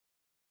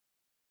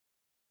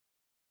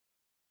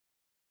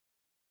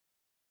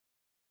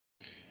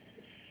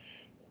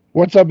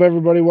What's up,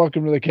 everybody?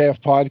 Welcome to the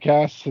KF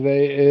Podcast.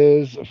 Today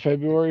is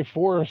February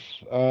 4th.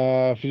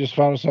 If you just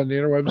found us on the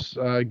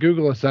interwebs,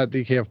 Google us at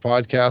the KF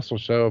Podcast. We'll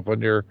show up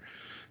on your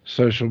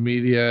social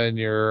media and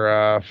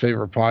your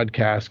favorite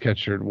podcast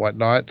catcher and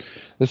whatnot.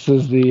 This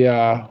is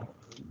the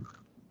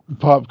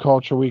Pop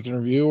Culture Week in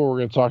Review, where we're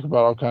going to talk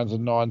about all kinds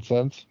of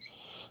nonsense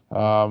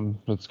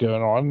that's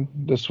going on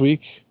this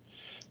week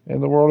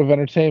in the world of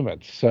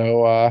entertainment.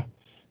 So,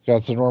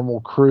 got the normal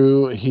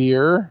crew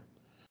here.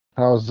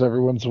 How's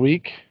everyone's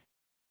week?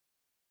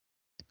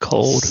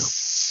 Cold.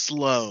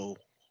 Slow.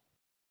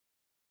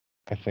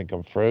 I think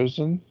I'm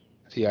frozen.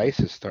 The ice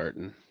is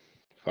starting,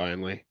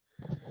 finally.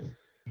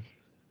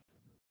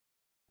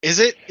 Is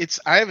it?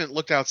 I haven't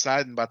looked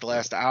outside in about the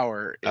last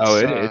hour.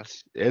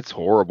 It's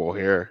horrible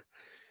here.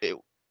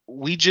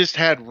 We just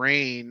had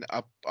rain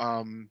up.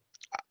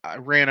 I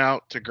ran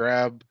out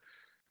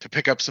to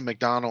pick up some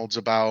McDonald's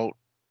about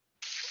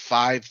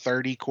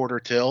 5:30 quarter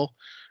till,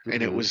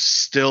 and it was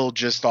still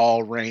just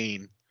all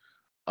rain.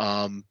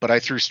 But I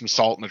threw some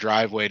salt in the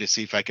driveway to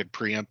see if I could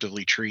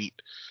preemptively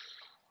treat.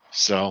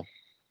 So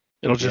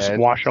it'll just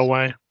wash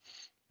away.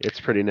 It's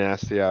pretty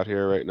nasty out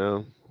here right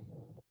now.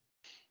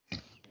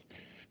 It's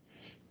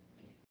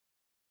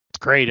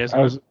great,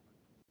 isn't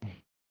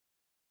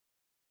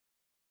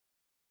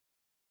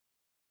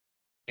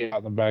it? Out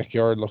in the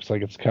backyard, looks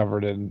like it's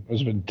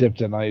been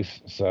dipped in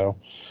ice, so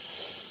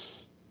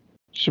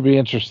should be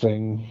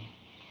interesting.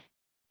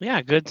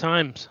 Yeah, good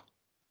times.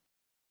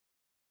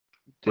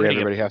 Did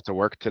everybody have to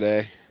work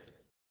today?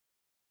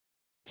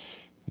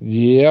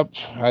 Yep,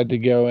 I had to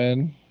go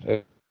in.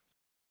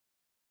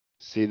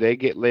 See, they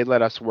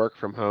let us work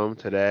from home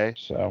today,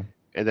 so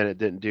and then it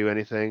didn't do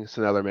anything.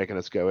 So now they're making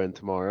us go in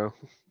tomorrow,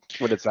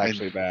 when it's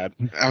actually bad.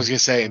 I was gonna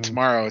say, and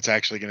tomorrow it's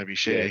actually gonna be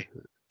shitty.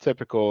 Yeah.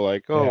 Typical,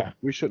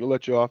 we shouldn't have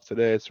let you off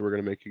today, so we're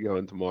gonna make you go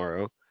in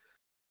tomorrow.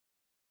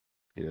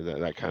 You know,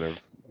 that kind of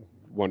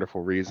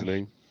wonderful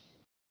reaning.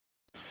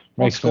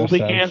 Will school be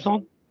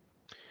canceled?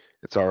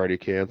 It's already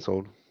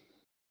canceled.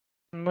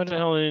 What the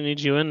hell do they need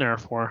you in there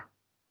for?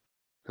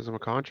 Because I'm a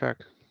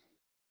contract.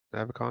 I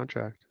have a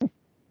contract.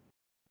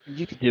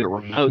 You could do it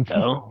remote,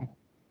 though.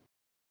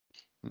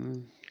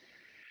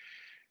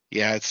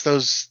 Yeah, it's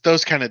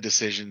those kind of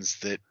decisions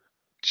that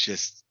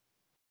just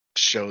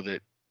show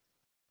that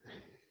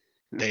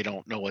they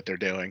don't know what they're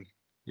doing.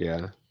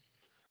 Yeah.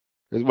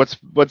 What's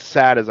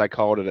sad is I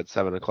called it at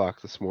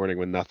 7:00 this morning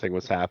when nothing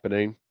was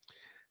happening.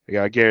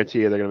 I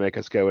guarantee you they're going to make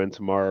us go in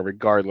tomorrow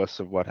regardless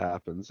of what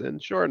happens.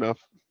 And sure enough,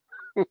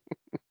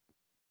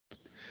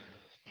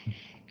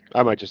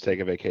 I might just take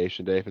a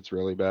vacation day if it's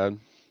really bad.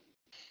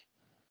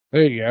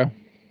 There you go.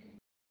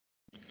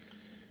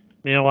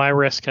 You know, I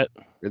risk it.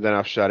 And then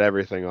I'll shut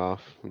everything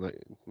off. I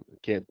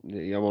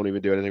won't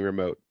even do anything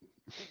remote.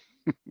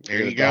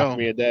 There you go.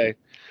 Me a day.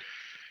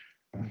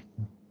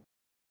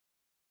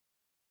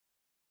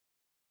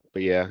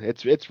 But yeah,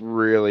 it's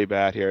really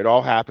bad here. It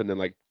all happened in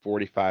like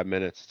 45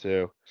 minutes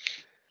too.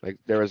 Like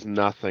there was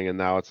nothing, and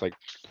now it's like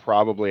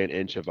probably an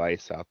inch of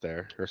ice out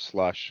there, or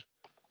slush.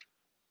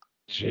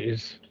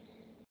 Jeez.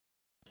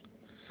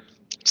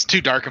 It's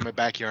too dark in my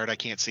backyard. I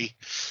can't see.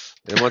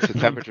 And once the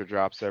temperature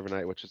drops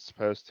overnight, which it's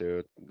supposed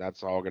to,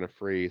 that's all going to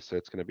freeze, so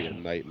it's going to be a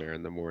nightmare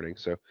in the morning.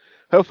 So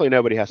hopefully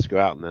nobody has to go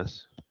out in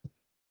this.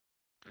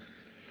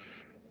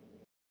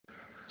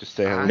 Just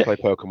stay home and play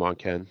Pokemon,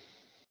 Ken.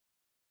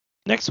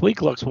 Next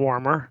week looks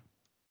warmer.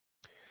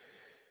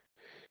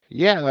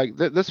 Yeah, like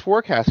this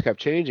forecast kept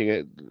changing.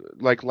 It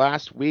like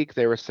last week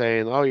they were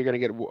saying, "Oh, you're going to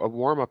get a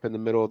warm up in the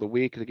middle of the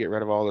week to get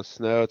rid of all the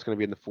snow. It's going to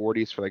be in the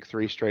 40s for like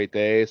 3 straight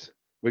days."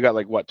 We got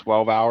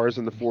 12 hours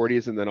in the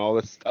 40s, and then all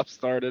this stuff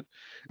started.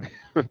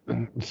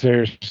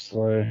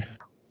 Seriously.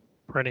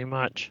 Pretty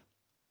much.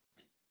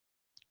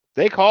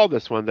 They called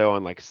this one though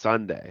on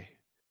Sunday.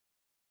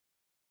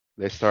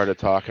 They started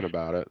talking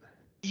about it.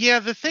 Yeah,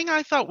 the thing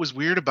I thought was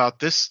weird about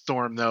this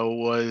storm though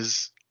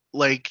was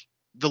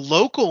the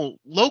local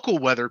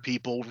weather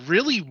people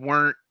really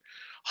weren't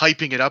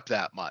hyping it up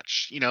that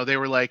much. You know, they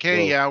were like,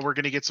 "Hey, yeah, we're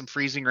going to get some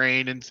freezing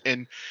rain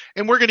and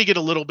we're going to get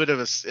a little bit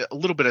of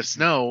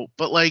snow."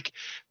 But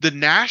the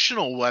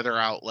national weather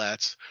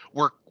outlets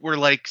were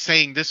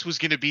saying this was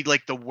going to be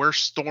the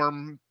worst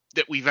storm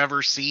that we've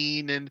ever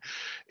seen. And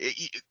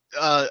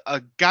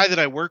a guy that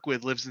I work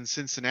with lives in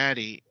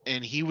Cincinnati,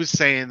 and he was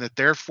saying that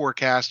their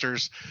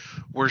forecasters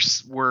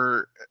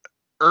were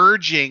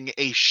urging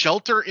a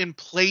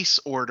shelter-in-place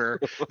order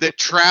that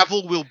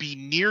travel will be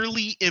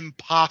nearly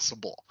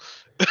impossible.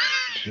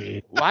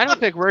 Well, I don't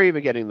think we're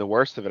even getting the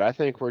worst of it. I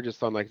think we're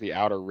just on the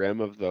outer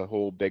rim of the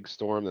whole big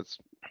storm that's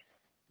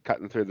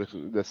cutting through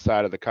this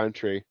side of the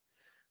country.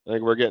 I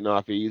think we're getting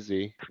off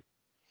easy.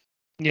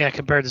 Yeah,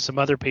 compared to some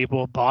other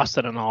people,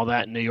 Boston and all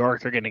that in New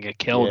York, they're going to get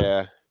killed.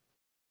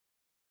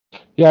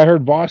 Yeah, I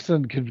heard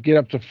Boston could get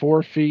up to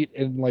 4 feet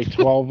in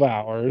 12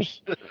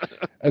 hours.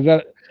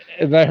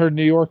 And I heard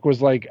New York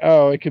was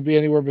it could be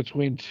anywhere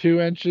between 2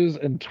 inches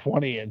and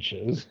 20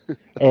 inches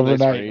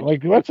overnight.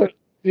 Nice.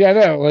 Yeah, I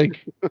know.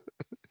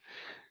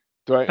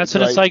 That's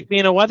what it's like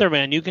being a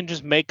weatherman. You can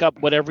just make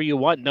up whatever you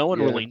want. No one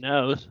really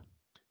knows.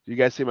 You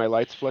guys see my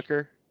lights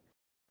flicker?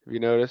 Have you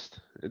noticed?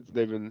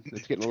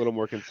 It's getting a little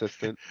more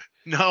consistent.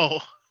 No.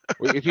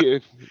 Well,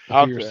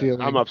 I'm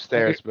ceiling.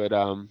 upstairs, but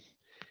I'll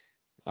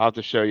have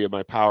to show you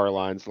my power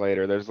lines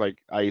later. There's like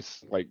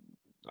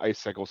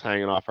icicles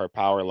hanging off our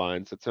power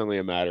lines. It's only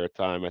a matter of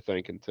time, I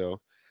think,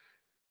 until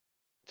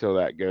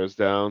that goes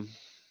down.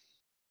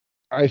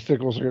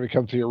 Icicles are going to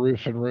come to your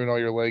roof and ruin all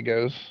your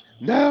Legos.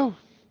 No,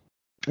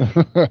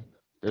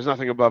 there's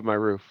nothing above my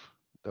roof.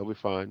 They'll be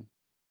fine.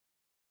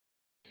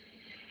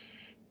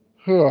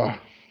 But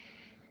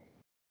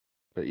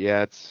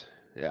yeah,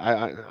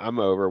 I'm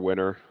over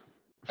winter.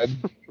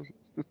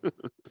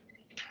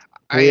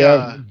 We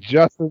have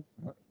Justin.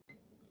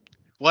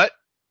 What?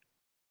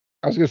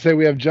 I was going to say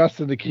we have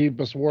Justin to keep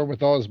us warm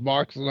with all his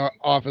box and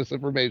office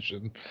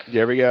information.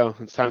 There we go.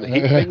 It's time to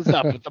heat things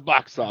up with the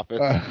box office.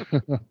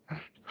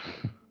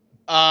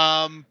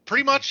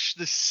 Pretty much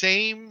the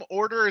same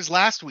order as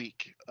last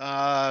week.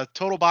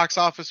 Total box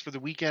office for the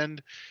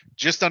weekend,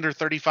 just under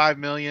 35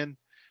 million.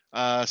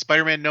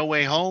 Spider-Man No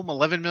Way Home,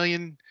 11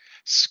 million.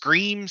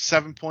 Scream,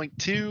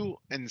 7.2,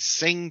 and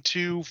Sing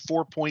 2,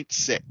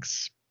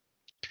 4.6.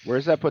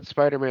 Where's that put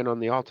Spider-Man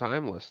on the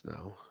all-time list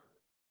now?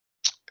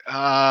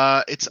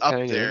 It's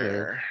up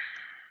there.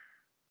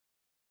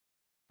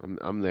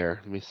 I'm there.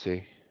 Let me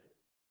see.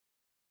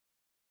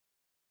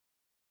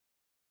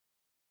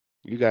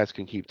 You guys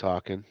can keep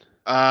talking.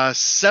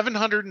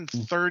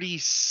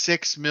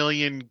 736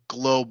 million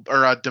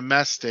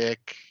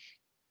domestic.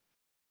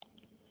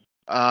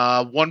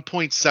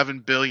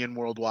 1.7 billion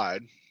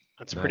worldwide.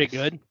 That's pretty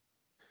good.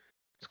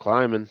 It's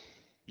climbing.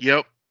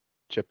 Yep.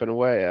 Chipping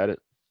away at it.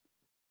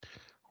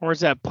 Where's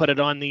that put it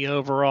on the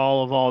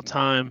overall of all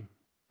time?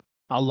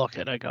 I'll look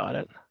it. I got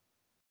it.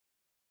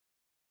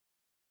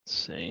 Let's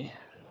see.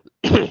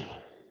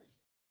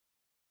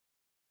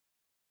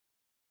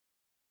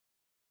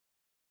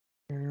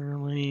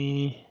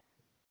 Early.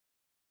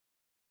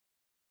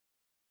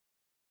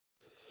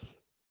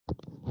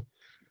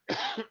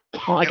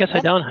 Well, I guess I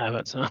don't have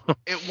it. So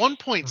at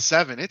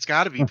 1.7, it's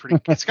got to be pretty.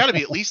 It's got to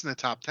be at least in the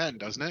top 10,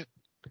 doesn't it?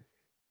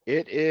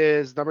 It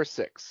is number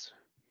 6.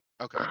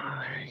 Okay.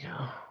 Oh, there you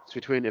go. It's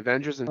between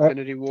Avengers: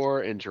 Infinity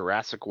War and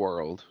Jurassic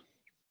World.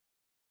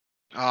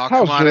 Oh,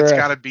 come on! It's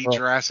got to be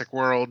Jurassic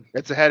World.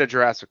 It's ahead of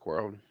Jurassic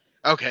World.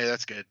 Okay,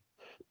 that's good.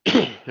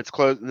 It's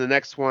close. The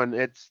next one,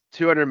 it's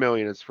 200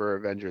 million is for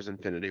Avengers: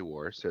 Infinity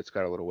War, so it's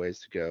got a little ways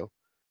to go.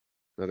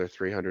 Another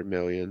 300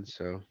 million.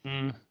 So.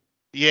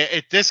 Yeah,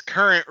 at this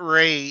current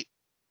rate,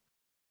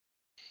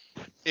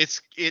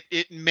 it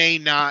may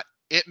not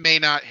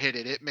hit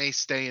it. It may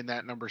stay in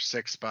that number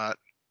 6 spot.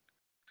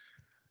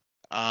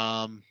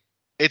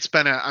 It's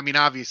been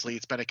obviously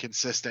it's been a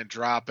consistent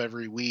drop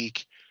every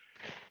week.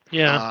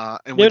 Yeah,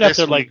 and they'd have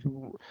to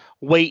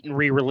wait and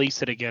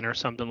re-release it again or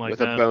something like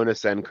that. With a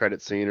bonus end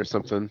credit scene or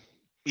something.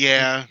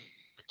 Yeah,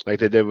 like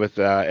they did with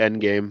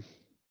Endgame.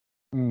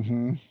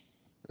 Mm-hmm.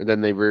 And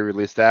then they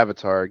re-released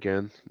Avatar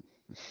again.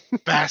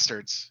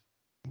 Bastards.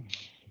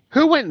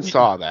 Who went and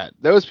saw that?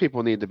 Those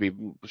people need to be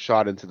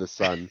shot into the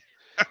sun.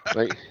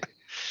 Like,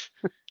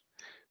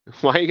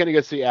 why are you gonna go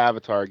see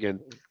Avatar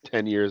again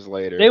 10 years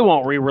later? They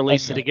won't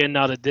re-release it again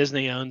now that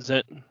Disney owns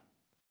it.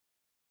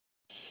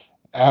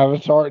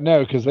 Avatar?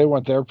 No, because they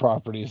want their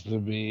properties to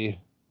be.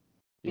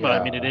 Yeah. But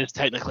I mean, it is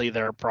technically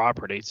their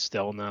property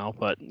still now.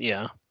 But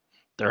yeah,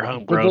 their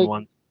homegrown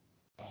one.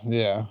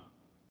 Yeah.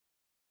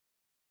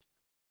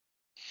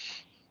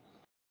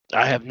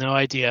 I have no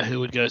idea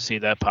who would go see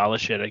that pile of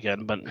shit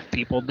again, but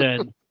people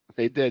did.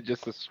 They did,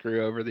 just to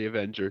screw over the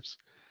Avengers.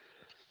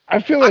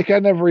 I feel like I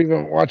never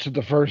even watched it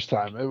the first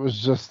time. It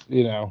was just,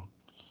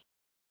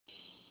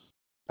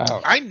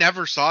 I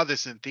never saw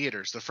this in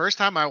theaters. The first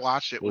time I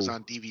watched it was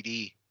on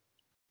DVD.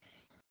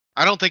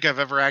 I don't think I've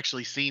ever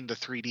actually seen the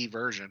 3D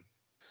version.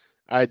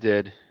 I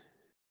did.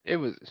 It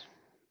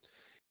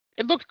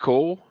looked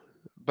cool,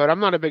 but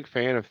I'm not a big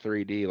fan of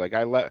 3D. Like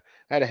I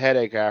had a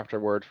headache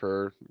afterward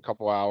for a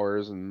couple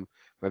hours, and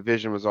my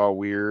vision was all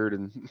weird,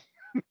 and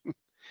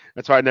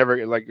that's why I never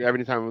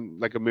every time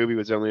a movie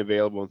was only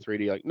available in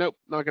 3D. Nope,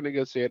 not gonna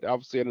go see it.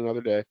 I'll see it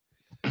another day.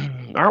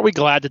 Aren't we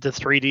glad that the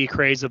 3D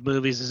craze of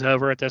movies is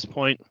over at this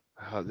point?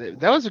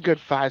 That was a good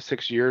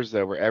 5-6 years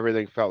though, where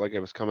everything felt like it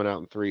was coming out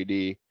in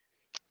 3D.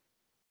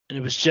 And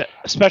it was just,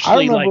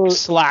 especially like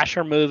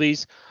slasher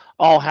movies,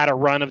 all had a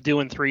run of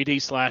doing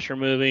 3D slasher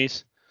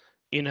movies.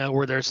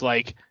 Where there's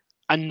like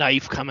a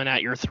knife coming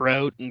at your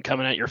throat and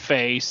coming at your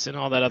face and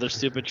all that other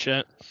stupid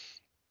shit.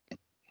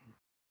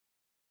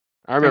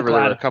 I remember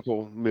there were a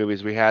couple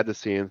movies we had to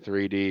see in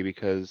 3D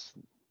because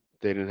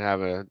they didn't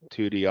have a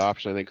 2D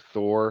option. I think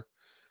Thor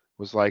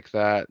was like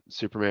that.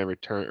 Superman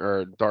Return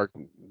or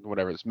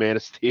it's Man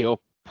of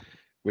Steel.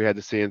 We had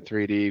to see in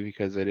 3D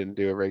because they didn't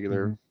do a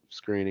regular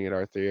screening at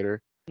our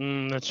theater.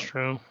 That's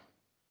true.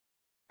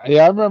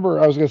 Yeah, I remember.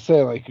 I was gonna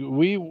say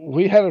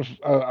we had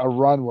a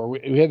run where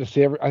we had to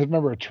see I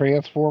remember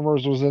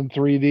Transformers was in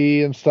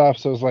 3D and stuff.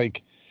 So it was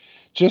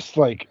just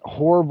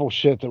horrible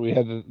shit that we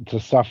had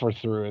to suffer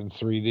through in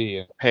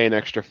 3D. Pay an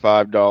extra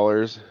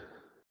 $5.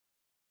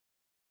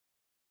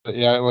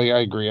 Yeah, like I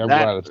agree. I'm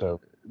glad it's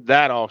over.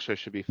 That also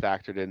should be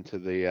factored into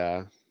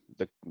the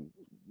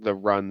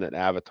run that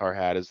Avatar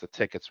had, is the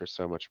tickets were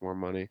so much more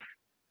money.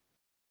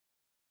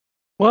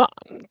 Well,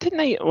 didn't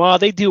they? Well,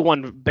 they do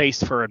one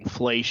based for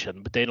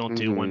inflation, but they don't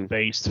do one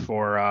based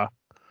for.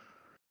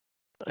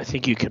 I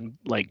think you can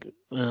I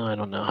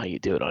don't know how you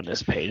do it on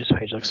this page. This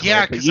page looks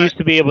weird. But you used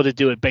to be able to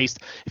do it based.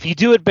 If you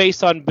do it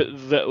based on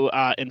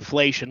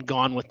inflation,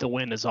 Gone with the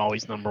Wind is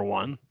always number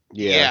one.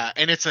 Yeah,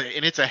 and it's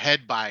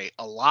ahead by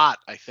a lot,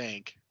 I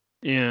think.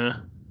 Yeah.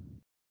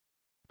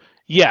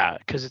 Yeah,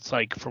 because it's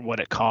like from what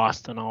it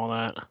cost and all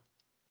that.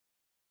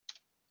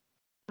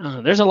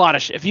 There's a lot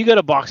of if you go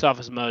to Box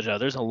Office Mojo,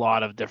 there's a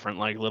lot of different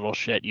little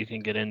shit you can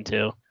get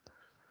into.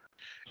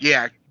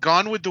 Yeah,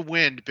 Gone with the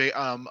Wind,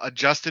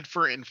 adjusted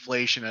for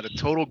inflation at a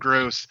total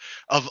gross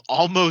of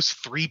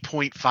almost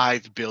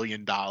 $3.5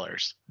 billion.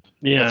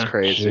 Yeah, that's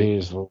crazy.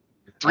 Jeez.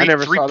 I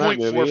never saw that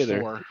movie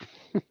either.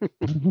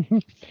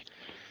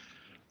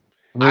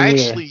 I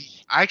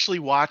actually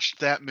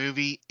watched that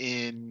movie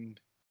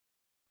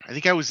I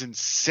think I was in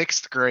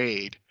 6th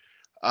grade.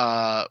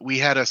 We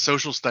had a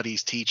social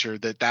studies teacher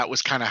that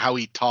was kind of how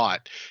he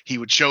taught. He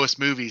would show us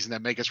movies and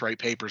then make us write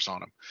papers on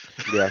them.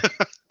 Yeah,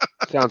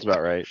 sounds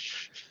about right.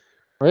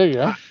 There you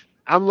go.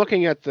 I'm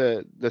looking at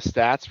the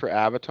stats for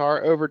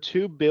Avatar. Over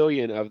 2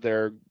 billion of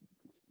their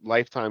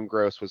lifetime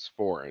gross was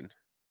foreign.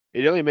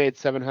 It only made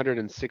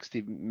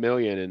 760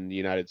 million in the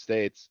United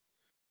States.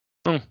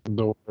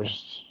 The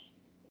worst.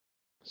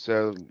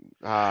 So,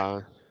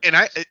 and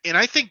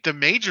I think the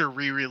major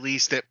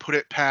re-release that put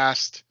it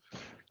past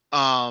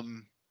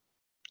Avengers,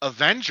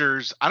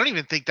 I don't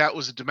even think that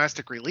was a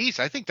domestic release.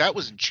 I think that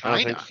was in China.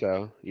 I don't think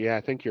so. Yeah,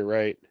 I think you're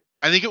right.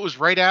 I think it was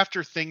right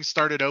after things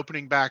started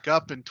opening back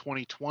up in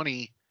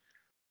 2020,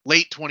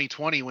 late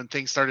 2020, when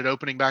things started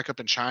opening back up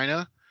in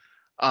China.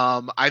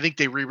 I think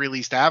they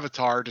re-released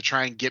Avatar to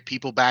try and get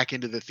people back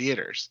into the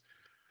theaters.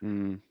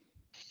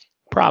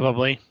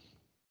 Probably.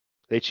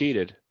 They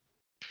cheated.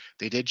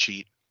 They did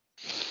cheat.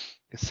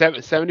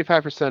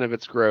 75% of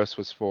its gross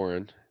was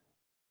foreign.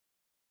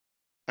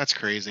 That's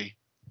crazy.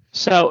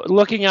 So,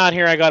 looking out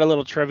here, I got a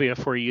little trivia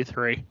for you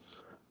three.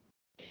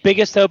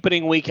 Biggest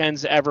opening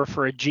weekends ever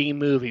for a G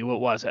movie.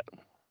 What was it?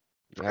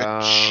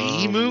 A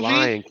G movie?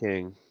 Lion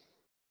King.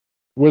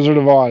 Wizard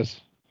of Oz.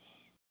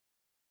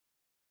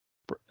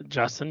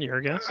 Justin,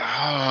 your guess?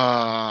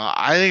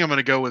 I think I'm going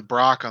to go with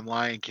Brock on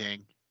Lion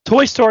King.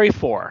 Toy Story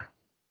 4.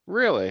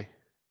 Really?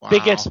 Wow.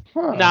 Biggest.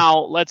 Now,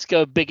 let's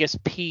go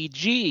biggest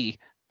PG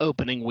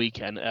opening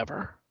weekend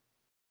ever.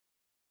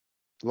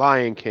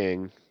 Lion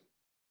King.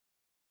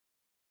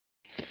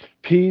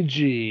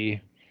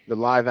 PG. The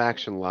live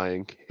action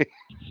Lion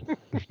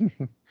King.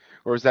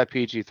 Or is that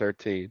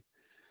PG-13?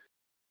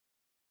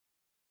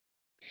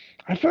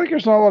 I feel like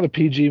there's not a lot of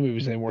PG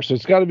movies anymore, so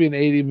it's got to be an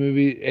 80s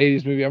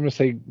movie. I'm going to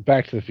say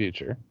Back to the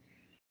Future.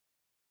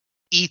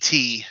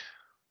 E.T.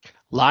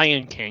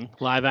 Lion King,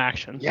 live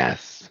action.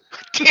 Yes.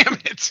 Damn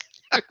it.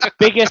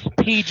 Biggest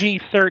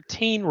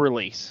PG-13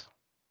 release.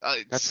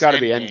 That's got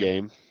to be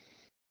Endgame.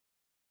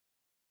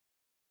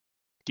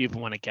 Do you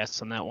even want to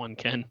guess on that one,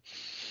 Ken?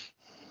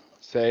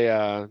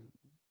 Say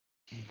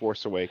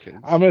Force Awakens.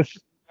 I'm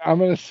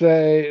gonna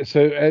say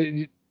so.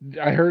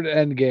 I heard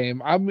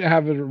Endgame. I'm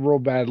having a real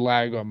bad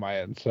lag on my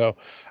end, so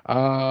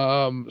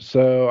I'm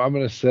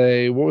gonna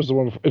say, what was the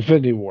one?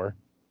 Infinity War.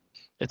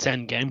 It's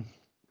Endgame.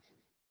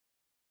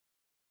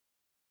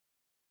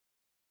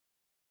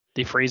 Did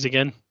he freeze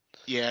again?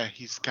 Yeah,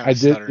 he's kind of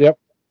stuttering. Yep.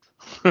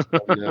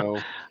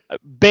 No.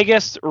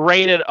 Biggest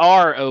rated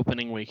R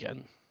opening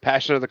weekend.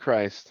 Passion of the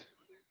Christ.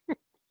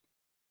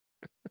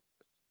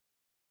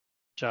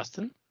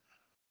 Justin?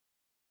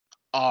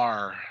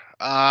 R.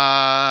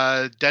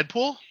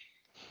 Deadpool?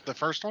 The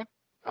first one?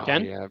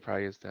 Ken? Yeah, it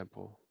probably is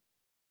Deadpool.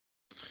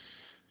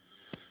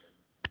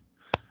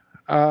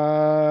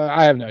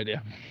 I have no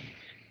idea.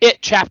 It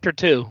Chapter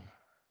 2.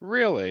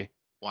 Really?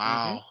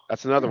 Wow. Mm-hmm.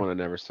 That's another one I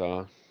never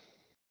saw.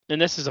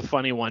 And this is a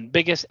funny one.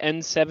 Biggest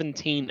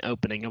N17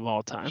 opening of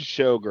all time.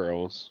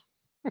 Showgirls.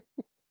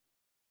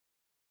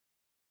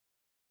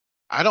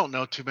 I don't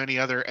know too many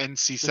other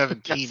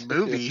NC-17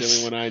 movies. That's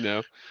the only one I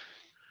know.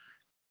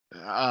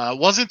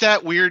 Wasn't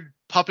that weird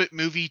puppet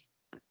movie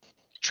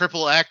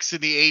Triple X in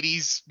the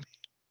 80s?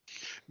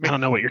 I don't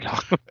know what you're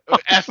talking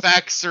about.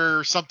 FX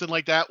or something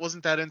like that.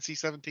 Wasn't that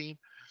NC-17?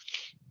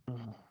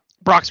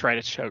 Brock's right.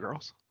 It's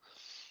Showgirls.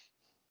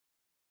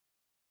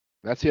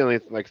 That's the only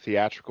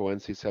theatrical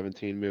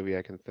NC-17 movie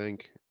I can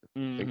think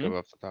of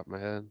off the top of my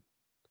head.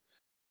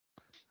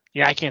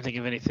 Yeah, I can't think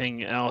of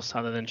anything else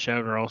other than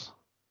Showgirls.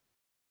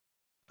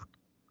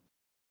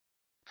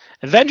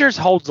 Avengers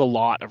holds a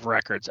lot of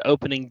records.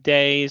 Opening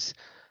days,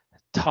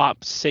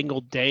 top single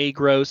day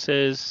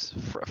grosses,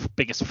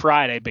 biggest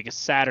Friday,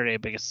 biggest Saturday,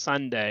 biggest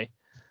Sunday.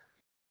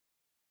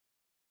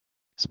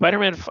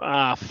 Spider-Man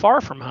Far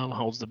From Home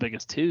holds the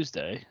biggest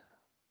Tuesday.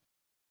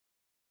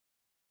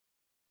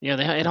 Yeah,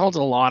 it holds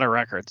a lot of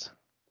records.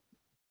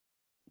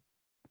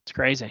 It's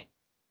crazy.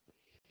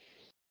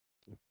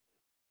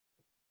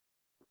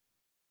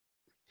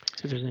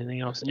 See if there's anything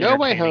else. No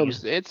Way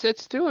Home's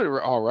it's doing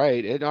all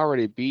right. It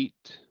already beat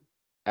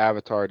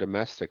Avatar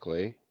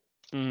domestically.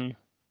 Mm.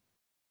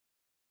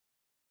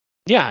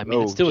 Yeah, I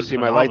mean it's doing see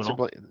my lights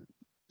are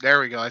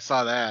There we go. I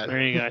saw that.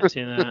 There you go. I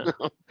see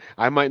that.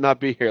 I might not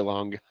be here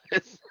long,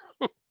 guys.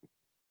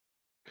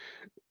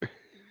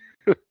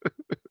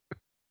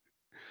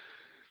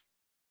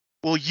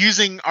 Well,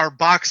 using our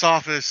box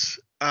office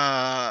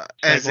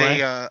as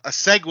a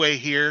segue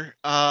here,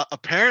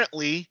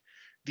 apparently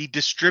the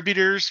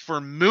distributors for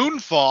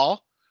Moonfall,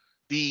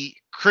 the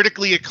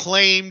critically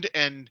acclaimed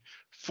and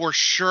for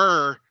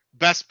sure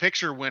Best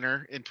Picture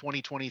winner in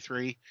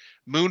 2023,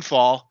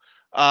 Moonfall,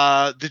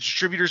 the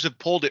distributors have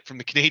pulled it from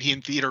the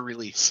Canadian theater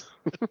release.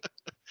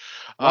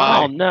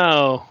 Oh,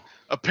 no.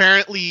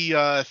 Apparently,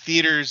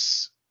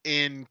 theaters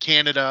in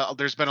Canada,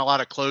 there's been a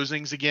lot of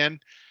closings again.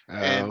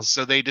 And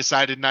so they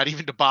decided not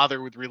even to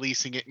bother with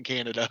releasing it in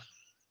Canada.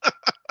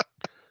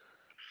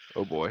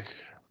 Oh, boy.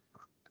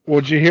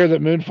 Well, did you hear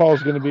that Moonfall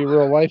is going to be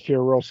real life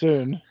here real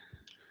soon?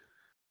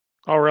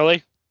 Oh,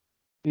 really?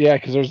 Yeah,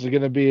 because there's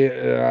going to be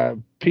a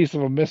piece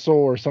of a missile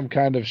or some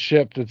kind of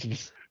ship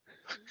that's...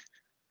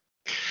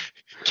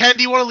 Ken,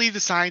 do you want to leave the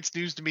science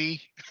news to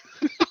me?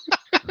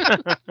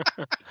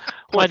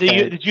 Why,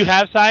 did you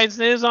have science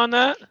news on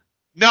that?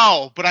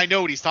 No, but I know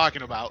what he's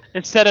talking about.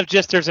 Instead of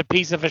just there's a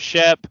piece of a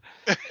ship,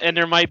 and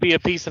there might be a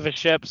piece of a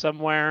ship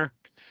somewhere.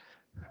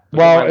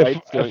 Well,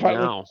 if I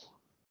now.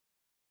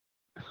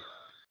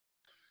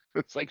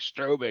 It's like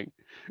strobing.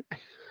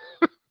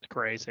 It's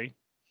crazy.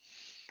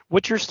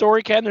 What's your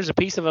story, Ken? There's a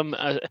piece of them.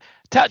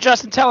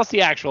 Justin, tell us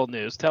the actual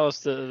news. Tell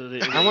us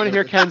the I want to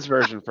hear Ken's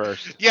version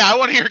first. Yeah, I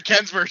want to hear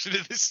Ken's version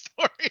of this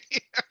story.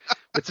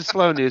 It's a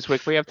slow news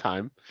week. We have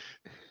time.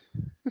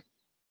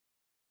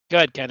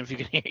 Good, Ken, if you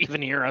can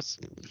even hear us.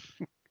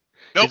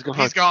 Nope,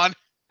 he's gone.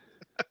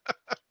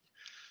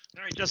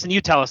 All right, Justin, you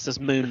tell us this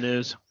moon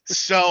news.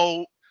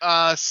 So,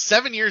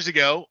 7 years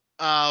ago,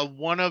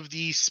 one of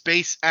the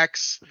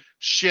SpaceX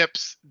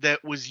ships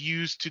that was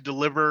used to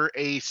deliver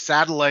a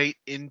satellite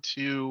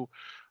into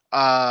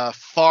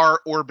far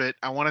orbit,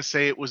 I want to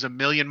say it was a 1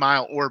 million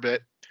mile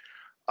orbit,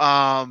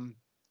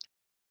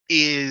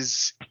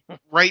 is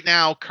right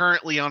now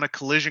currently on a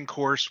collision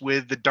course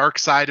with the dark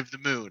side of the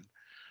moon.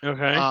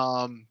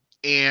 Okay.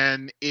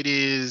 And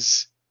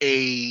it's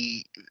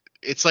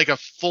like a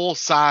full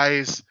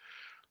size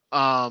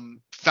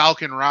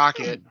Falcon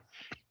rocket.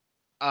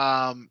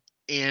 And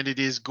it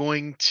is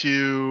going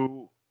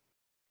to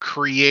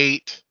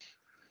create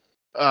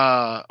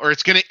or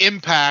it's going to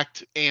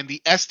impact, and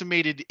the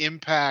estimated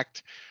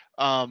impact,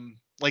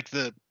 like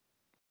the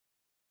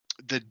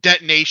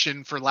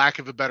detonation, for lack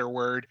of a better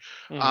word,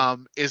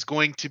 is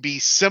going to be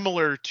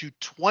similar to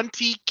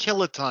 20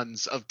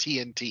 kilotons of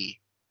TNT.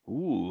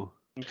 Ooh.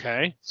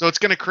 Okay. So it's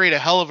going to create a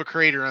hell of a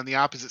crater on the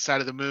opposite side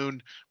of the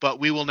moon, but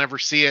we will never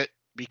see it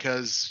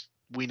because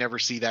we never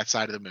see that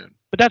side of the moon.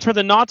 But that's where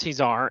the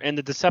Nazis are and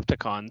the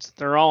Decepticons.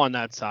 They're all on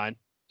that side.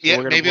 So yeah,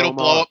 maybe it'll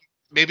blow up.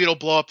 Maybe it'll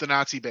blow up the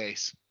Nazi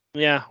base.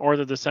 Yeah, or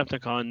the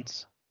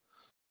Decepticons.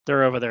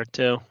 They're over there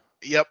too.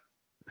 Yep.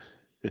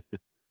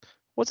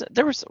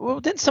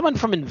 Didn't someone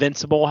from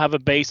Invincible have a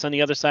base on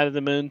the other side of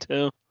the moon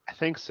too? I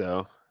think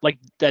so. Like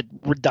that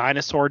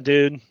dinosaur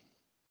dude.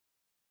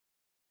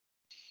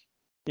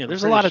 Yeah,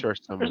 there's a lot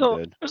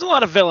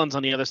of villains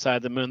on the other side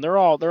of the moon. They're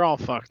all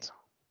fucked.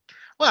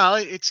 Well,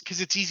 it's because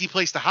it's easy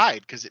place to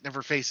hide because it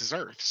never faces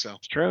Earth. So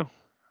it's true.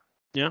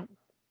 Yeah.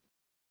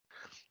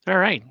 All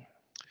right.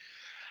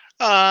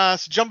 So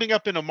jumping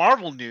up into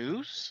Marvel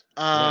news,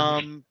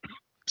 some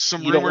you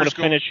rumors. Don't want to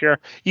finish your.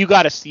 You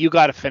got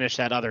to finish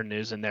that other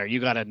news in there.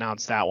 You got to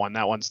announce that one.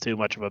 That one's too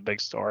much of a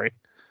big story.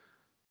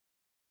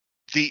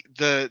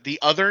 The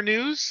other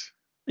news.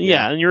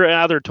 Yeah, and your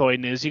other toy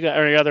news, or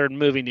your other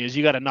movie news,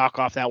 you got to knock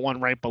off that one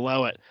right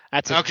below it.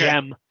 That's a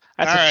gem.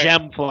 That's a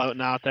gem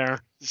floating out there.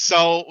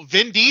 So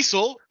Vin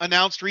Diesel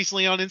announced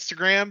recently on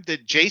Instagram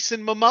that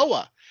Jason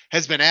Momoa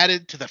has been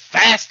added to the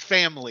Fast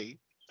family.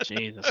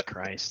 Jesus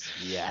Christ.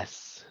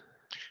 Yes.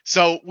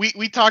 So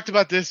we talked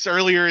about this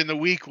earlier in the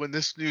week when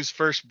this news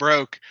first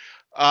broke.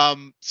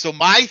 So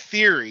my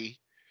theory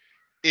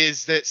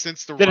is that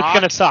since The Rock... it's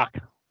going to suck.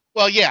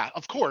 Well, yeah,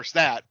 of course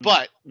that.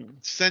 But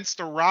since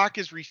The Rock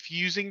is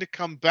refusing to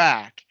come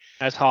back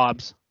as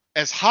Hobbs,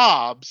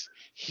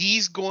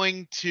 he's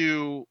going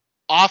to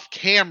off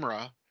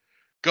camera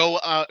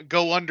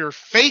go under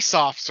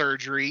face-off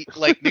surgery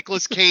like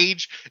Nicolas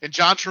Cage and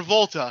John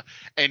Travolta,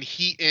 and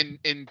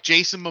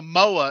Jason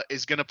Momoa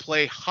is going to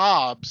play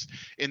Hobbs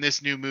in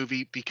this new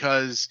movie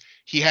because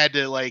he had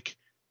to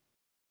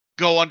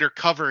go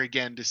undercover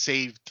again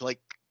to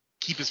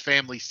keep his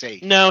family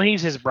safe. No,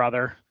 he's his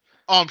brother.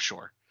 Oh, I'm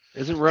sure.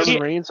 Isn't Roman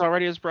Reigns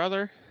already his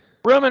brother?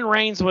 Roman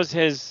Reigns was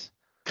his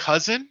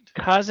cousin?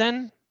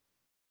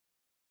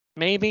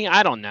 Maybe.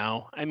 I don't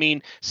know. I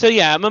mean, so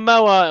yeah,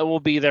 Momoa will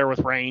be there with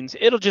Reigns.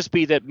 It'll just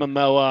be that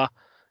Momoa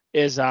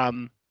is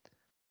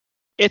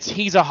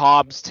he's a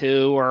Hobbs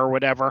too or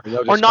whatever.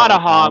 Or not a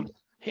Hobbs.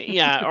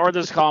 Yeah, or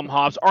just call him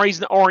Hobbs, or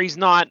he's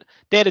not.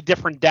 They had a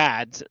different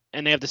dad,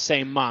 and they have the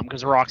same mom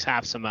because Rock's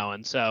half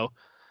Samoan. So,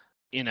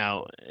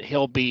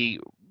 he'll be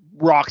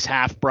Rock's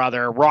half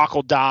brother. Rock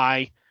will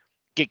die,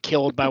 get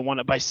killed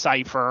by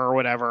Cypher or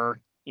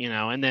whatever,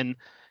 and then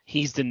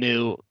he's the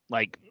new,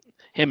 like,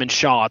 him and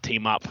Shaw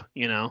team up.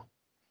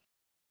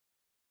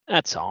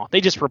 That's all.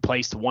 They just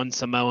replaced one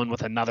Samoan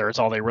with another. Is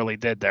all they really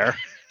did there.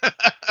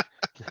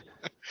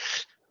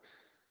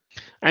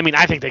 I mean,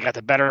 I think they got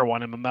the better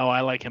one in Momoa.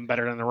 I like him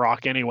better than The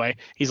Rock anyway.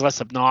 He's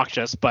less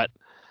obnoxious, but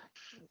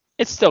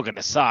it's still going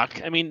to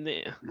suck. I mean,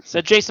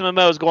 so Jason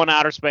Momoa is going to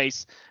outer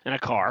space in a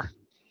car.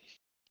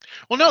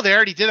 Well, no, they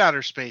already did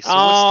outer space.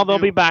 So they'll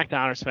be back to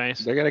outer space.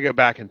 They're going to go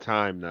back in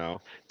time,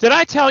 though. Did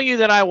I tell you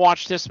that I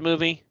watched this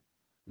movie?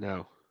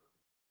 No.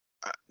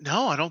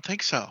 No, I don't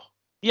think so.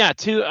 Yeah,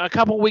 a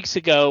couple weeks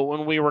ago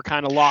when we were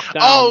kind of locked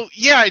down. Oh,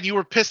 yeah, and you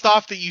were pissed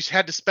off that you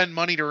had to spend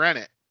money to rent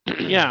it.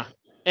 Yeah.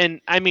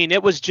 And I mean,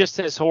 it was just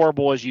as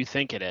horrible as you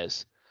think it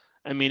is.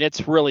 I mean,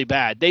 it's really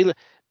bad.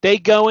 They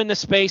go into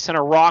space in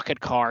a rocket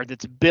car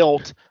that's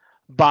built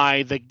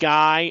by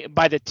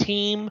the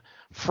team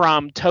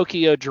from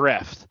Tokyo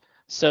Drift.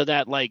 So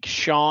that, like,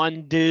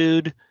 Sean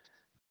dude,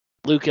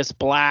 Lucas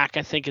Black,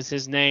 I think is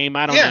his name.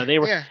 I don't know. They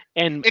were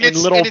and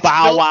little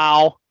Bow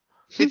Wow.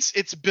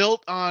 It's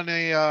built on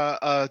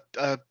a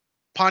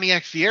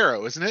Pontiac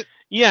Fiero, isn't it?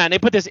 Yeah, and they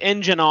put this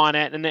engine on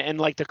it, and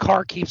like the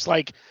car keeps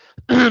like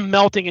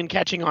melting and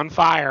catching on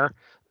fire.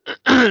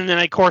 And then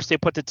of course they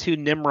put the two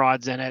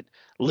Nimrods in it,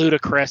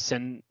 Ludacris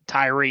and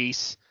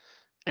Tyrese,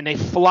 and they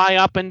fly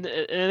up and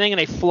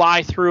they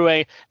fly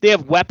through they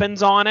have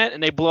weapons on it,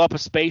 and they blow up a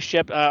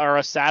spaceship or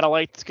a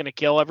satellite that's gonna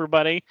kill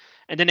everybody,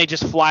 and then they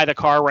just fly the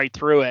car right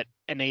through it,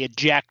 and they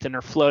eject, and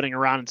they're floating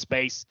around in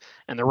space,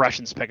 and the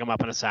Russians pick them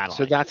up in a satellite.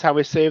 So that's how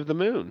we save the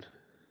moon.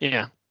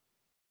 Yeah.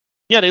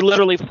 Yeah, they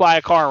literally fly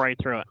a car right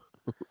through it.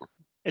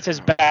 It's as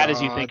bad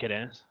as you think it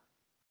is.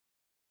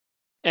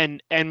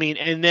 And I mean,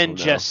 and then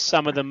just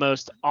some of the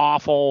most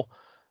awful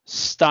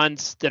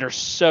stunts that are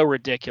so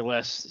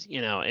ridiculous.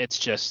 It's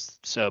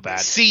just so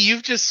bad. See,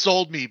 you've just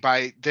sold me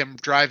by them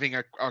driving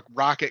a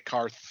rocket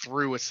car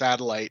through a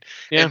satellite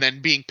and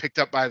then being picked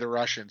up by the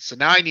Russians. So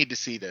now I need to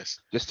see this.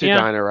 Just two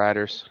Dino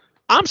Riders.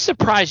 I'm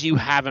surprised you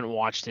haven't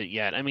watched it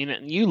yet. I mean,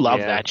 you love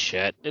that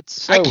shit.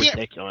 It's so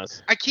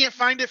ridiculous. I can't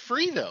find it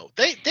free though.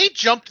 They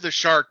jumped the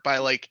shark by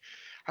like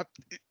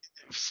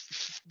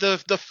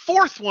the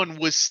fourth one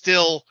was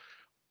still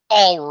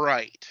all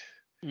right.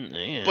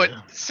 Yeah. But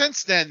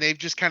since then they've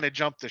just kind of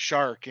jumped the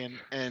shark and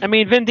I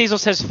mean, Vin Diesel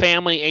says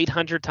family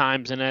 800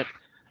 times in it,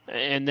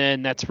 and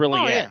then that's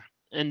really it. Yeah.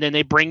 And then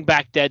they bring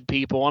back dead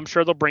people. I'm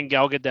sure they'll bring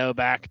Gal Gadot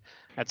back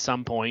at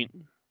some point,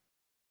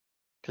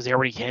 because they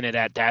already hinted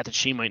at that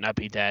she might not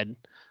be dead.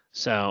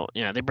 So,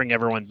 they bring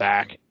everyone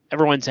back.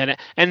 Everyone's in it.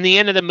 And in the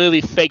end of the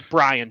movie, fake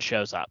Brian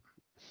shows up.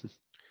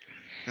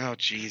 Oh,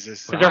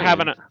 Jesus. Because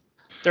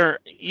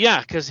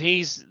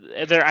he's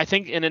there. I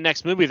think in the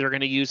next movie, they're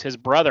going to use his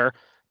brother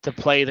to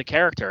play the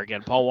character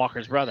again, Paul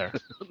Walker's brother.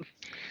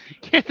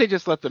 Can't they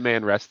just let the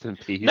man rest in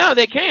peace? No,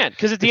 they can't.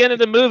 Because at the end of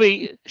the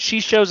movie, she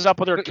shows up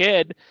with her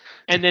kid,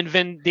 and then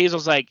Vin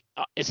Diesel's like,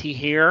 is he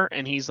here?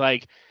 And he's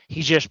like,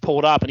 he just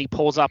pulled up, and he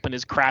pulls up in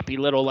his crappy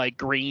little like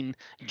green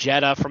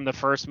Jetta from the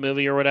first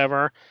movie or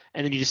whatever,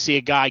 and then you just see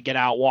a guy get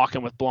out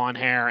walking with blonde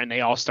hair, and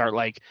they all start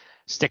like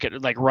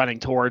running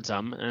towards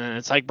him, and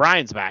it's like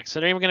Brian's back, so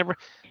they're even gonna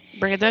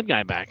bring a dead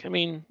guy back. I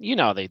mean,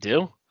 they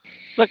do.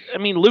 Look, I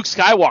mean, Luke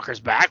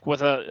Skywalker's back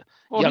with a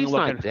young he's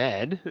looking. Not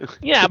dead.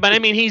 Yeah, but I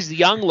mean, he's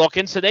young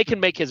looking, so they can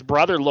make his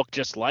brother look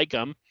just like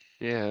him.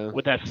 Yeah.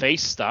 With that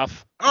face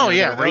stuff. Oh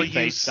yeah,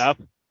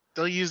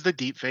 they'll use the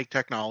deep fake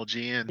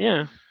technology and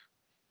yeah.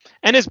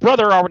 And his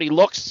brother already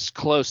looks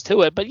close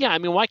to it, but yeah, I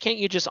mean, why can't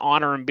you just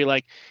honor him and be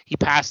like, he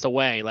passed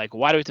away? Like,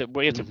 why do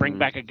we have to bring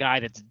back a guy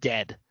that's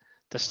dead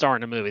to star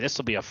in a movie? This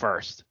will be a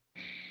first.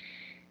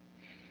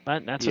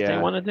 But that's what they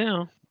want to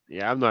do.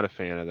 Yeah, I'm not a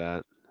fan of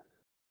that.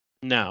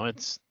 No,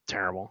 it's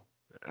terrible.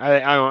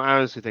 I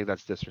honestly think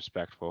that's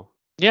disrespectful.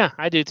 Yeah,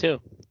 I do too.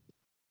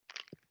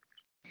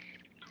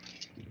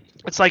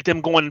 It's like them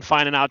going and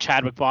finding out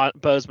Chadwick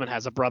Boseman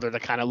has a brother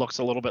that kind of looks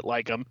a little bit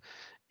like him,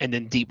 and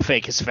then deep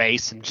fake his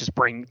face and just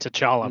bring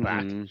T'Challa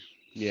back.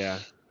 Yeah,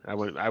 I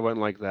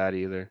wouldn't like that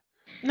either.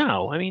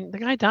 No, I mean, the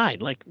guy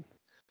died. Like,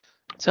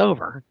 it's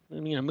over. I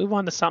mean, move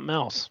on to something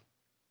else.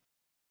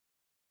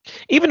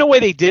 Even the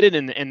way they did it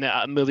in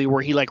the movie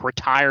where he like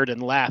retired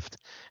and left,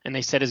 and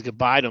they said his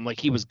goodbye to him, like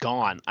he was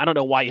gone. I don't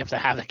know why you have to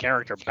have the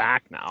character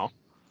back now.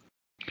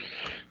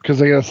 Because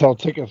they gotta sell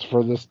tickets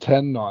for this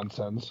 10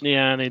 nonsense.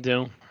 Yeah, they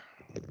do.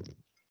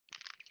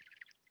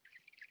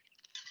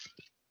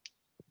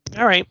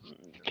 All right,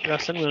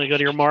 Justin, want to go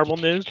to your Marvel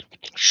news?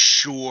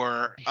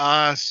 Sure.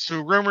 So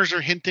rumors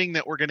are hinting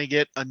that we're going to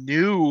get a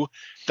new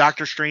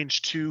Doctor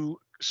Strange 2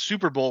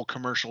 Super Bowl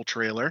commercial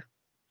trailer.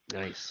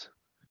 Nice.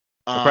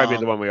 It'll probably be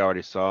the one we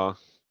already saw.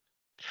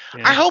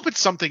 Yeah. I hope it's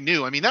something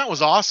new. I mean, that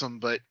was awesome,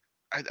 but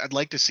I'd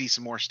like to see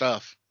some more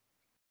stuff.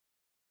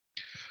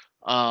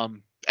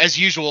 As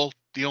usual,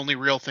 the only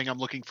real thing I'm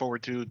looking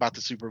forward to about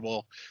the Super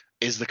Bowl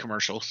is the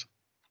commercials.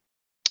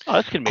 Oh,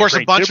 that's gonna be Of course,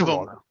 a bunch of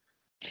them.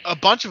 A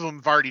bunch of them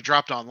have already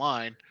dropped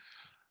online.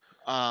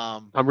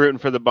 I'm rooting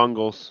for the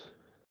Bungles.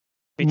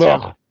 Me too.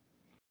 Ugh.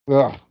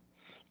 Ugh.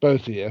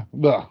 Both of you.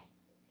 Ugh.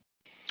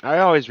 I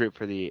always root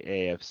for the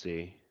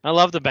AFC. I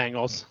love the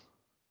Bengals.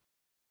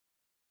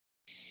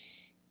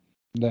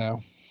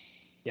 No.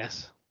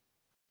 Yes.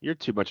 You're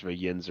too much of a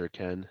yinzer,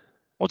 Ken.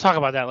 We'll talk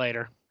about that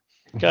later.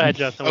 Go ahead,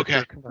 Justin, with Okay.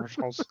 your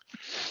commercials.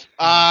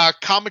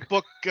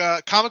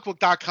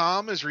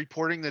 Comicbook.com is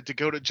reporting that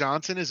Dakota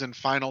Johnson is in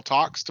final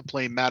talks to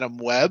play Madam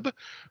Web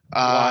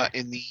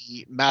in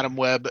the Madam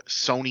Web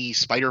Sony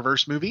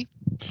Spider-Verse movie.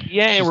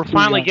 Yeah, we're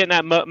finally getting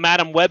that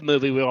Madam Web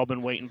movie we've all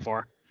been waiting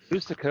for.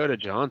 Who's Dakota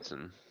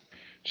Johnson?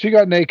 She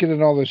got naked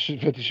in all the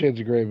 50 Shades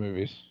of Grey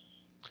movies.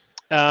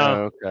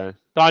 Okay.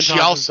 Don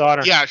Johnson's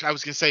daughter. Yeah, I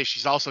was going to say,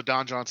 she's also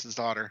Don Johnson's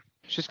daughter.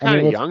 She's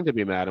kind of young to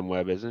be Madam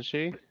Web, isn't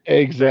she?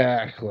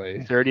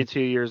 Exactly.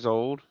 32 years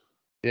old.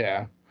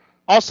 Yeah.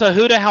 Also,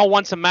 who the hell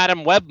wants a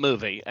Madam Web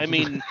movie? I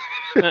mean,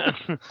 I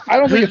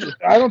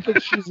don't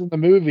think she's in the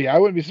movie. I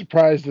wouldn't be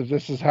surprised if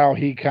this is how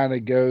he kind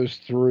of goes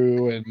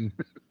through, and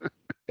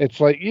it's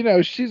like,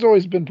 she's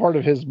always been part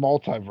of his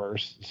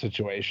multiverse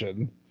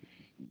situation.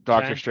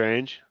 Doctor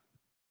Strange?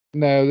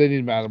 No, they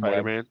need Madam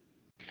Spider-Man?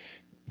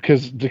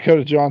 Because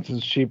Dakota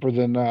Johnson's cheaper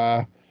than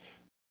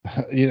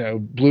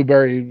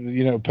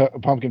blueberry,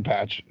 pumpkin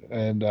patch,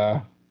 and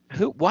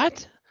who?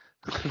 What?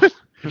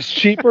 it's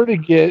cheaper to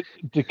get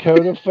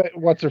Dakota,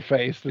 what's her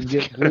face, than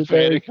get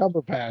blueberry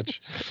pumpkin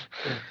patch.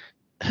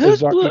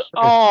 Who's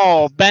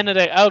Oh,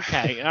 Benedict.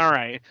 Okay, all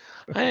right.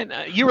 And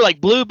you were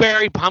like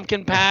blueberry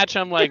pumpkin patch.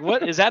 I'm like,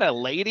 what is that? A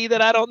lady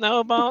that I don't know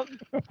about?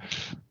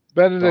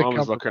 Benedict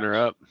was looking her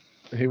up.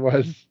 He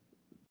was.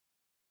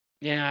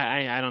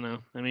 Yeah, I don't know.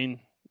 I mean.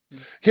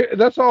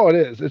 That's all it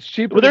is. It's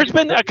cheaper. Well, there's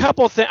been a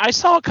couple things. I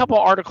saw a couple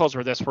articles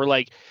where this were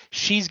like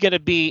she's going to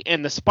be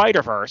in the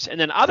Spider-Verse, and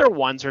then other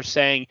ones are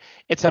saying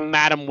it's a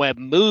Madam Web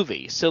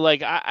movie. So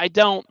like I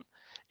don't.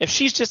 If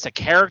she's just a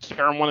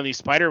character in one of these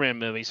Spider-Man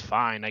movies,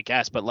 fine, I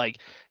guess. But like,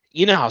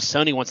 you know how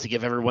Sony wants to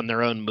give everyone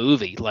their own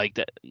movie. Like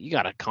that, you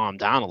got to calm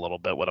down a little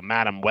bit with a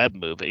Madam Web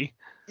movie.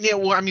 Yeah,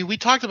 well, I mean, we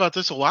talked about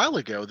this a while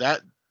ago. That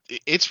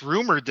it's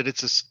rumored that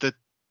that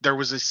there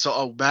was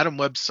a Madam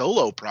Web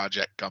solo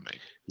project coming.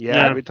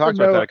 Yeah, we talked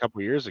about that a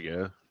couple years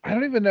ago. I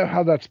don't even know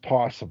how that's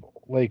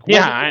possible. Like, what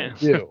I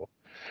do?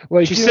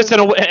 Like, she sits in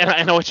a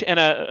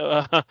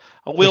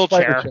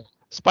wheelchair,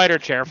 spider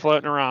chair,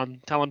 floating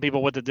around, telling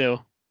people what to do.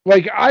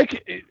 Like,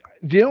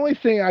 the only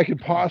thing I could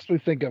possibly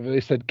think of,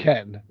 they said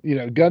Ken,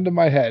 gun to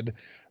my head.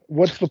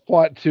 What's the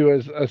plot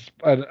to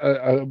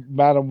a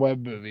Madam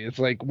Web movie? It's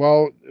like,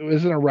 well,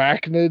 isn't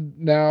Arachnid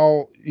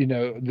now,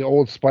 the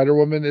old Spider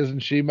Woman, isn't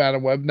she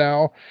Madam Web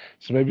now?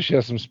 So maybe she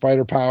has some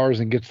spider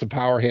powers and gets the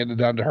power handed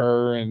down to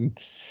her, and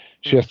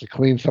she has to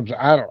clean something.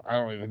 I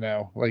don't even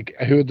know. Like,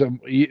 who would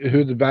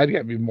the bad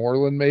guy be?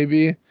 Moreland,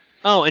 maybe?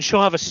 Oh, and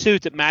she'll have a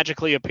suit that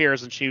magically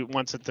appears and she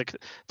wants it to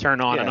turn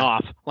on and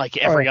off, like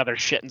every other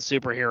shit in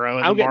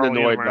superhero. I'm getting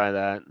annoyed by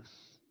that.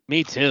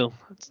 Me too.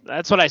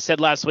 That's what I said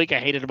last week. I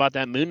hated about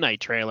that Moon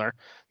Knight trailer,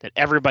 that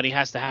everybody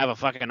has to have a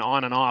fucking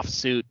on and off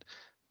suit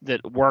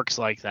that works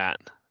like that.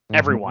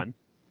 Mm-hmm.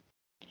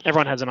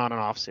 Everyone has an on and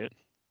off suit,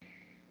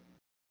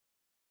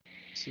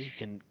 so you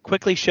can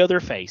quickly show their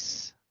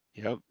face.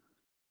 Yep.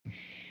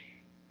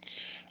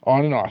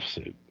 On and off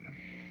suit.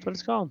 That's what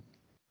it's called.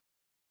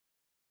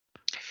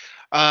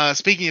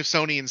 Speaking of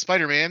Sony and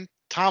Spider-Man,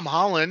 Tom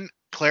Holland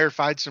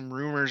clarified some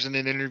rumors in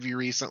an interview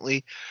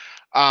recently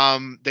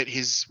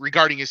that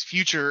regarding his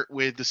future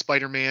with the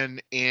Spider-Man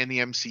and the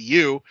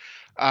MCU.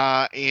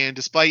 And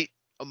despite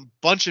a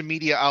bunch of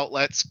media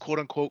outlets, quote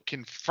unquote,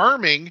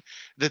 confirming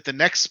that the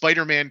next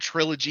Spider-Man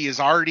trilogy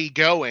is already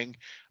going,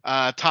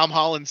 Tom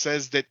Holland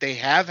says that they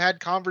have had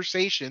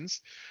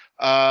conversations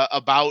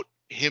about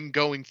him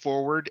going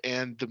forward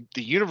and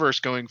the universe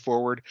going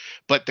forward,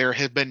 but there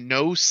have been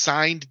no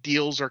signed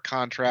deals or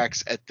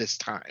contracts at this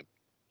time.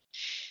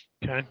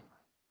 Okay.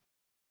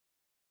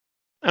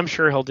 I'm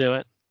sure he'll do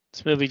it.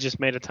 This movie just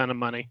made a ton of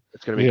money.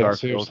 It's going to be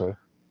Garfield. Seriously.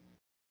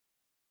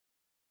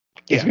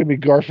 It's going to be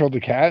Garfield the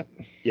cat?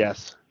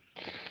 Yes.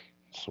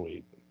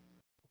 Sweet.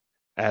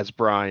 As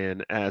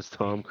Brian, as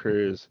Tom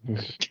Cruise.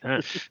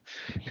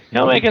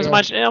 He'll make as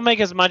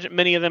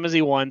many of them as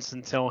he wants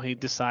until he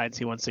decides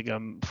he wants to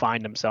go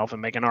find himself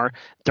and make an art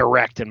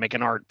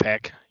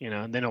pick,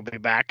 and then he'll be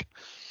back.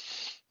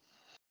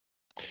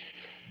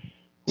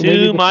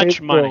 Too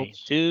much money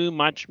to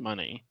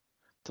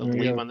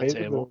leave on the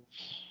table.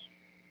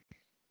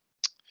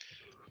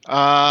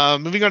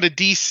 Moving on to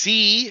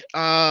DC,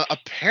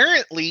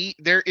 apparently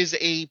there is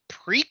a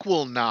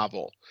prequel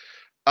novel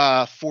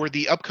for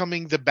the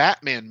upcoming The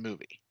Batman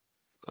movie.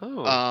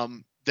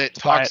 That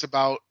talks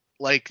about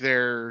like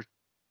the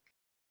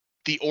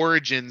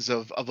origins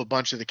of a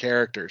bunch of the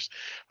characters.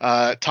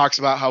 Talks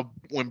about how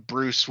when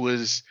Bruce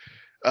was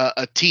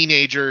a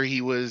teenager,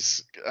 he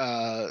was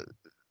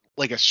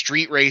like a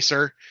street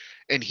racer,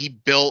 and he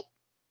built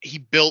he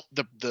built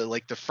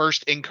the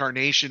first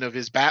incarnation of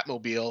his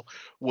Batmobile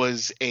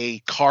was a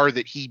car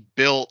that he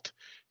built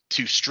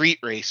to street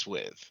race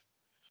with.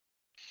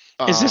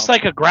 Is this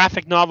like a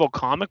graphic novel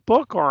comic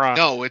book or a?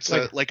 No, it's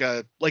like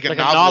a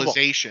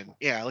novelization.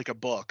 Yeah, like a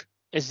book.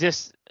 Is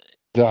this?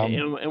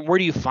 And where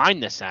do you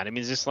find this at? I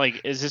mean, is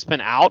this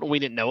been out and we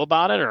didn't know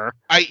about it, or?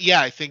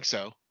 I think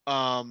so.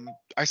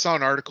 I saw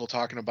an article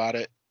talking about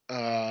it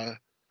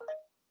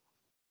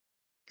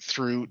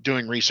through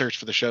doing research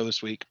for the show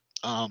this week.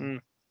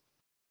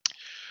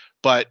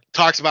 But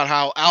talks about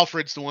how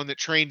Alfred's the one that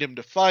trained him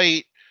to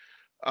fight.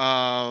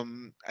 I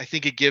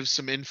think it gives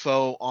some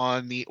info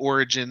on the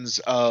origins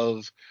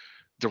of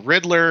the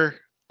Riddler.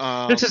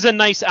 This is a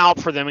nice out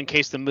for them in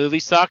case the movie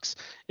sucks.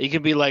 You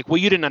can be like, well,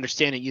 you didn't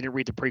understand it. You didn't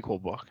read the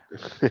prequel book.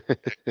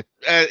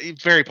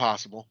 Very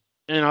possible.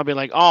 And I'll be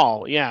like,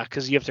 oh, yeah,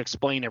 because you have to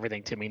explain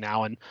everything to me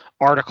now in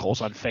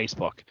articles on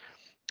Facebook.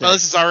 Well,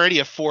 this is already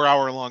a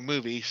 4-hour-long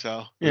movie,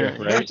 so. Yeah,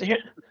 right?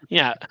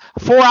 Yeah, a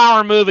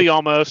 4-hour movie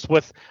almost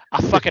with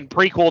a fucking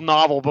prequel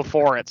novel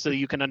before it so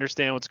you can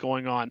understand what's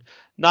going on.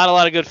 Not a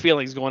lot of good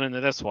feelings going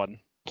into this one.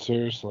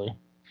 Seriously.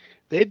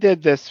 They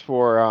did this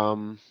for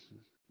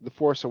The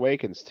Force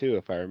Awakens, too,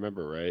 if I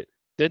remember right.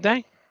 Did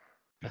they?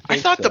 I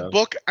thought so. The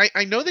book,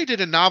 I know they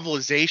did a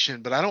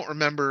novelization, but I don't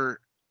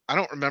remember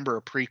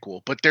a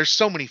prequel. But there's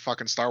so many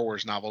fucking Star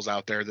Wars novels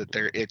out there that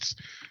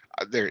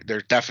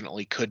there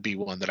definitely could be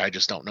one that I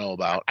just don't know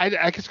about.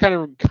 I just kind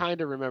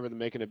of remember them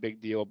making a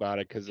big deal about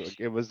it because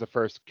it was the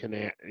first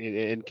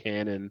in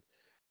canon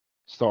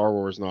Star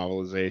Wars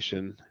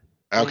novelization.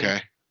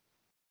 Okay.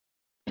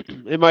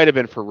 It might have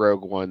been for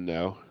Rogue One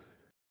though.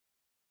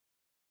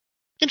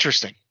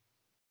 Interesting.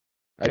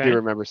 I do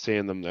remember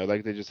seeing them though.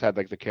 Like they just had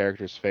like the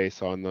character's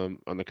face on them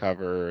on the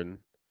cover, and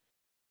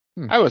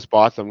I always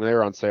bought them. They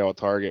were on sale at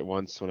Target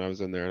once when I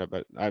was in there,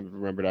 but I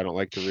remembered I don't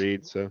like to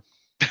read, so.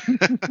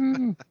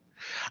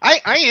 I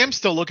am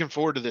still looking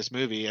forward to this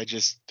movie. I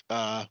just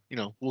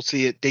we'll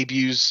see. It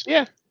debuts.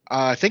 Yeah.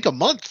 I think a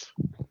month.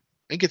 I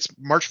think it's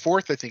March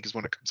 4th. I think is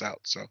when it comes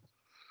out. So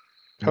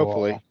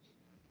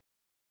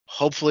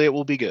hopefully it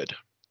will be good.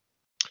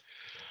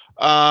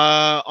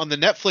 On the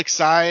Netflix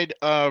side,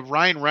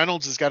 Ryan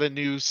Reynolds has got a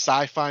new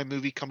sci-fi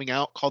movie coming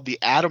out called The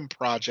Atom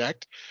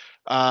Project.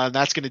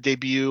 That's going to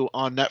debut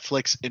on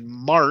Netflix in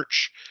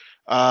March.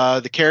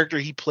 The character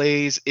he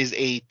plays is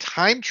a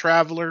time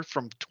traveler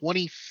from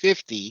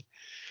 2050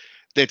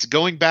 that's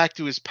going back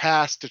to his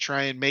past to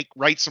try and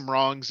right some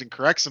wrongs and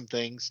correct some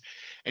things.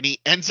 And he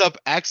ends up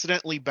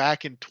accidentally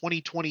back in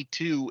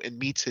 2022 and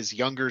meets his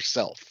younger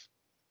self.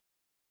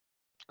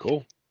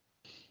 Cool.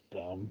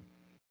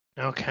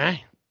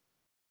 Okay.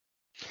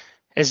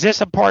 Is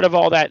this a part of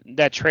all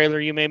that trailer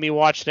you made me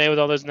watch today with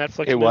all those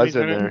Netflix movies? It was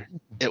in there.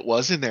 It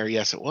was in there.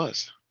 Yes, it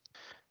was.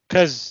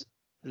 Because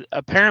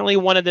apparently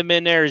one of them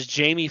in there is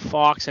Jamie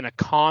Foxx in a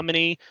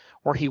comedy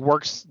where he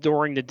works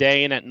during the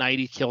day and at night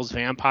he kills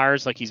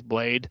vampires like he's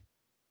Blade.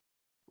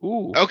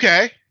 Ooh.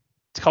 Okay.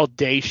 It's called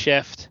Day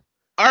Shift.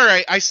 All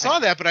right. I saw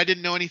that, but I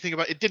didn't know anything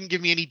about it. It didn't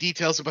give me any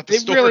details about the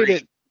story. Really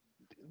did.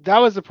 That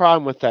was the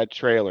problem with that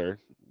trailer.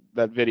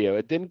 That video,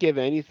 it didn't give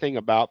anything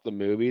about the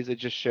movies. It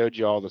just showed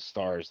you all the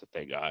stars that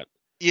they got.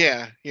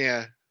 Yeah.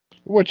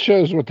 Which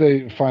shows what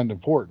they find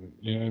important.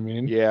 You know what I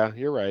mean? Yeah,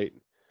 you're right.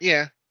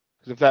 Yeah.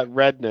 Because if that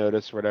Red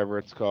Notice, whatever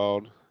it's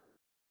called,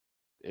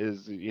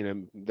 is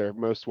their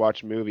most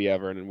watched movie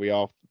ever, and we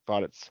all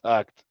thought it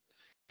sucked.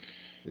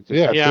 It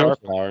just star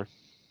power.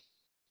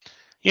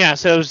 Yeah.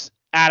 So it was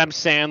Adam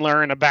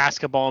Sandler in a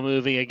basketball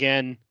movie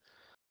again,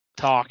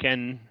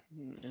 talking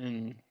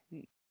and.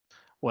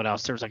 What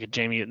else? There's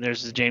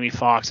Jamie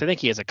Foxx. I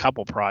think he has a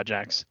couple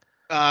projects.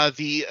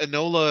 The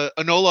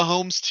Enola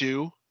Holmes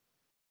 2.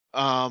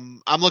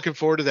 I'm looking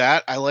forward to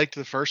that. I liked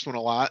the first one a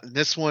lot. And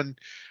this one,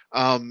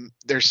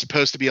 there's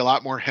supposed to be a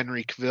lot more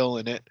Henry Cavill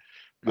in it.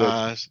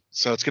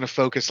 So it's going to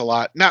focus a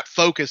lot. Not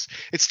focus.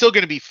 It's still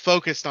going to be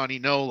focused on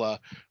Enola,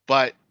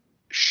 but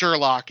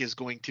Sherlock is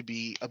going to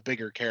be a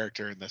bigger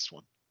character in this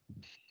one.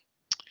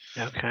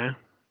 Okay.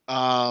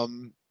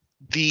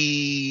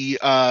 The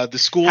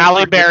school.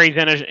 Halle Berry's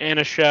in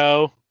a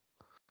show.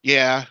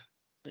 Yeah.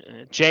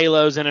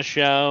 J-Lo's in a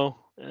show.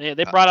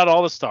 They brought out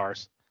all the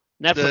stars.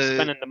 Netflix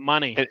spending the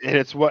money.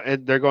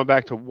 And they're going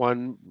back to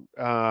one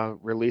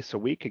release a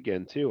week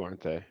again too, aren't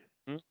they?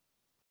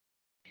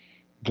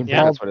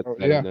 Yeah, that's what it's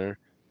in there.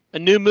 A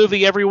new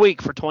movie every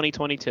week for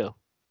 2022.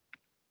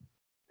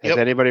 Has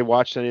anybody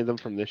watched any of them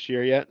from this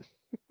year yet?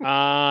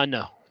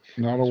 No.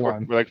 Not a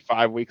one. We're like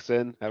 5 weeks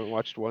in. Haven't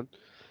watched one.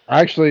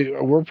 Actually,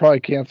 we're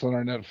probably canceling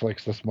our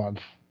Netflix this month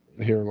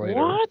here later.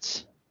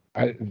 What?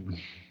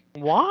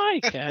 Why,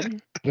 Ken?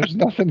 There's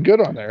nothing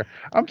good on there.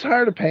 I'm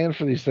tired of paying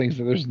for these things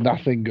that there's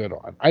nothing good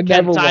on. I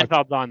Ken never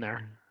Seinfeld's on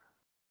there.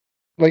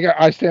 Like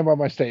I stand by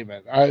my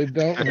statement. I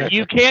don't.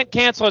 You can't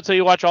cancel it until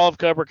you watch all of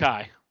Cobra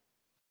Kai.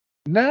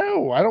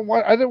 No, I don't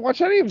want. I didn't watch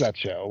any of that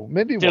show.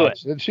 Mindy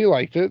watched it. She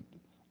liked it.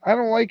 I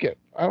don't like it.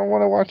 I don't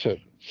want to watch it.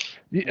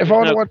 If I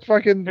want to watch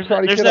fucking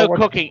Karate Kid, there's no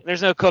cooking.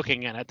 There's no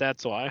cooking in it.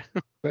 That's why.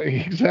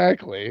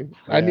 Exactly.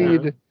 Yeah. I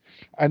need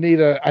I need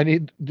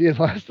the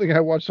last thing I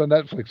watched on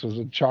Netflix was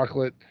a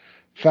chocolate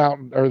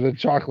fountain or the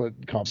chocolate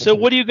competition. So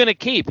what are you gonna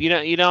keep?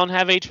 You don't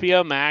have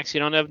HBO Max. You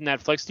don't have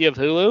Netflix. Do you have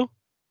Hulu?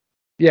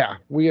 Yeah,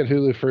 we get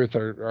Hulu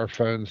for our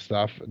phone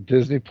stuff.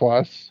 Disney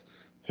Plus,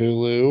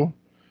 Hulu,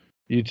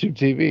 YouTube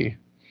TV.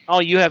 Oh,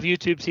 you have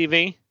YouTube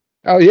TV?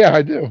 Oh yeah,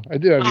 I do. I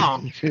do have Oh,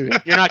 YouTube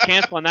TV. You're not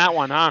canceling that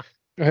one, huh?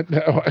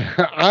 No,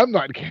 I'm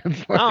not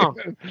canceling. Oh,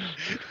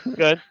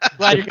 good.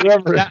 Glad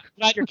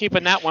you're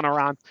keeping that one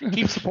around.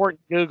 Keep supporting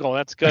Google.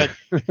 That's good.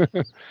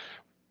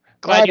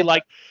 Glad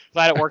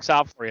it works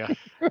out for you.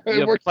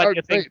 You have plenty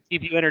of things to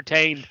keep you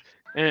entertained.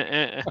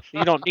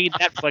 You don't need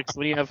Netflix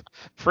when you have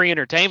free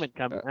entertainment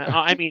coming.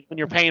 I mean, when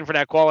you're paying for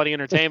that quality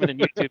entertainment in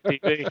YouTube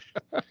TV.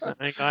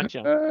 I got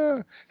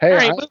you. Hey,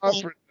 right,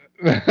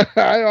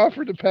 I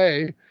offered to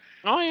pay.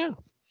 Oh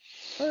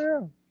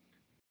yeah.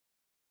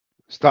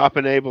 Stop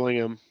enabling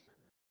him.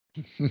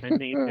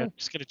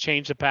 Just gonna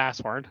change the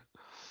password.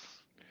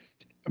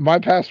 My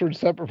password's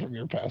separate from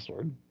your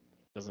password.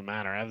 Doesn't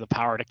matter. I have the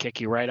power to kick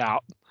you right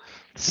out.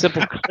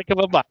 Simple click of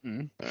a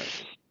button.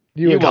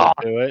 You won't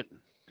do it.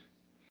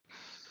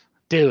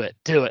 Do it.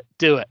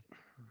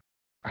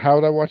 How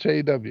would I watch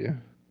AEW?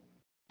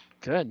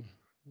 Good.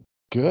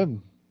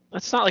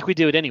 It's not like we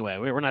do it anyway.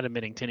 We're not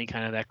admitting to any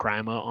kind of that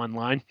crime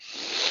online.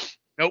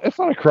 Nope. It's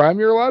not a crime.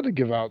 You're allowed to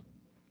give out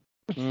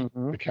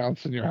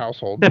accounts in your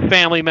household. The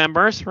family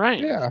members, right?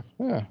 Yeah.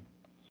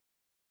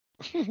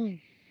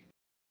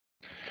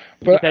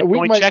 But that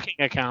joint checking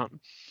account.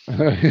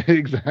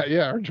 Exactly.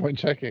 Yeah, our joint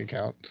checking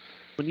account.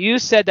 When you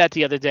said that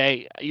the other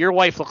day, your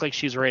wife looked like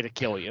she's ready to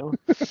kill you.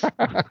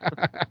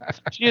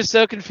 She is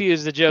so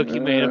confused, the joke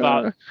you made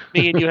about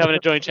me and you having a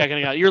joint checking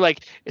account. You're like,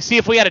 see,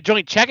 if we had a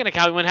joint checking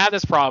account, we wouldn't have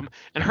this problem.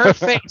 And her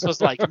face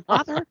was like,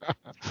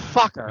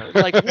 motherfucker.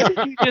 Like, what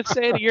did you just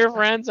say to your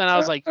friends? And I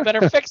was like,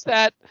 better fix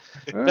that.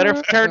 Better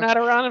turn that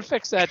around and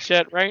fix that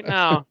shit right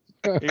now.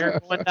 You're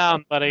going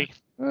down, buddy.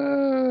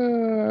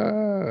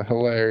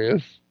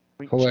 Hilarious.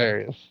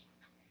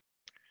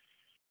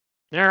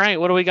 All right,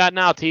 what do we got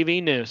now?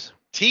 TV news.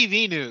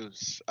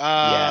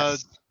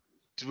 Yes.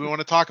 Do we want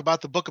to talk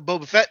about the Book of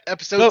Boba Fett,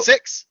 episode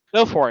 6?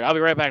 Go for it. I'll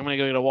be right back. I'm going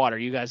to go get a water.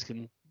 You guys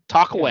can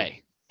talk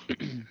away. All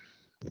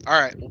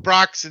right. Well,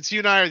 Brock, since you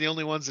and I are the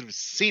only ones that have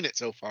seen it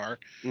so far,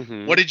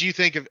 what did you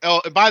think of...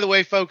 Oh, and by the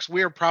way, folks,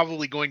 we are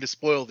probably going to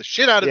spoil the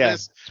shit out of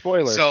this.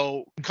 Spoilers.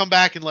 So come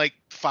back in like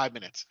 5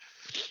 minutes.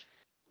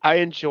 I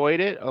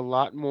enjoyed it a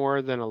lot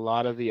more than a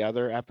lot of the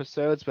other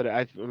episodes, but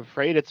I'm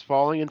afraid it's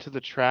falling into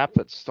the trap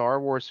that Star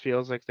Wars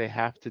feels like they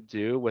have to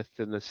do with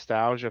the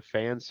nostalgia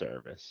fan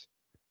service.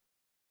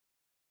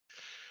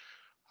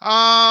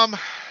 Yeah,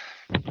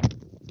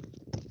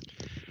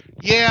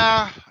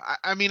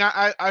 I mean,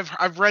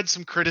 I've read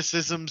some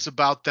criticisms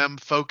about them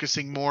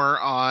focusing more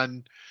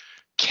on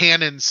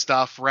canon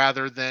stuff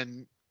rather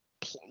than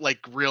like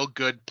real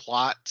good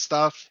plot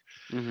stuff.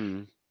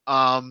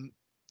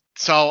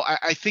 So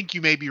I think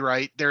you may be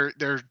right.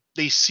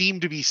 They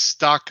seem to be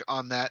stuck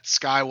on that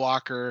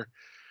Skywalker,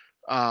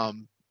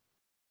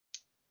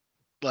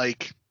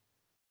 like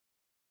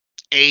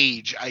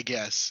age, I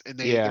guess, and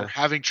they're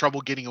having trouble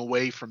getting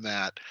away from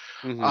that.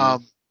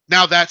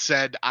 Now that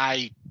said,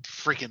 I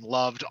freaking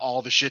loved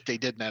all the shit they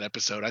did in that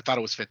episode. I thought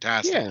it was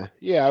fantastic.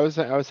 Yeah. I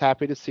was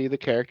happy to see the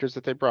characters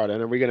that they brought in.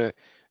 Are we gonna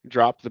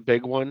drop the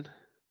big one?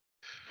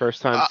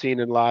 First time seen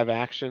in live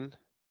action.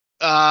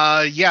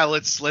 Yeah,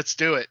 let's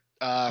do it.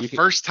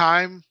 First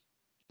time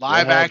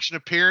live action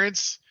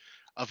appearance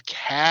of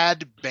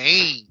Cad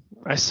Bane.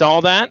 I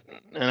saw that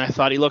and I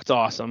thought he looked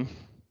awesome.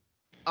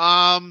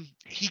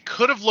 He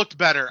could have looked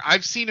better.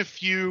 I've seen a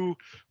few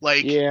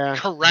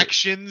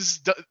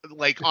corrections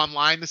like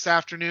online this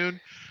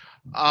afternoon.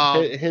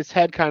 His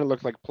head kind of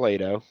looked like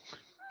Play-Doh.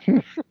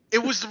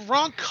 It was the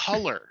wrong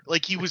color.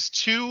 Like he was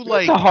too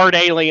That's a hard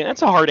alien.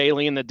 That's a hard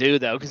alien to do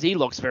though, because he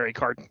looks very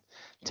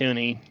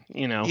cartoony.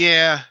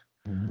 Yeah.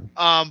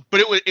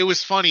 But it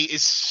was funny.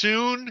 As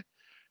soon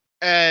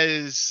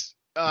as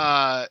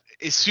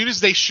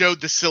they showed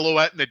the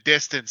silhouette in the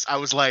distance, I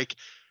was like,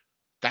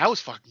 that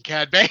was fucking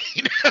Cad Bane.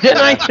 Didn't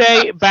I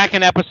say back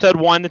in episode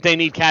 1 that they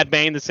need Cad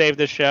Bane to save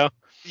this show?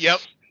 Yep.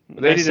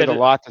 They needed a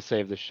lot to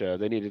save the show.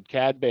 They needed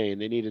Cad Bane.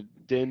 They needed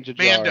Din Djarin.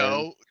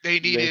 Mando. They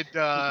needed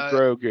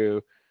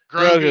Grogu,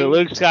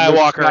 Luke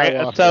Skywalker,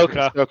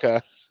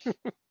 Ahsoka.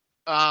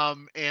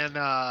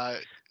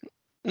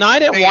 No, I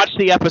didn't watch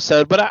the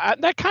episode, but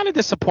that kind of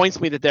disappoints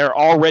me that they're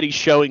already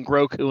showing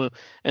Grogu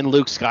and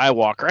Luke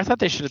Skywalker. I thought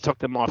they should have took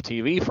them off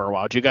TV for a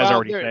while. Did you guys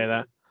already say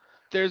that?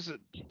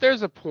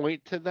 There's a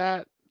point to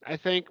that, I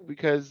think,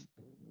 because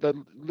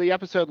the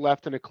episode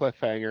left in a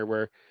cliffhanger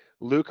where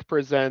Luke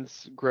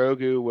presents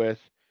Grogu with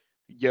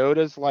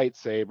Yoda's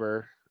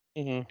lightsaber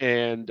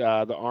and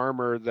the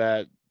armor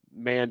that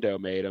Mando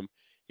made him.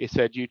 He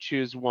said, "You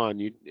choose one.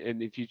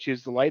 And if you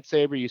choose the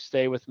lightsaber, you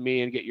stay with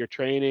me and get your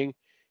training.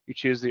 You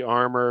choose the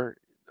armor.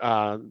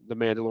 The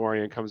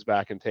Mandalorian comes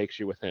back and takes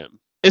you with him."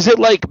 Is it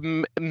like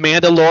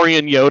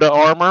Mandalorian Yoda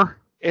armor?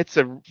 It's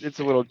a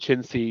little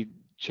chintzy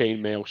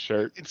chainmail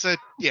shirt. It's a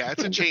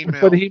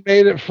chainmail. But he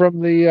made it from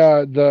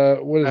the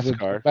what is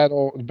Beskar. it?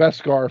 Metal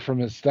Beskar from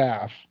his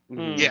staff.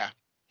 Yeah.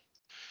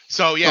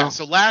 So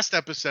so last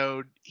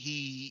episode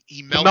he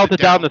melted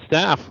down the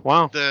staff.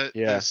 Wow.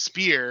 The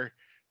spear,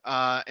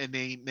 and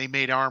they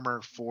made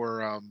armor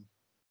for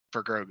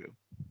Grogu.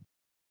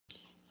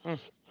 What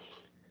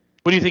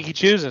do you think he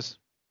chooses?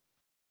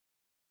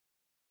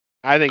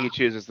 I think he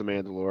chooses the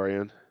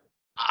Mandalorian.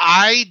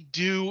 I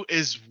do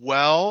as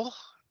well.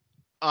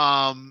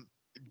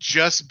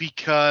 Just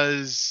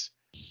because.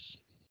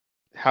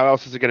 How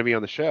else is it going to be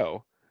on the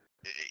show?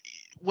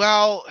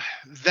 Well,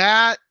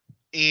 that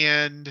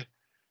and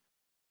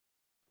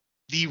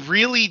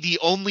the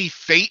only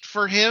fate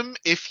for him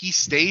if he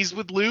stays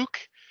with Luke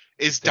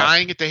is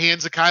dying at the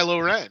hands of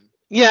Kylo Ren.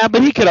 Yeah,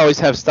 but he could always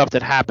have stuff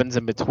that happens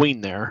in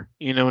between there.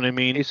 You know what I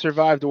mean? He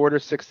survived Order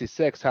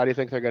 66. How do you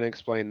think they're going to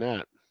explain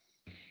that?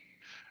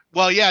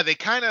 Well, yeah, they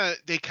kind of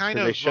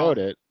showed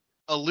it.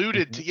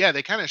 Alluded to,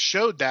 they kind of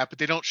showed that, but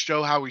they don't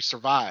show how he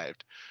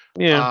survived.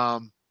 Yeah.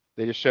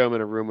 They just show him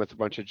in a room with a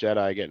bunch of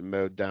Jedi getting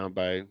mowed down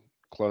by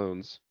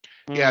clones.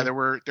 Yeah, there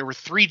were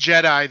 3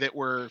 Jedi that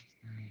were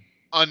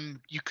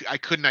I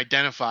couldn't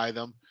identify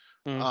them.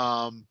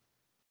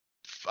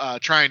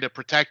 Trying to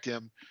protect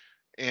him,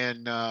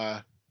 and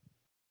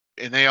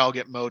they all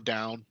get mowed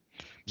down.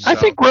 So. I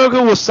think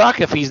Grogu will suck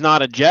if he's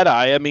not a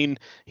Jedi. I mean,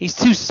 he's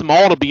too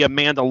small to be a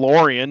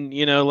Mandalorian.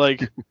 You know,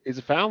 like he's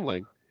a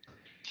foundling.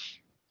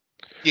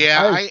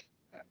 Yeah,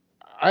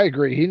 I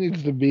agree. He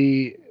needs to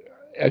be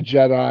a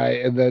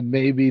Jedi, and then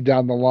maybe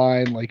down the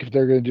line, like if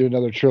they're going to do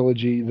another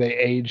trilogy, they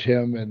age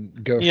him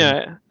and go.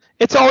 Yeah,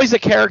 it's always a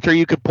character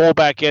you could pull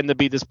back in to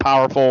be this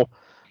powerful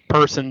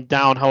person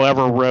down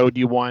however road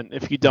you want.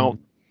 If you don't,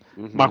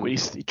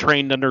 he's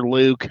trained under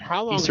Luke.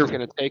 How long is it going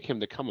to take him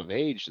to come of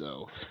age,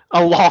 though?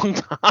 A long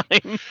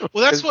time.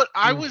 Well, that's what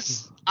I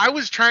was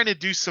trying to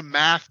do some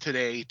math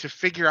today to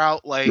figure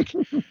out, like,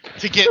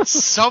 to get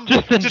some.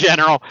 Just in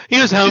general,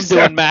 he was home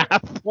doing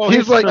math. Well,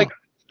 he's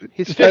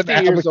he's 50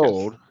 years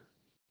old.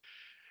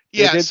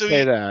 Yeah, so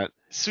say that.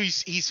 So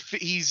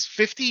he's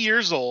 50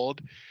 years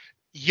old.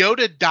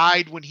 Yoda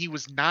died when he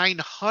was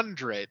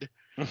 900.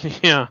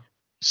 Yeah.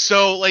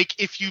 So, like,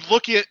 if you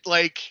look at,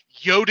 like,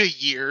 Yoda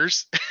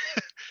years,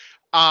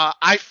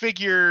 I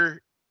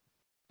figure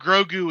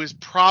Grogu is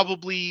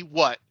probably,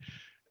 what?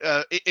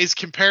 Is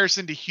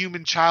comparison to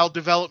human child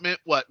development,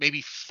 what,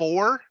 maybe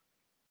 4?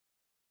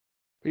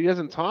 He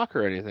doesn't talk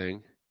or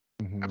anything.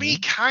 I mean, he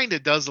kind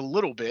of does a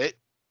little bit.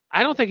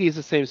 I don't think he's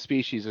the same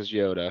species as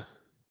Yoda.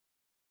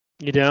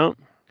 You don't?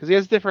 Because he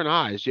has different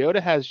eyes.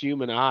 Yoda has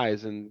human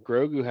eyes, and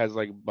Grogu has,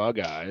 like, bug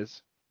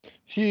eyes.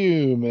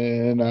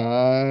 Human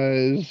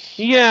eyes.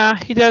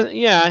 Yeah, he does.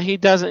 Yeah, he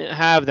doesn't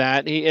have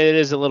that. It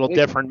is a little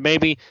different.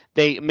 Maybe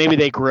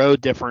they grow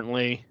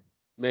differently.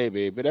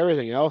 Maybe, but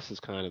everything else is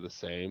kind of the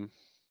same.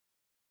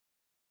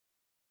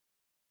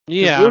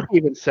 Yeah. Luke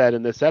even said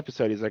in this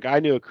episode, he's like, I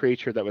knew a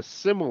creature that was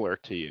similar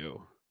to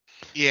you.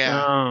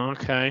 Yeah. Oh,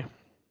 okay.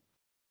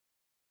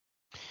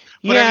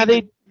 But yeah, I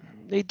mean,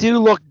 they do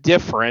look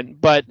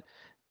different, but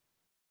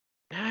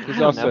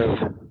he's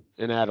also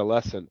an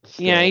adolescent.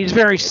 Still. Yeah, he's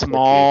very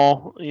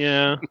small.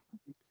 Yeah.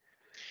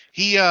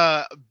 He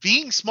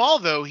being small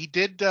though, he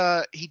did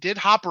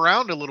hop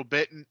around a little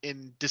bit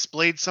and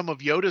displayed some of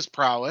Yoda's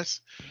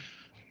prowess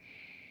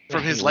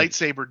from his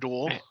lightsaber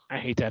duel. I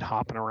hate that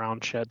hopping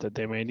around shit that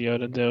they made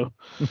Yoda do.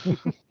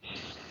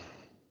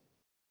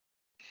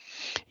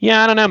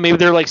 Yeah, I don't know. Maybe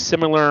they're like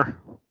similar.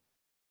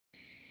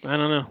 I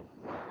don't know.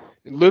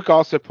 Luke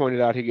also pointed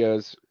out, he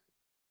goes,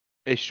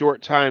 a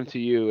short time to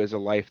you is a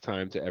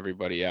lifetime to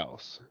everybody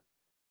else.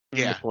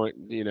 Yeah. The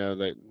point,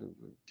 that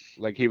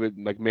like he would,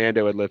 like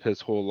Mando would live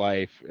his whole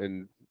life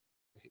and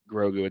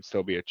Grogu would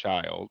still be a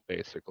child,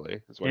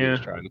 basically, is what he was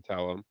trying to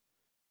tell him.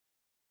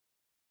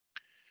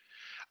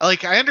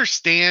 Like, I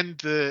understand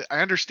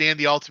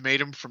the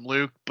ultimatum from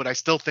Luke, but I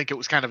still think it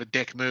was kind of a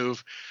dick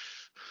move.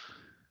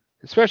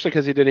 Especially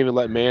because he didn't even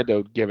let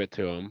Mando give it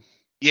to him.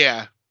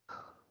 Yeah.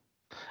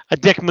 A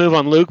dick move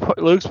on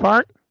Luke's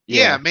part?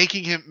 Yeah,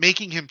 making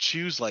him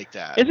choose like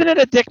that. Isn't it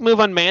a dick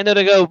move on Mando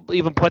to go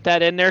even put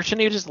that in there?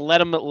 Shouldn't he just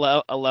let him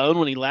alone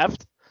when he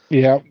left?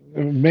 Yeah,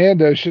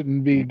 Mando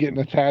shouldn't be getting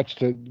attached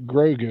to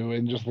Grogu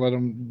and just let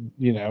him,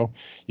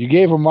 you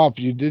gave him up,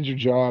 you did your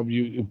job,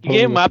 you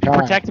gave him up, you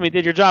protected him, you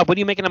did your job. What are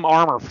you making him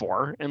armor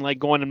for? And like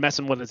going and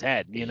messing with his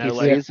head, He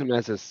sees him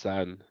as his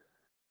son.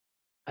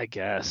 I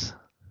guess.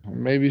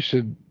 Maybe he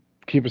should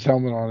keep his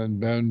helmet on and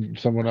bone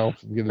someone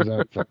else and get his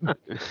own son.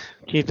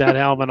 Keep that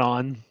helmet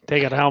on.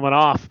 Take that helmet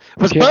off.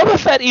 Was Boba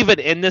Fett even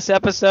in this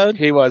episode?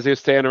 He was. He was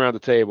standing around the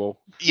table.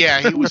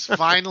 Yeah, he was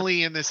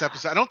finally in this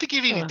episode. I don't think he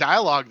had any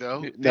dialogue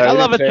though. No, I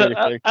love it.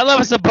 I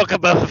love it's a book of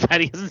Boba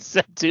Fett. He hasn't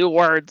said 2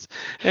 words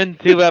in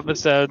 2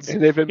 episodes.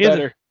 And they've been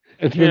better.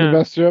 It's been the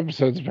best 2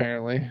 episodes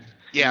apparently.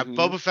 Yeah,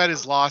 Boba Fett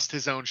has lost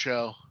his own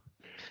show.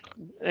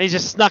 He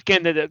just snuck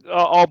into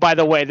oh, by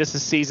the way, this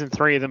is season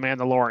 3 of The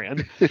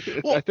Mandalorian.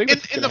 Well, I think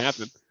that's going to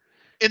happen.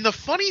 And the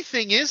funny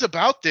thing is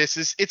about this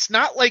is it's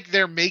not like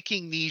they're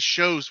making these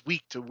shows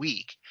week to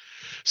week.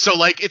 So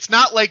like it's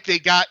not like they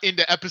got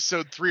into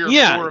episode 3 or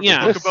 4 of the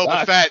Book of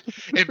Boba Fett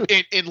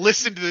and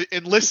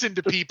listened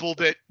to people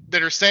that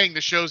are saying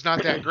the show's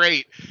not that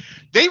great.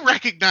 They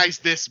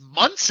recognized this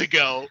months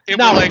ago.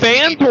 Now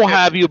fans will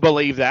have you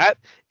believe that.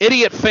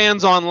 Idiot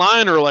fans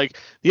online are like,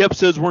 the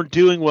episodes weren't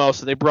doing well,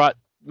 so they brought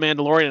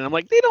Mandalorian. And I'm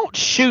like, they don't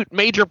shoot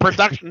major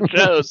production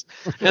shows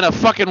in a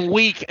fucking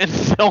week and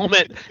film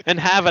it and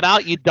have it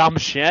out, you dumb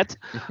shit.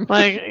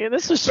 Like,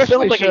 this was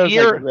filmed like a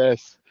year. Like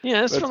this.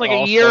 Yeah, this was like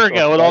a year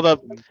ago with all the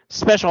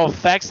special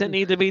effects that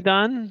need to be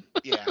done.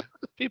 Yeah.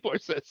 People are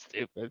so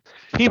stupid.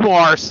 People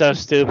are so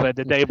stupid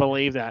that they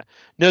believe that.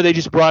 No, they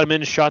just brought him in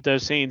and shot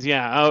those scenes.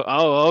 Yeah.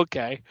 Oh,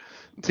 okay.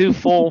 2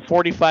 full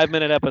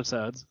 45-minute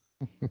episodes.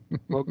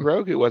 Well,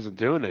 Grogu wasn't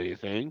doing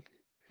anything.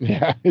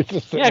 Yeah,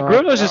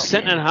 Grogu's just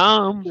sitting at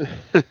home,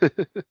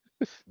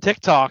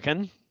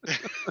 TikToking.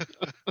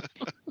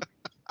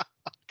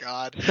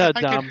 God, so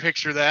I can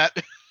picture that.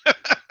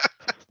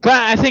 But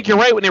I think you're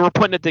right when they were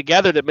putting it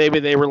together that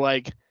maybe they were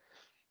like,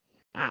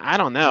 I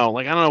don't know.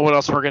 Like, I don't know what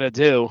else we're going to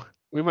do.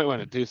 We might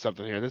want to do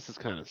something here. This is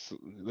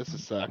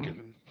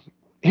sucking.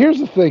 Here's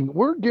the thing.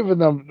 We're giving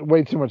them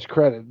way too much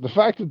credit. The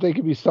fact that they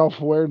could be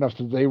self-aware enough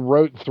that they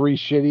wrote 3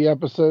 shitty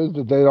episodes,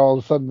 that they all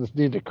of a sudden just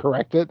need to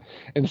correct it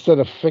instead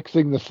of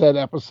fixing the said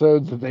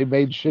episodes that they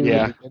made shitty.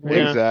 Yeah,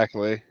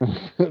 exactly.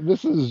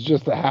 This is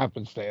just a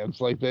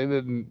happenstance. Like, they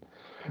didn't...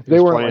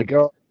 They weren't like...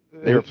 Oh,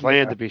 they were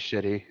planned to be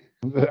shitty.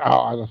 Oh,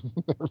 I don't...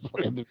 They were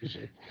planned to be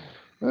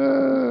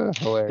shitty.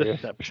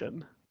 Hilarious.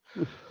 Deception.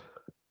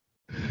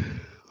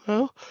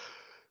 Well,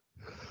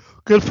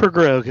 good for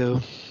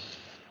Grogu.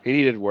 He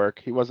needed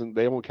work. He wasn't.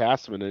 They won't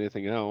cast him in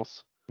anything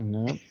else.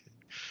 No.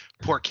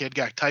 Poor kid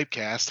got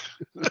typecast.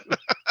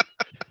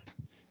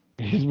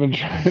 He's been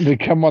trying to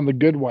come on The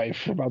Good Wife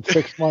for about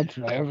 6 months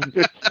now.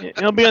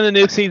 He'll be on the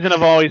new season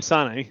of Always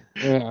Sunny.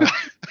 Yeah.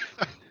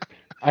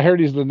 I heard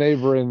he's the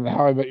neighbor in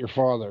How I Met Your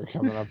Father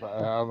coming up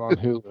out on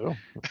Hulu.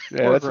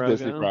 Yeah, that's a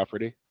Disney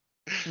property.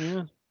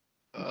 Yeah.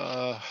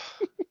 All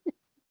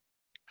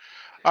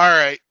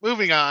right,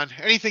 moving on.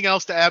 Anything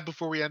else to add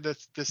before we end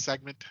this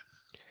segment?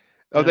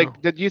 Oh, no.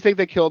 Did you think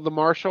they killed the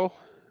marshal,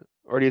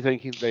 or do you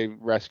think they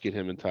rescued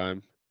him in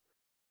time?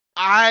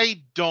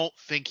 I don't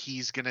think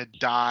he's gonna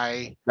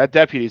die. That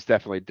deputy's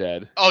definitely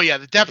dead. Oh yeah,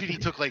 the deputy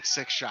took like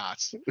 6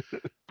 shots,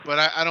 but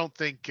I don't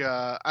think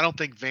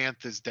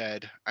Vanth is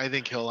dead. I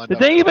think he'll end up.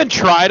 Did they even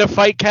try to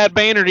fight Cad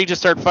Bane, or did he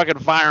just start fucking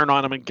firing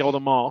on him and killed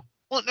them all?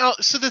 Well, no.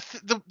 So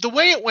the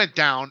way it went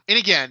down, and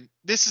again,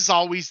 this is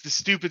always the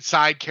stupid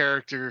side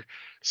character,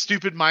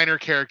 stupid minor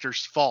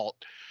character's fault.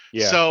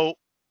 Yeah. So,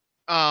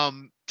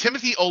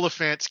 Timothy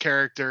Oliphant's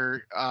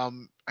character,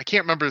 I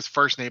can't remember his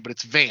first name, but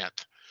it's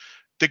Vanth,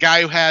 the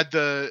guy who had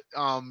the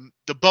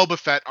Boba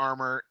Fett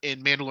armor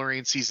in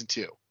Mandalorian season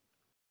 2. Yeah.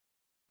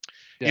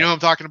 You know what I'm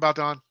talking about,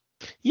 Don?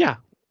 Yeah.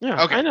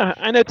 Okay.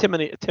 I know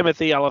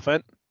Timothy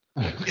Oliphant.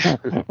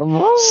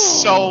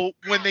 So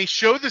when they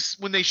show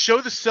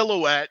the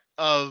silhouette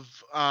of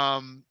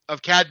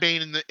Cad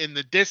Bane in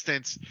the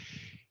distance,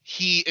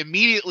 he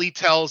immediately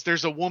tells,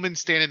 there's a woman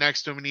standing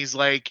next to him, and he's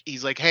like,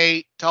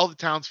 hey, tell the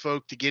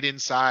townsfolk to get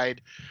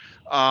inside.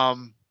 I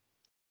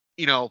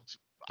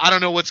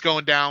don't know what's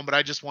going down, but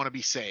I just want to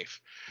be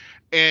safe.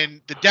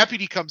 And the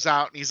deputy comes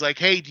out and he's like,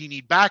 hey, do you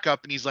need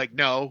backup? And he's like,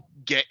 no,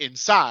 get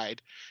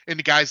inside. And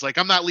the guy's like,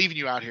 I'm not leaving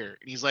you out here.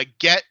 And he's like,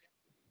 get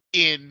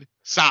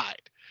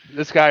inside.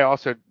 This guy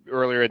also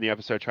earlier in the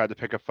episode tried to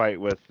pick a fight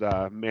with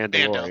Mandalorian.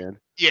 Mando.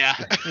 Yeah.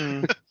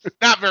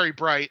 Not very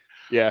bright.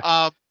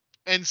 Yeah.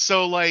 And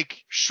so,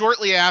 like,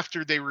 shortly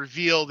after they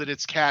reveal that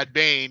it's Cad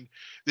Bane,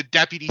 the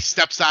deputy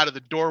steps out of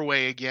the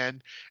doorway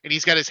again, and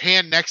he's got his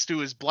hand next to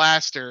his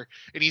blaster,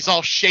 and he's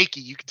all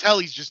shaky. You can tell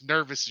he's just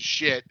nervous as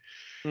shit.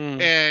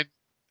 And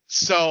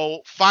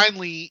so,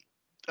 finally,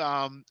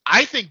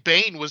 I think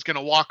Bane was going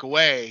to walk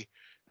away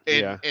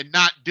and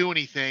not do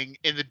anything,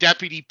 and the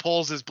deputy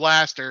pulls his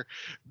blaster.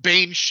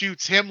 Bane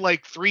shoots him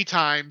like 3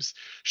 times,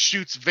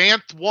 shoots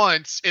Vanth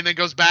once, and then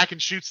goes back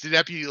and shoots the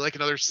deputy like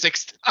another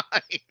 6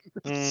 times.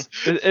 Is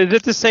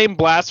it the same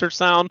blaster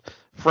sound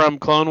from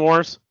Clone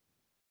Wars?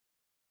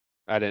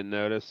 I didn't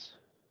notice.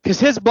 Because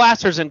his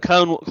blasters in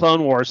Clone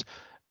Wars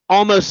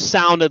almost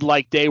sounded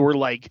like they were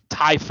like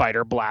TIE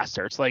fighter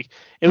blasters. Like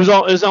it was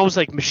almost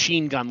like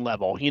machine gun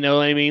level. You know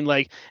what I mean?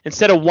 Like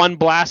instead of one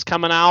blast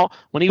coming out,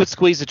 when he would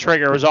squeeze the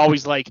trigger, it was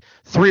always like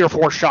 3 or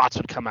 4 shots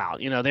would come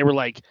out. You know, they were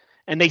like,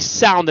 and they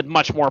sounded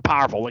much more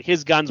powerful. Like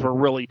his guns were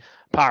really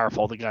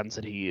powerful, the guns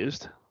that he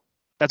used.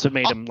 That's what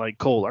made him like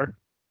cooler.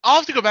 I'll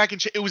have to go back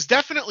and check. It was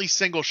definitely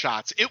single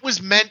shots. It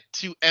was meant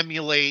to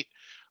emulate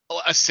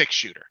a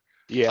 6-shooter.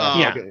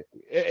 Yeah.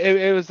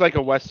 It was like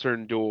a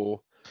Western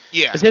duel.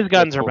 Yeah. His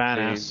guns are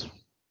badass.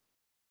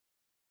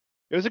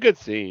 It was a good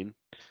scene.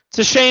 It's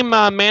a shame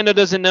Mando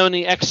doesn't know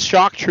any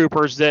ex-shock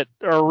troopers that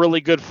are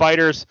really good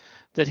fighters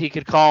that he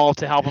could call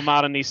to help him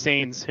out in these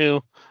scenes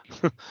who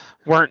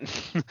weren't.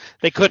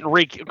 They couldn't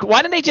why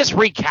didn't they just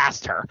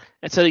recast her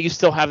and so that you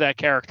still have that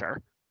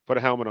character? Put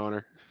a helmet on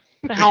her.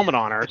 a helmet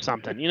on her or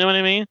something. You know what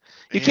I mean?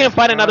 You can't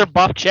find another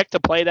buff chick to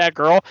play that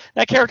girl.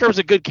 That character was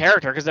a good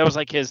character because that was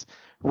like his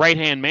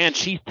right-hand man.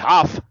 She's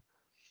tough.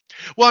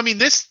 Well, I mean,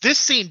 this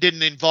scene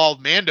didn't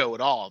involve Mando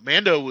at all.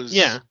 Mando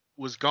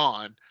was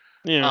gone.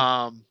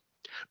 Yeah.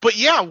 But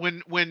yeah,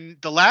 when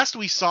the last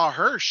we saw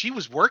her, she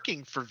was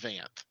working for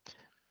Vanth.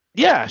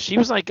 Yeah, she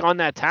was like on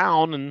that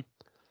town, and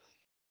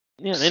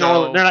yeah, they're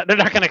not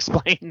going to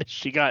explain that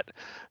she got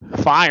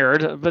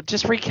fired, but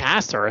just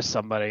recast her as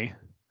somebody.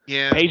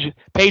 Yeah.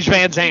 Paige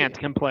Van Zandt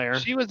can play her.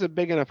 She was a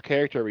big enough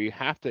character where you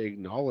have to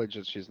acknowledge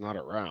that she's not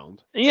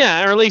around.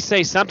 Yeah, or at least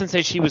say something,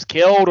 say she was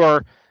killed,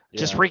 or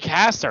just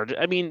recast her.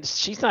 I mean,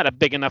 she's not a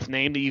big enough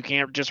name that you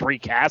can't just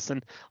recast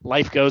and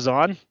life goes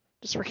on.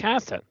 Just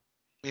recast it.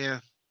 Yeah.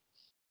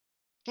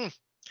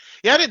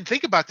 Yeah, I didn't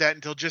think about that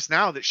until just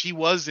now that she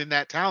was in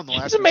that town the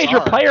last. She's a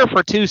major player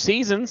for 2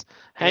 seasons,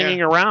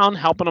 hanging around,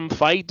 helping them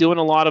fight, doing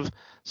a lot of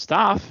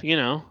stuff, you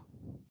know.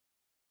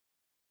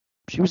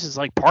 She was his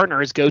like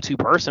partner, his go-to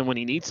person when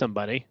he needs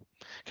somebody.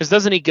 Because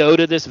doesn't he go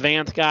to this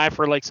Vanth guy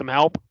for like some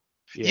help?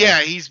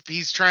 Yeah,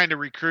 he's trying to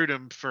recruit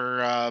him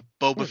for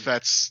Boba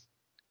Fett's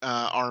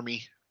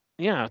army.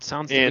 Yeah, it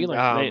sounds to me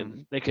like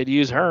they could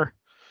use her.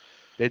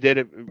 They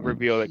did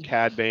reveal that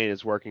Cad Bane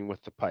is working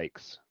with the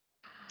Pikes.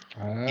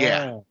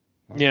 Yeah.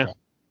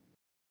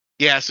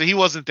 Yeah, so he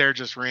wasn't there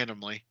just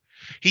randomly.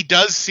 He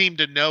does seem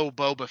to know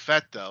Boba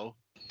Fett, though.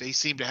 They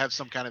seem to have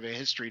some kind of a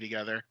history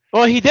together.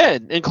 Well, he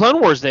did. In Clone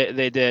Wars,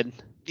 they did.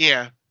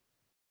 Yeah.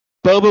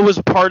 Boba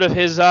was part of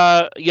his,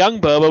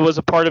 young Boba was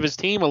a part of his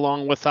team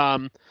along with,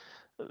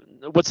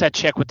 what's that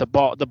chick with the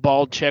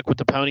bald chick with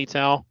the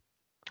ponytail?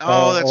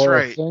 Oh, that's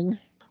right.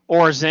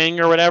 Or Zing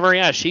or whatever.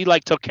 Yeah, she,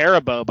 like, took care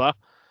of Boba.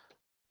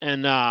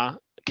 And,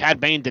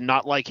 Cad Bane did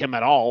not like him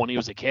at all when he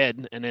was a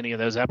kid in any of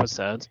those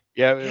episodes.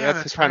 Yeah,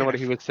 that's kind of what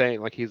he was saying.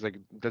 Like, he's like,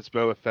 that's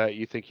Boba Fett.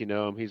 You think you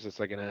know him. He's just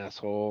like an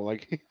asshole.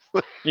 Like,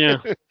 yeah.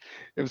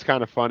 It was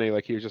kind of funny.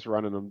 Like, he was just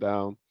running him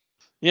down.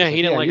 Yeah,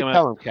 he didn't like him.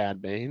 Tell him,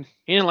 Cad Bane.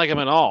 He didn't like him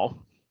at all.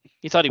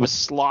 He thought he was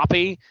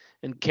sloppy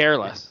and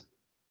careless.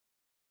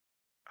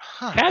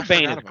 Cad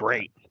Bane is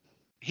great.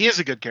 He is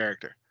a good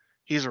character.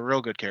 He's a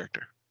real good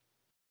character.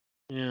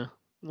 Yeah,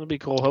 that'll be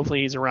cool.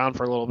 Hopefully he's around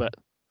for a little bit.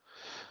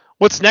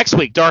 What's next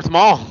week? Darth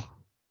Maul.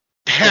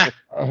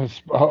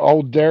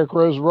 Old Derek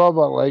Rose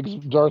robot legs.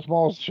 Darth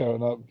Maul's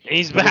showing up.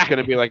 He's back. It's going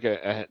to be like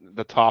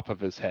the top of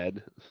his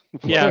head.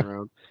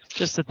 Yeah,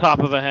 just the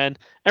top of a head.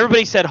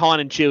 Everybody said Han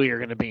and Chewie are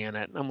going to be in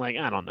it. I'm like,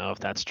 I don't know if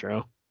that's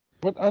true.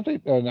 But I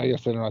think, I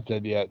guess they're not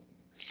dead yet.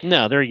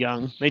 No, they're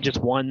young. They just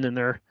won and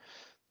they're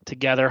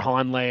together.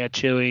 Han, Leia,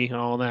 Chewie,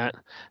 all that.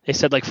 They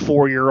said like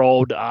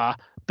 4-year-old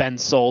Ben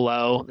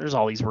Solo. There's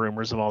all these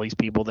rumors of all these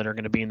people that are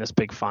going to be in this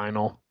big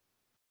final.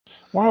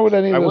 Why would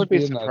any of those I wouldn't be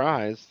in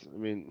surprised. I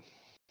mean,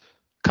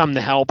 come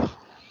to help.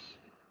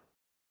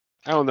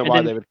 I don't know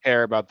why they would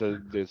care about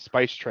the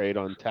spice trade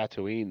on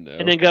Tatooine, though.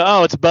 And then go,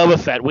 oh, it's Boba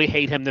Fett. We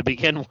hate him to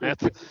begin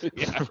with.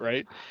 Yeah,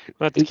 right.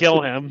 Let's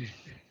kill him.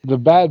 The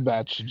Bad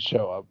Batch should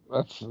show up.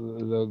 That's the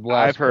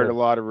last. I've heard a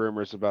lot of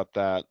rumors about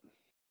that.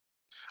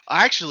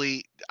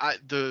 Actually,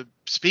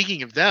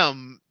 speaking of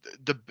them,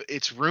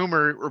 it's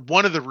rumor, or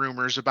one of the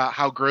rumors about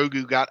how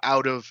Grogu got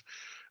out of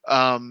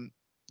the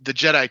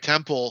Jedi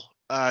Temple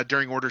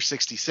during Order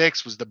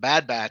 66 was the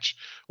Bad Batch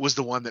was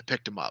the one that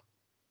picked him up.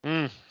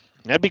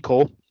 That'd be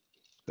cool.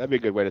 That'd be a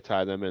good way to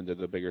tie them into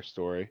the bigger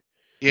story.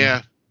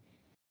 Yeah.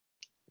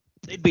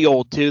 They'd be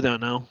old too, though,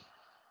 no?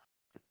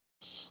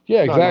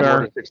 Yeah, exactly.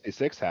 Order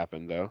 66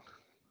 happened, though.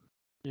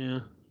 Yeah.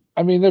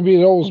 I mean, they'd be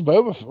as old as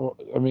Boba.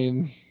 I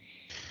mean...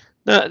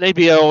 No, they'd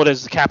be old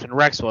as Captain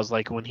Rex was,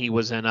 like when he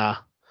was in...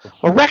 Well,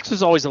 Rex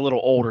was always a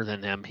little older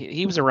than him.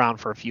 He was around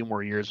for a few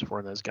more years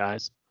before those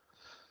guys.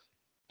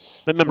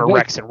 Remember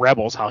Rex and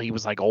Rebels, how he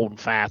was like old and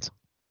fat.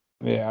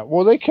 Yeah,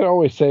 well, they could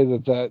always say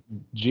that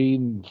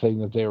gene thing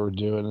that they were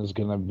doing is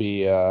going to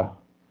be.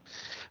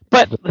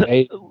 But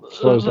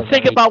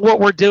think about what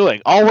we're doing.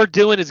 All we're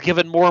doing is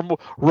giving more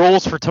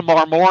roles for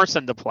Tamar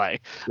Morrison to play.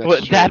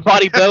 That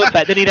body Boba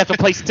Fett. Then he'd have to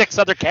play 6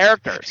 other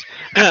characters.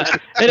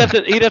 He'd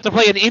have to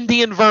play an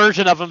Indian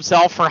version of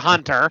himself for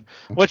Hunter,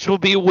 which will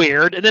be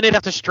weird. And then he'd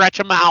have to stretch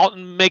him out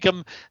and make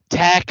him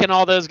Tech and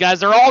all those guys.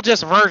 They're all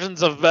just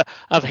versions of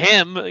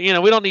him. You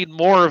know, we don't need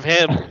more of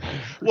him.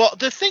 Well,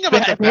 the thing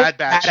about the Bad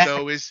Batch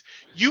though is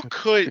you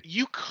could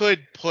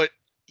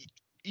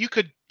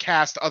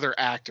cast other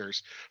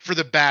actors for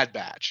the Bad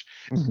Batch.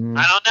 Mm-hmm.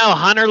 I don't know.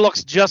 Hunter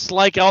looks just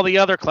like all the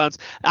other clones.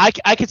 I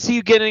could see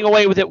you getting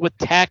away with it with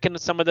Tech and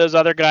some of those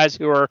other guys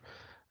who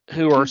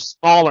are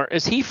smaller.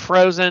 Is he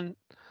frozen?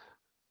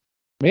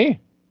 Me?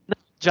 No,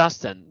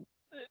 Justin.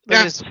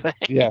 Yeah.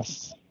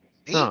 Yes.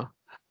 Oh.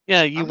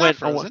 Yeah, you I'm went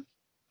frozen.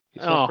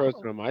 He's not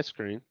frozen on my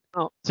screen.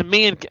 Oh, so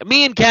me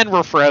and Ken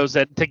were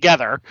frozen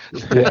together.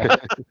 Yeah.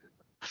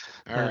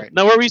 All right.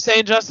 Now, what were you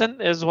saying,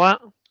 Justin? Is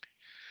what?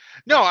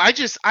 No, I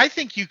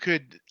think you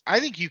could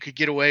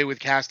get away with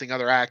casting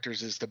other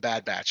actors as the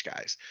Bad Batch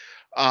guys.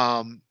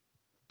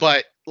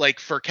 But like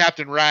for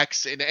Captain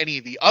Rex and any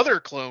of the other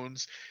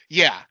clones,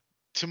 yeah,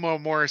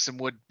 Temuera Morrison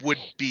would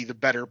be the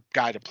better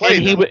guy to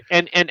play.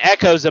 And and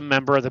Echo's a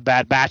member of the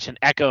Bad Batch, and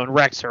Echo and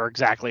Rex are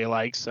exactly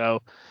alike.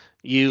 So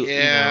you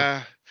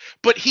know.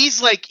 But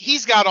he's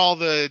got all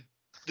the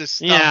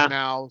stuff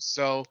now.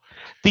 So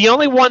the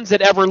only ones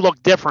that ever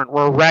looked different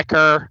were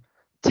Wrecker,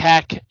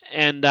 Tech,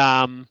 and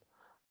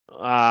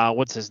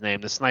what's his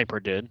name? The sniper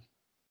dude.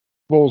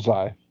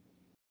 Bullseye.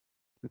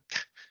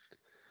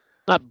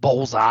 Not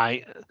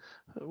Bullseye.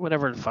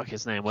 Whatever the fuck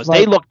his name was.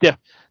 They looked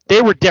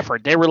they were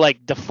different. They were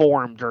like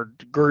deformed or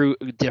grew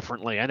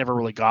differently. I never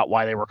really got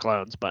why they were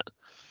clones, but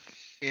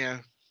yeah.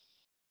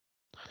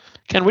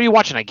 Ken, were you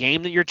watching a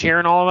game that you're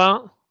cheering all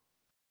about?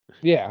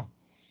 Yeah.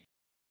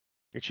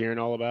 You're cheering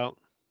all about?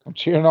 I'm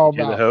cheering all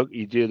about.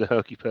 You do the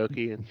hokey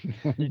pokey and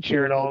you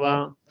cheer it all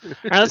about. All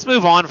right, let's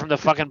move on from the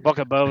fucking Book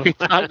of Boba. We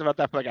talked about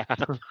that for like a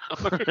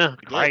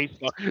half. Right.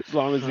 As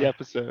long as the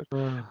episode. I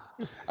remember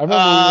we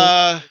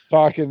were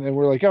talking and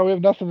we're like, oh, we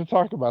have nothing to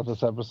talk about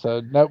this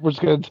episode. No, we're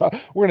just gonna talk.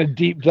 We're gonna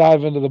deep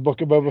dive into the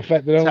Book of Boba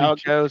Fett. That's how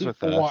it goes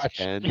with us.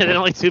 And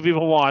only 2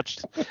 people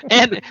watched,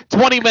 and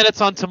 20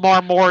 minutes on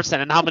Temuera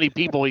Morrison and how many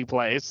people he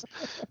plays.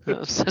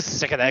 I'm so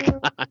sick of that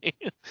guy.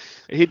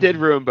 He did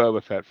ruin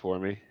Boba Fett for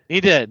me.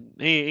 He did.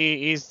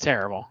 He's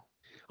terrible.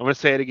 I'm gonna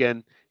say it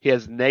again. He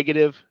has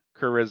negative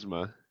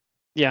charisma.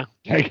 Yeah.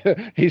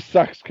 He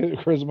sucks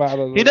charisma out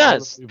of. He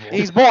does.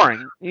 He's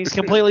boring. He's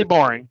completely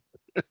boring.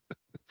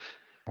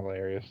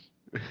 Hilarious.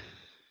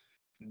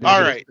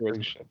 All right.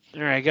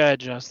 All right. Go ahead,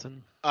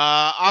 Justin.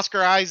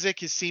 Oscar Isaac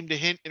has seemed to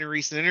hint in a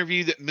recent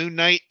interview that Moon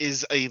Knight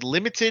is a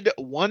limited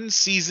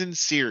 1-season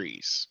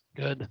series.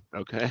 Good.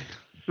 Okay.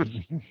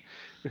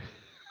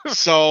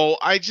 So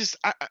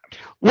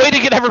way to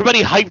get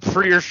everybody hyped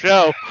for your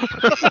show.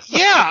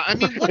 Yeah, I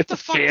mean, what the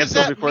fuck does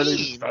that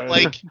mean?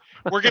 Like,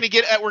 we're gonna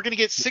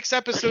get 6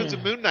 episodes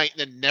of Moon Knight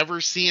and then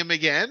never see him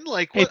again.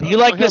 Like, if you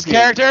like this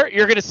character,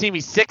 you're gonna see me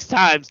 6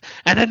 times,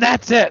 and then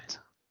that's it.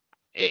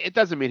 It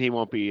doesn't mean he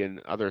won't be in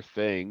other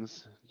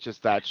things.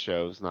 Just that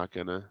show's not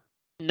gonna.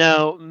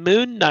 No,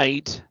 Moon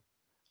Knight.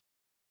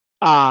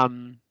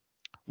 Moon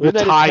Knight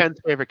is Ken's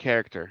favorite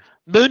character.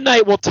 Moon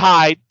Knight will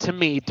tie to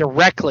me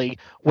directly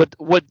with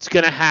what's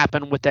going to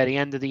happen with that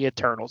end of the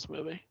Eternals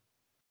movie.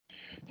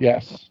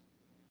 Yes.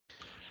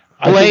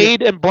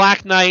 Blade and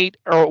Black Knight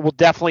will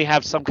definitely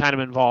have some kind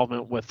of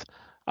involvement with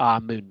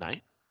Moon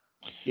Knight.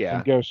 Yeah.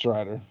 And Ghost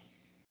Rider.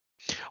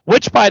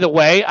 Which, by the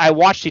way, I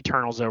watched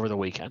Eternals over the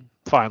weekend.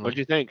 Finally. What'd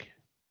you think?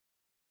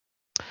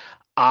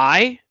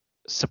 I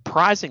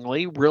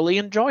surprisingly really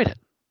enjoyed it.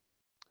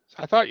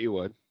 I thought you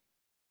would.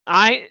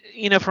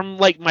 From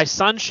like my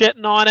son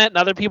shitting on it and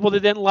other people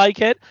that didn't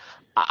like it,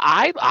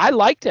 I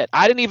liked it.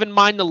 I didn't even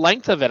mind the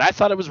length of it. I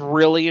thought it was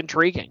really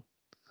intriguing.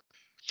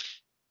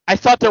 I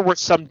thought there were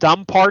some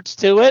dumb parts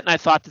to it, and I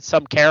thought that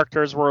some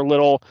characters were a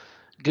little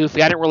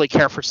goofy. I didn't really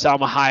care for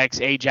Selma Hayek's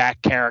Ajax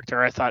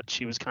character. I thought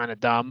she was kind of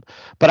dumb.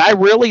 But I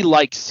really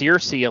like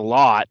Cersei a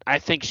lot. I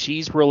think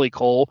she's really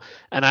cool,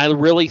 and I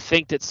really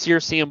think that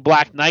Cersei and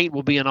Black Knight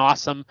will be an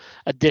awesome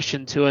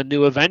addition to a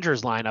new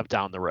Avengers lineup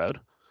down the road.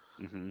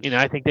 Mm-hmm.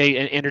 I think they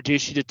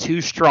introduced you to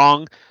 2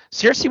 strong.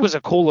 Cersei was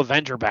a cool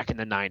Avenger back in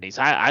the 90s.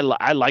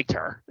 I liked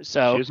her.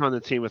 So she was on the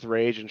team with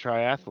Rage and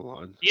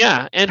Triathlon.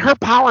 Yeah, and her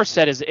power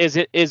set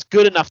is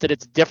good enough that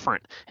it's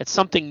different. It's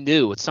something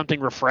new. It's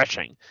something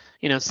refreshing.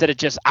 Instead of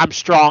just I'm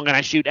strong and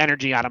I shoot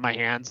energy out of my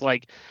hands.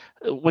 Like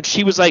when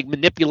she was like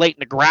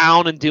manipulating the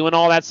ground and doing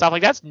all that stuff,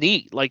 like that's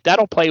neat. Like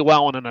that'll play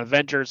well in an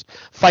Avengers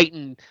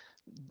fighting.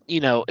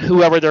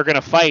 Whoever they're going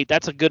to fight,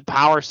 that's a good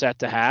power set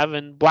to have.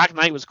 And Black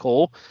Knight was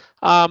cool.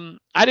 I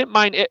didn't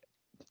mind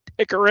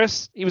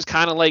Icarus. He was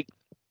kind of like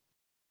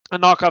a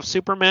knockoff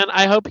Superman.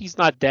 I hope he's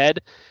not dead,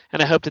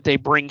 and I hope that they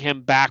bring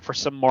him back for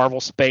some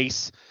Marvel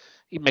space.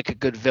 He'd make a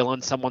good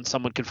villain, someone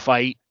could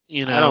fight.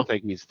 I don't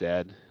think he's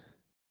dead.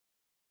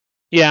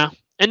 Yeah.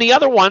 And the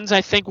other ones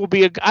I think will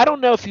be I don't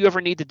know if you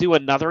ever need to do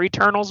another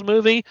Eternals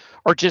movie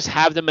or just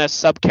have them as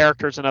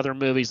sub-characters in other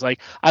movies.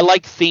 Like, I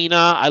like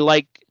Thena. I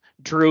like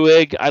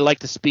Druig. I like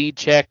the Speed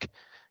chick.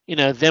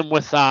 Them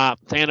with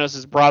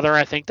Thanos' brother.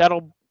 I think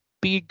that'll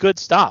be good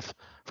stuff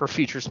for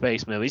future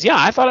space movies. Yeah,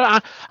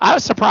 I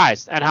was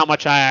surprised at how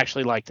much I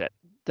actually liked it.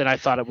 That I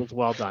thought it was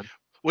well done.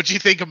 What'd you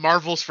think of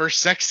Marvel's first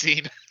sex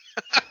scene?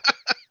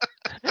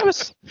 It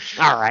was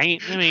all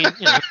right. I mean,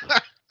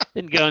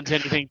 didn't go into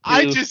anything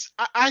too...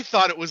 I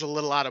thought it was a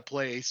little out of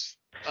place.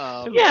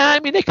 Yeah, I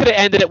mean, they could have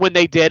ended it when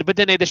they did, but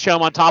then they had to show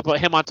him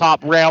on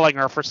top railing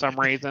her for some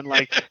reason.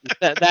 Like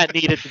that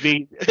needed to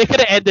be. They could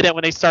have ended it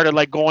when they started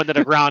like going to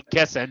the ground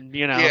kissing.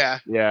 Yeah.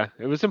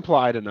 It was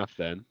implied enough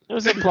then. It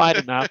was implied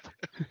enough.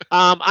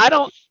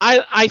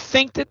 I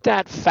think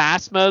that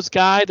Phasmos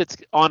guy that's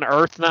on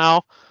Earth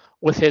now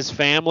with his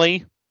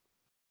family.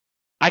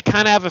 I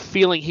kind of have a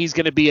feeling he's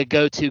going to be a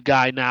go-to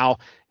guy now.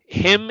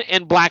 Him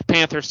and Black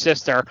Panther's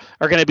sister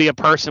are going to be a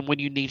person when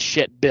you need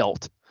shit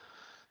built.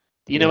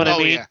 You know what I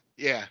mean?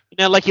 Yeah.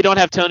 Like you don't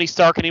have Tony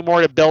Stark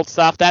anymore to build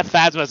stuff. That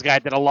Phasmos guy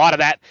did a lot of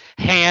that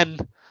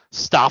hand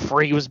stuff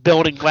where he was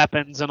building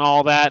weapons and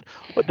all that.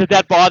 Did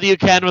that bother you,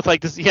 Ken, with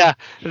like this? Yeah,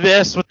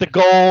 this with the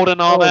gold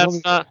and all that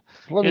stuff.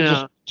 let me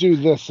just do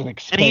this and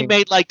explain. And he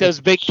made like those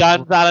big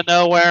guns out of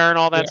nowhere and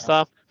all that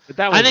stuff. But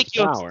that was his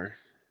power.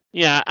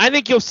 Yeah, I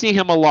think you'll see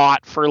him a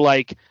lot for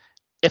like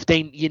if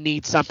you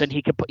need something,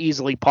 he could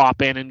easily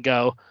pop in and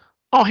go,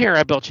 "Oh, here,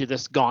 I built you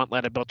this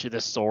gauntlet, I built you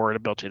this sword, I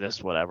built you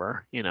this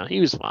whatever." You know, he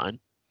was fun.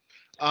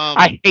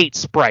 I hate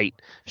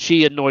Sprite.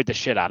 She annoyed the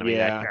shit out of me.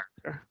 That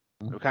character.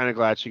 I'm kind of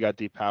glad she got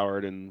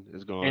depowered and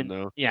is gone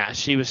though. Yeah,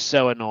 she was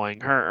so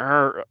annoying.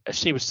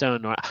 She was so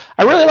annoying.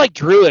 I really like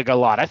Druig a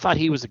lot. I thought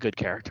he was a good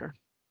character.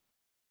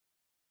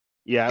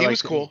 Yeah, he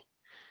was cool.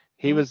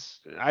 He was.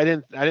 I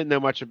didn't know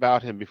much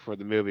about him before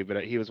the movie,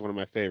 but he was one of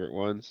my favorite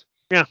ones.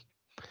 Yeah,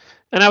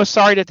 and I was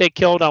sorry that they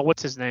killed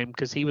what's his name,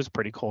 because he was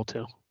pretty cool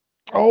too.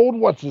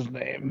 What's his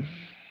name?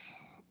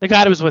 The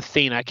guy that was with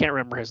Thena. I can't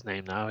remember his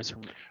name now. It's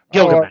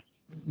Gilgamesh.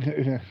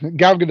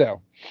 Gal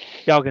Gadot.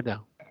 Gal Gadot.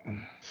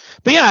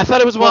 But yeah, I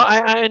thought it was well.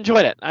 I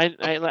enjoyed it.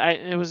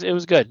 It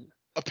was good.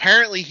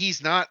 Apparently,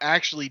 he's not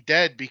actually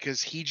dead,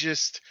 because he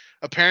just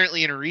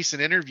apparently in a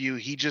recent interview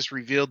he just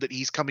revealed that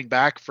he's coming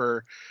back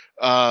for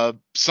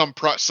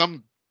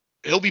some.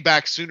 He'll be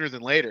back sooner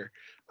than later.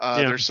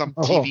 There's some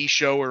TV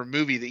show or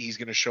movie that he's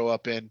going to show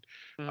up in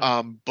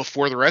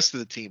before the rest of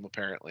the team,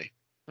 apparently.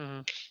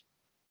 Mm-hmm.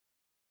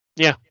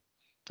 Yeah.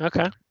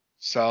 Okay.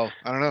 So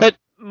I don't know. But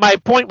my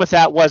point with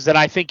that was that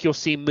I think you'll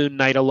see Moon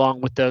Knight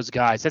along with those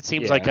guys. That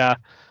seems like a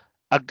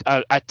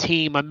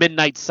team, a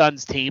Midnight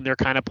Suns team they're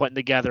kind of putting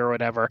together or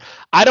whatever.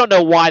 I don't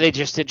know why they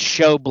just didn't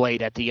show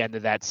Blade at the end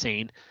of that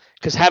scene,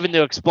 because having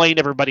to explain to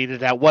everybody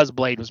that was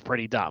Blade was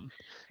pretty dumb.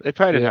 They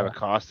probably didn't have a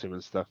costume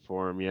and stuff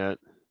for him yet.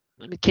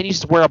 I mean, can you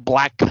just wear a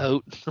black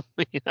coat,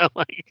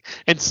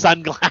 and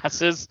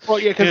sunglasses? Well,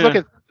 yeah, because look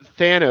at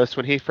Thanos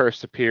when he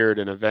first appeared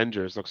in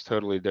Avengers. Looks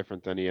totally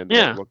different than he ended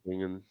up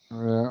looking. And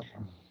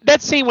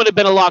that scene would have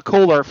been a lot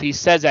cooler if he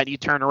says that and you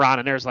turn around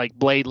and there's like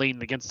Blade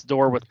leaning against the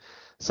door with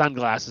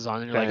sunglasses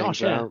on, and you're like, oh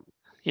shit,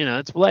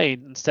 it's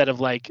Blade, instead of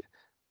like,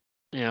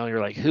 you're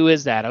like, who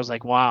is that? I was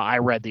like, wow, I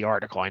read the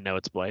article, I know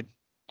it's Blade.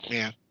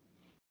 Yeah.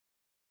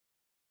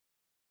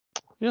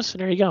 So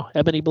there you go,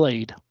 Ebony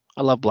Blade.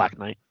 I love Black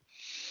Knight.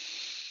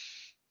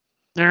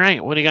 All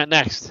right, what do you got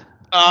next?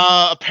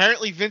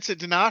 Apparently Vincent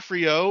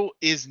D'Onofrio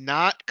is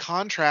not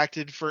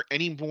contracted for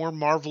any more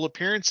Marvel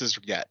appearances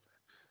yet.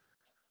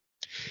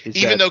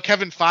 Even though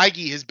Kevin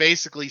Feige has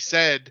basically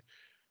said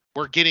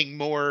we're getting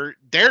more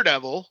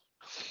Daredevil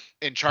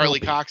and Charlie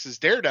Cox's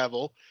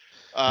Daredevil.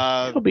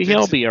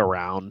 He'll be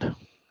around.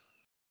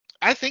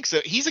 I think so.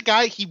 He's a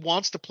guy, he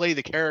wants to play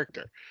the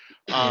character.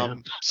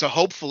 So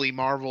hopefully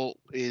Marvel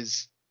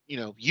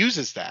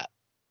uses that.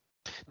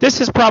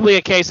 This is probably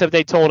a case of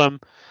they told him,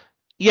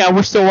 yeah,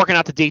 we're still working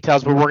out the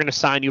details, but we're going to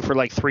sign you for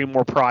like 3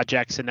 more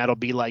projects, and that'll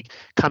be like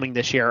coming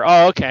this year.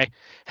 Oh, okay.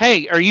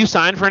 Hey, are you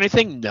signed for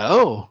anything?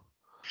 No.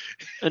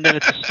 And then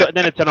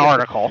it's an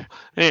article.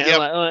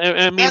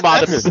 And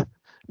meanwhile,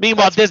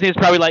 Disney's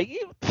probably like,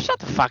 shut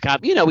the fuck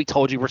up. We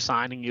told you we're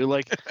signing you.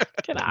 Like,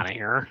 get out of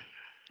here.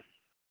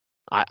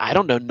 I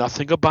don't know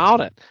nothing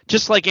about it.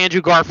 Just like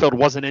Andrew Garfield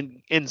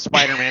wasn't in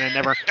Spider-Man and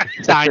never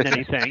signed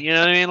anything. You know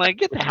what I mean? Like,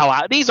 get the hell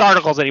out. These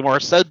articles anymore are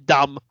so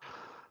dumb.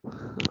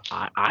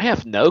 I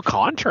have no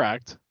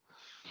contract.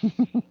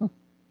 Moving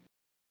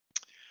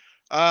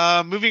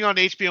on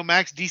to HBO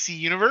Max, DC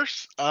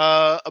Universe.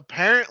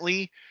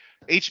 Apparently,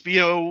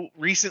 HBO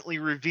recently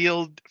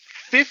revealed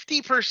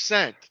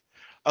 50%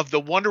 of the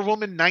Wonder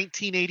Woman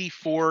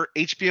 1984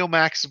 HBO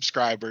Max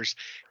subscribers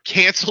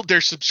canceled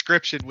their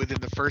subscription within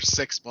the first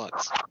 6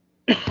 months.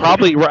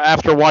 Probably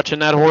after watching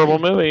that horrible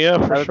movie, yeah,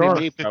 for sure.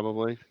 Be me,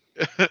 probably.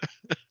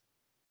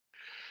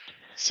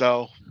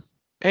 So,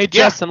 hey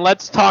Justin,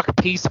 let's talk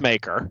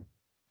Peacemaker.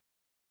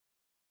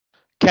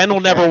 Ken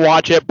will never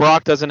watch it.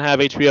 Brock doesn't have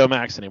HBO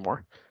Max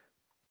anymore.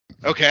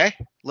 Okay,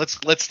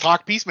 let's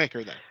talk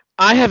Peacemaker then.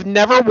 I have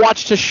never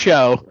watched a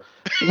show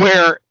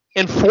where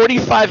in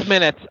 45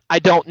 minutes I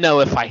don't know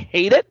if I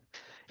hate it,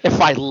 if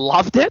I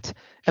loved it,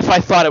 if I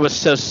thought it was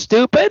so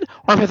stupid,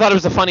 or if I thought it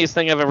was the funniest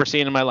thing I've ever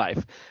seen in my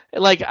life,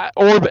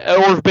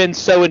 or been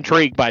so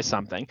intrigued by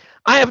something.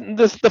 I have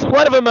the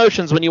flood of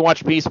emotions when you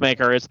watch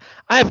Peacemaker is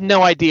I have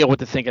no idea what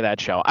to think of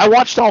that show. I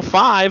watched all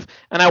 5,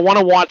 and I want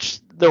to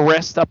watch the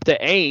rest up to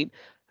 8,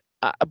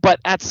 but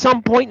at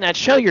some point in that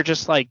show, you're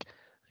just like,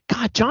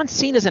 God, John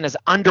Cena's in his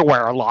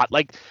underwear a lot.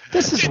 Like,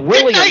 this is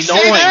really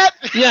annoying.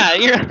 Yeah,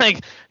 you're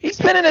like, he's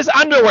been in his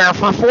underwear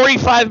for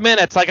 45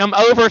 minutes. Like, I'm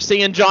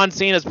overseeing John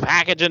Cena's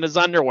package in his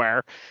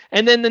underwear.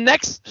 And then the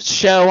next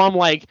show, I'm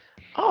like,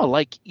 oh,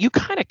 like, you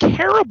kind of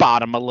care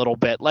about him a little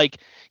bit. Like,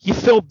 you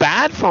feel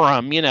bad for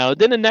him,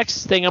 Then the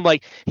next thing, I'm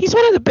like, he's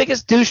one of the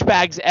biggest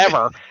douchebags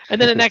ever.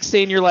 And then the next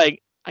thing, you're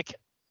like,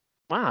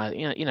 wow,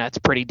 it's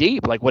pretty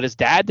deep. Like what his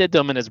dad did to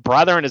him, and his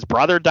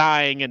brother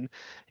dying, and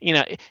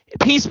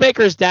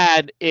Peacemaker's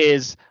dad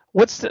is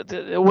what's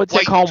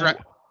it called?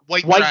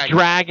 White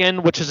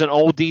Dragon, which is an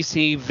old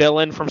DC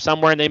villain from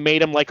somewhere, and they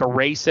made him like a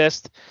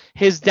racist.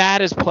 His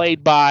dad is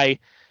played by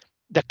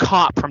the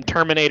cop from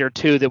Terminator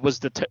 2 that was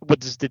the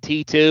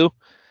T2.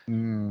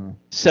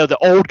 So the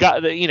old guy,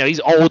 he's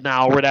old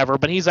now or whatever,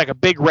 but he's like a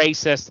big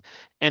racist,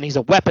 and he's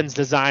a weapons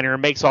designer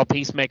and makes all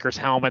Peacemaker's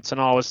helmets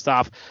and all his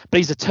stuff. But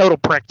he's a total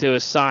prick to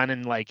his son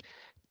and like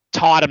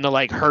taught him to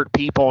like hurt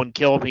people and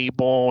kill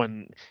people,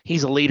 and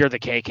he's a leader of the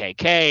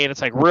KKK, and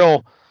it's like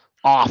real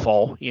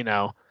awful,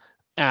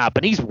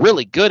 but he's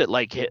really good at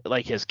like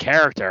his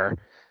character,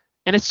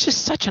 and it's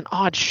just such an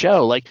odd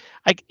show. Like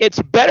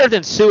it's better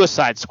than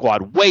Suicide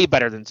Squad, way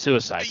better than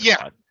Suicide Squad.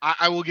 Yeah,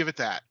 I will give it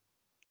that.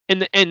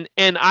 And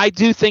I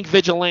do think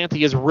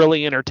Vigilante is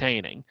really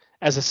entertaining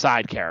as a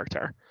side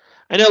character.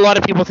 I know a lot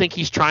of people think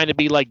he's trying to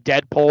be like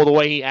Deadpool the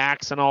way he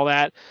acts and all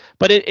that,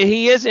 but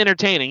he is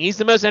entertaining. He's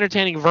the most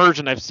entertaining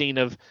version I've seen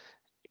of,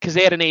 because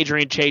they had an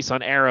Adrian Chase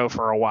on Arrow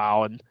for a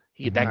while, and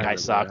that guy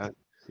sucked.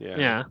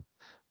 Yeah,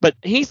 but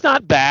he's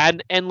not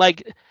bad, and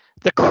like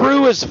the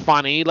crew is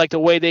funny, like the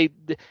way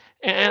but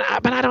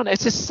I don't know.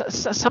 It's just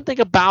something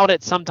about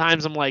it.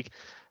 Sometimes I'm like,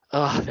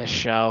 oh, this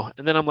show,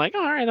 and then I'm like,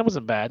 all right, that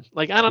wasn't bad.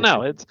 Like I don't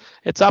know.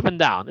 It's up and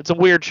down. It's a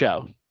weird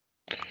show.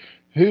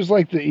 Who's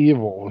like the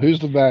evil? Who's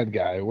the bad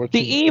guy?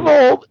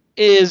 Evil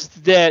is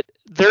that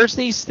there's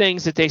these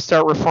things that they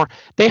start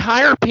They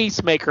hire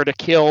Peacemaker to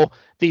kill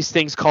these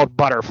things called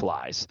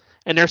butterflies.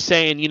 And they're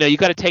saying, you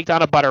got to take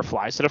down a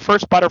butterfly. So the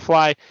first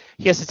butterfly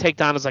he has to take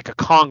down is like a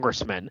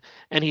congressman.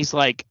 And he's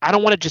like, I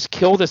don't want to just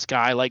kill this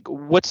guy. Like,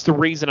 what's the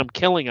reason I'm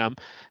killing him?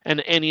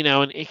 And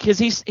because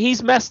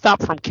he's messed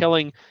up from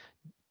killing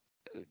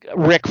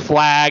Rick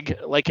Flag,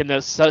 like in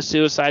the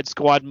Suicide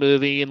Squad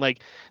movie, and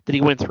like that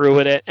he went through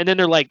with it. And then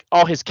they're like,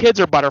 oh, his kids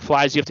are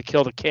butterflies, you have to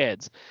kill the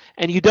kids,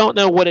 and you don't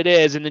know what it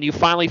is. And then you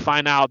finally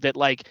find out that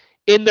like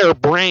in their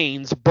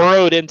brains,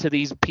 burrowed into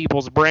these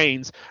people's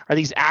brains, are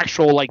these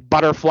actual like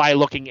butterfly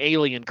looking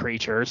alien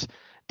creatures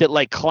that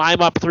like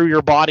climb up through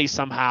your body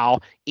somehow,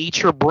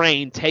 eat your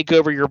brain, take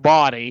over your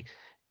body,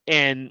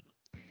 and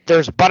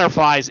there's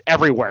butterflies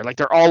everywhere. Like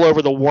they're all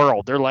over the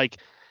world. They're like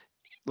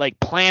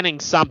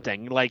planning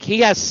something. Like he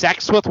has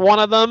sex with one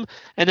of them,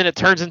 and then it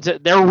turns into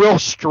they're real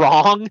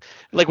strong,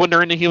 like when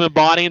they're in the human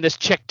body, and this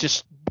chick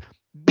just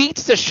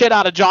beats the shit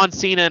out of John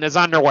Cena in his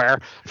underwear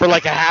for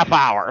like a half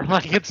hour.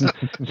 Like it's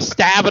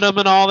stabbing him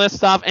and all this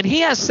stuff, and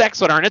he has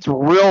sex with her, and it's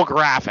real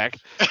graphic.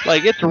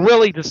 Like it's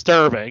really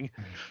disturbing.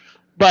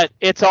 But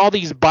it's all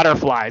these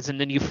butterflies, and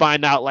then you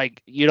find out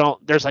like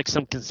there's like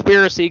some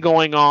conspiracy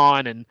going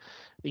on, and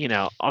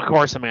of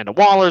course, Amanda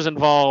Waller's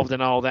involved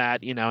and all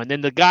that, and then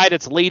the guy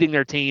that's leading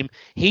their team,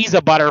 he's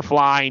a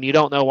butterfly, and you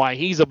don't know why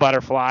he's a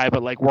butterfly,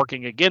 but like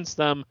working against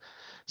them.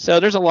 So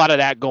there's a lot of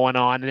that going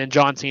on. And then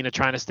John Cena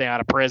trying to stay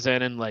out of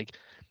prison, and like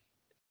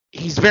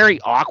he's very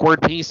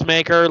awkward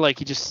Peacemaker. Like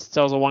he just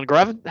tells the one girl,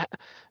 I haven't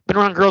been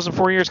around girls in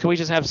 4 years. Can we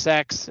just have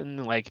sex?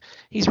 And like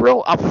he's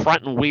real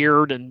upfront and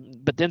weird,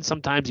 but then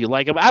sometimes you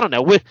like him. I don't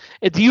know.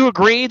 Do you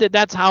agree that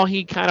that's how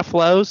he kind of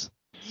flows?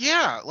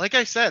 Yeah, like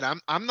I said,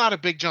 I'm not a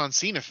big John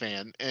Cena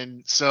fan,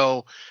 and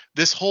so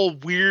this whole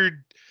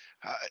weird,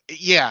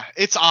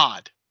 it's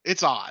odd.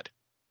 It's odd.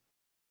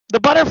 The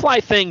butterfly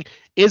thing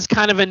is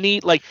kind of a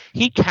neat. Like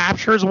he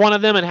captures one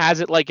of them and has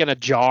it like in a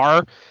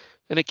jar,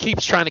 and it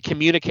keeps trying to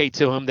communicate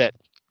to him that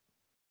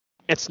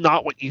it's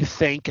not what you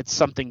think; it's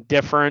something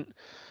different.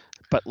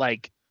 But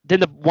like then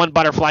the one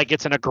butterfly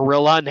gets in a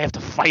gorilla, and they have to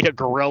fight a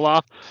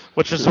gorilla,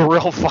 which is a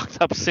real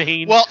fucked up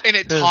scene. Well, and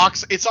it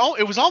talks. It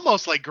was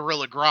almost like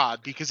Gorilla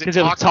Grodd because it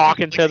was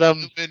talking to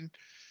them.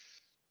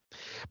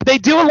 But they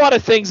do a lot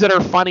of things that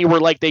are funny, where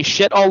like they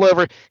shit all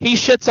over. He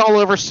shits all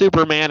over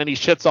Superman, and he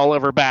shits all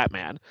over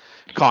Batman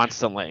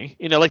constantly.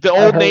 Like the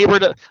old neighbor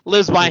that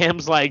lives by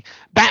him's like,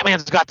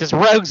 Batman's got this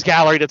rogues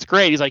gallery that's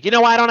great. He's like, you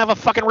know why I don't have a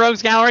fucking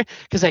rogues gallery?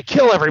 Because they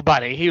kill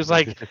everybody. He was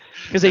like,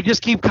 because they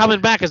just keep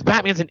coming back because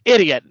Batman's an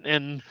idiot.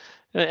 And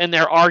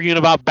they're arguing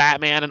about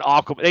Batman and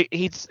Aquaman.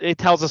 He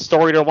tells a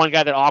story to one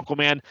guy that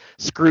Aquaman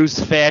screws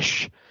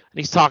fish. And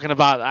he's talking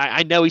about,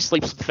 I know he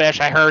sleeps with fish.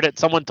 I heard it.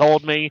 Someone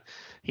told me.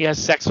 He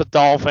has sex with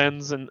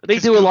dolphins, and they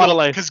do a lot of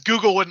like. Because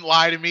Google wouldn't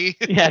lie to me.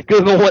 Yeah,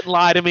 Google wouldn't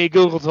lie to me.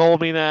 Google told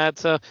me that.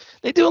 So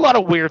they do a lot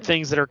of weird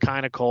things that are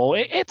kind of cool.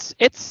 It's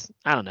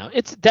I don't know.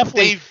 It's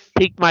definitely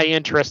piqued my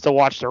interest to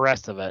watch the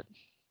rest of it.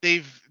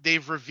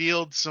 They've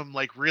revealed some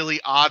like really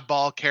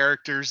oddball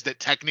characters that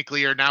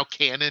technically are now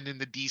canon in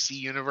the DC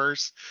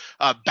universe.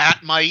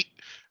 Batmite.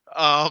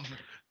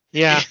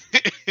 Yeah,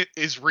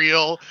 is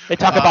real. They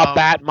talk about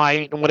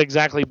Batmite and what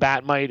exactly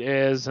Batmite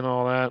is and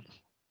all that.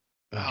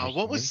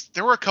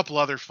 There were a couple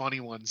other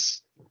funny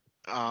ones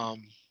that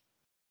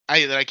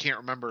I can't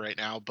remember right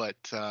now, but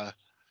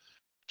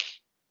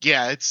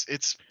yeah,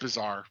 it's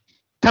bizarre.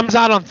 Comes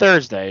out on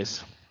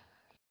Thursdays.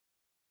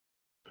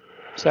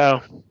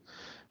 So,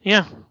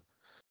 yeah.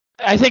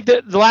 I think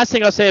that the last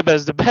thing I'll say about it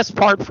is the best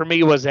part for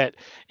me was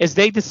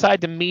they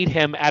decide to meet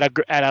him at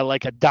a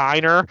like a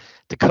diner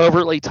to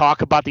covertly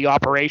talk about the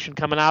operation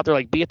coming out. They're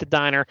like, be at the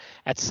diner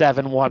at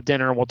 7, we'll have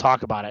dinner and we'll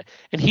talk about it.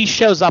 And he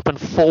shows up in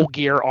full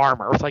gear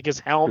armor with like his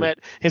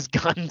helmet, his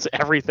guns,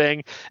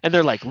 everything. And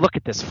they're like, look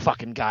at this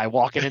fucking guy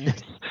walking in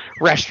this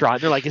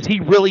restaurant. They're like, is he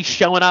really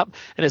showing up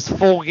in his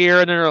full gear?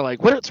 And they're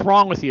like, what's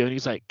wrong with you? And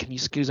he's like, can you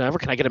excuse me over?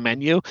 Can I get a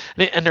menu?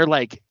 And they're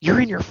like, you're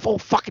in your full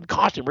fucking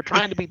costume. We're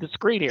trying to be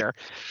discreet here.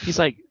 He's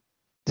like,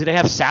 do they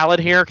have salad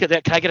here? Can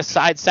I get a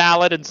side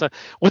salad? And so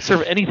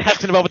and he's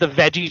asking about what the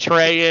veggie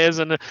tray is,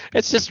 and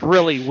it's just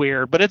really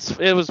weird, but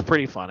it was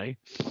pretty funny.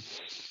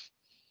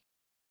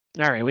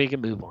 All right, we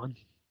can move on.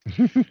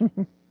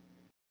 The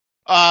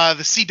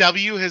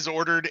CW has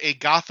ordered a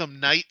Gotham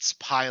Knights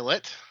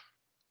pilot.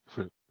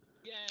 Yay.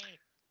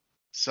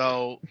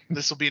 So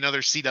this will be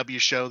another CW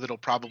show that'll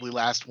probably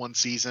last one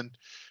season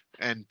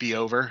and be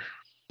over.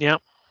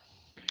 Yep.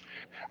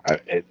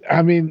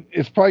 I mean,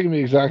 it's probably gonna be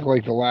exactly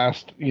like the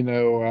last,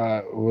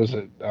 was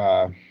it?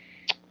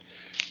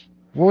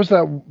 What was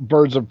that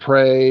Birds of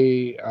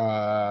Prey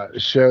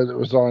show that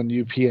was on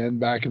UPN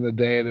back in the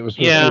day? And it was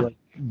supposed to be like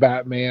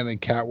Batman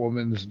and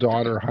Catwoman's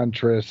daughter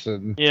Huntress,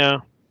 and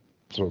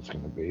that's what it's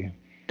gonna be.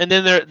 And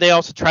then they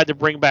also tried to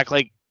bring back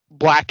like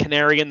Black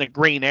Canary and the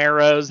Green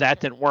Arrows. That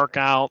didn't work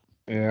out.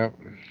 Yeah.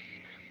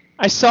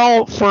 I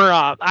saw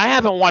I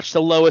haven't watched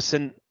the Lois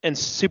and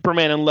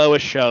Superman and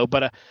Lois show,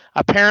 but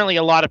apparently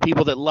a lot of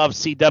people that love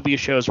CW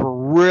shows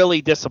were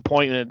really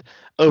disappointed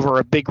over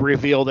a big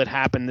reveal that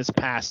happened this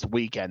past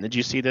weekend. Did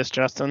you see this,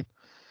 Justin?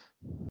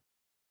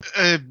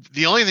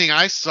 The only thing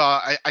I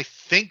saw, I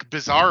think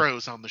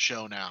Bizarro's on the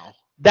show now.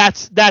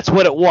 That's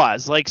what it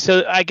was. Like,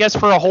 so I guess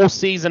for a whole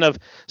season of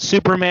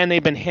Superman,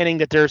 they've been hinting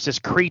that there's this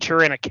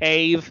creature in a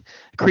cave,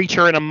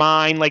 creature in a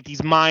mine. Like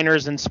these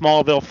miners in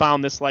Smallville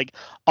found this like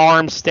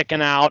arm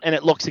sticking out, and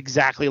it looks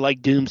exactly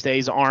like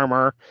Doomsday's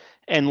armor.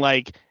 And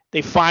like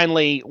they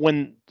finally,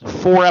 when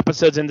 4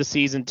 episodes into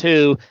season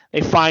 2,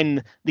 they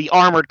find the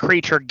armored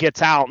creature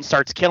gets out and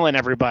starts killing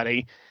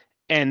everybody.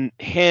 And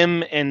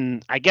him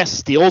and I guess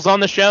Steele's on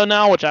the show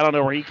now, which I don't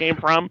know where he came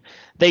from.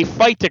 They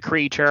fight the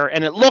creature,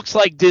 and it looks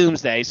like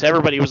Doomsday. So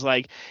everybody was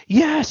like,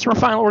 "Yes,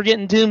 we're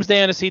getting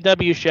Doomsday on a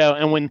CW show."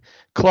 And when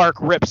Clark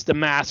rips the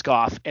mask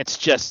off, it's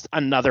just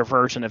another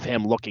version of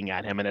him looking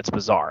at him, and it's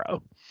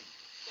Bizarro.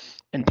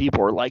 And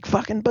people were like,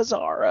 "Fucking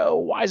Bizarro!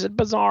 Why is it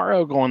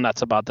Bizarro?" Going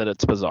nuts about that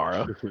it's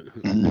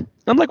Bizarro.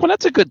 I'm like, "Well,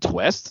 that's a good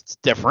twist. It's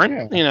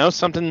different,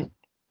 something."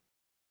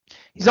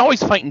 He's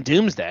always fighting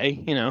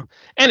Doomsday, and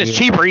it's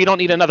cheaper. You don't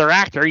need another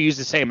actor. You use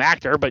the same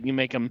actor, but you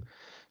make him,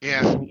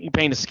 you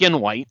paint his skin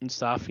white and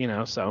stuff,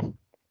 So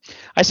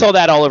I saw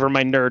that all over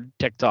my nerd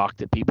TikTok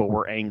that people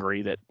were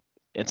angry that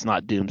it's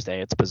not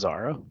Doomsday, it's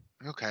Bizarro.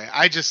 Okay,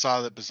 I just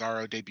saw that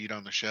Bizarro debuted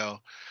on the show.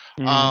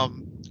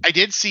 I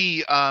did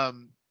see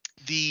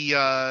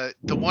the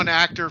one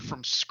actor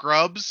from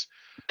Scrubs.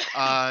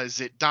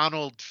 Is it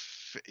Donald?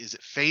 Is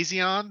it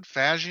Faison?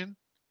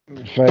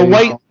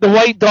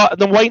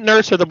 The white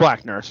nurse or the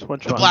black nurse?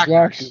 Which one? Black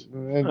nurse.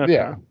 Okay.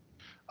 Yeah.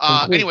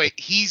 Anyway,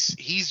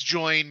 he's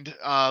joined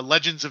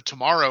Legends of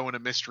Tomorrow in a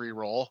mystery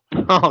role.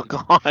 Oh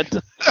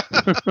God.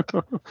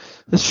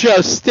 The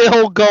show's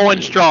still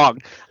going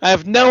strong. I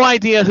have no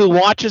idea who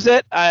watches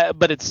it,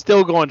 but it's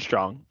still going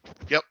strong.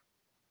 Yep.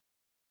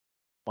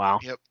 Wow.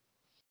 Yep.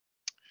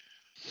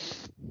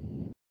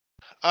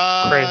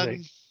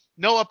 Crazy.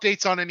 No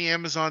updates on any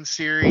Amazon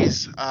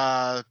series.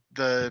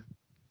 The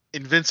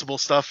Invincible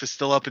stuff is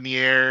still up in the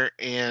air,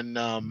 and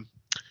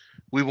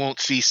we won't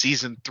see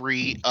season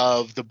 3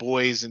 of The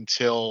Boys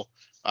until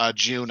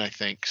June, I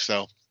think.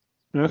 So,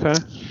 okay,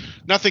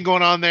 nothing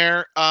going on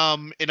there.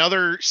 In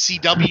other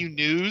CW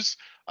news,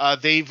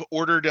 they've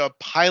ordered a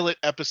pilot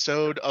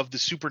episode of the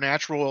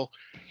Supernatural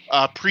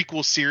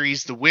prequel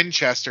series, The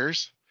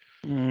Winchesters.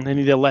 They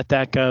need to let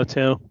that go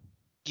too.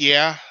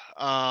 Yeah.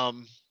 I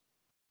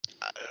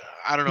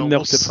don't know.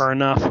 Milked it for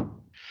enough.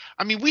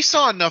 I mean, we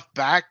saw enough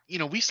like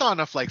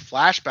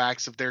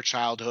flashbacks of their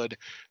childhood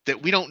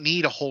that we don't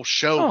need a whole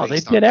show. Oh, they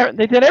did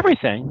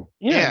everything.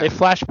 Yeah, they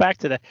flashed back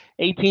to the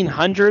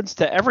 1800s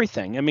to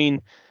everything. I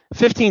mean,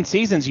 15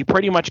 seasons, you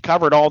pretty much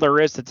covered all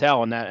there is to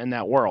tell in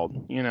that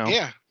world.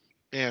 Yeah.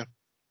 I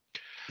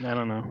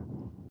don't know.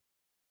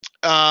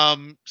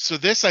 So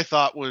this I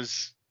thought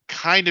was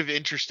kind of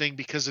interesting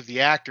because of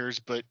the actors,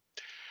 but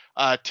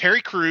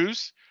Terry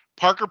Crews,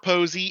 Parker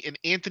Posey, and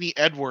Anthony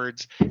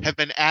Edwards have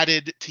been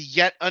added to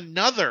yet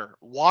another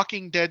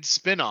Walking Dead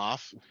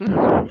spinoff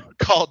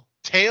called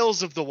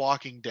Tales of the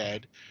Walking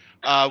Dead,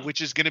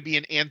 which is going to be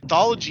an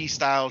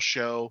anthology-style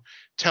show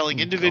telling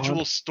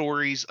individual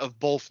stories of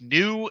both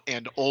new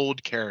and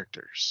old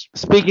characters.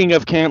 Speaking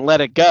of Can't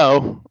Let It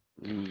Go,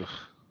 yeah,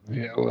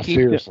 well,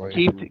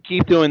 seriously.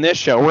 Keep doing this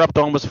show. We're up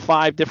to almost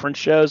 5 different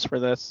shows for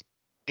this.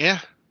 Yeah.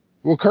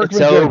 Well, Kirkman's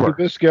did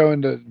this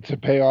going to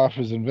pay off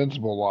his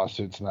Invincible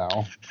lawsuits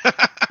now.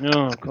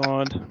 Oh,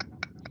 God.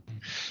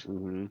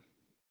 Mm-hmm.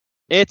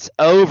 It's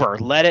over.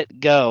 Let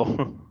it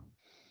go.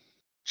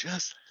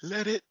 Just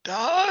let it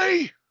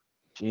die.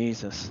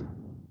 Jesus.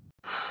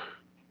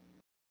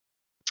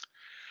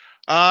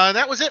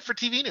 That was it for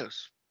TV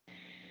news.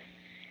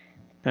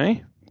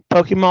 Okay.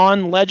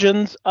 Pokemon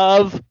Legends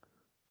of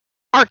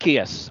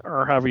Arceus,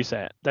 or however you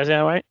say it. Does that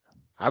right?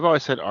 I've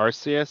always said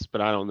Arceus,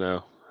 but I don't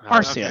know.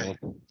 Arceus. Okay.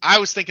 I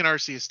was thinking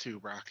Arceus too,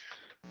 Brock.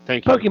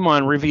 Thank you.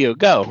 Pokemon review.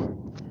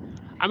 Go.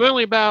 I'm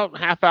only about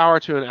half hour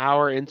to an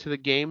hour into the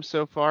game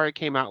so far. It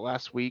came out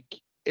last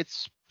week.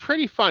 It's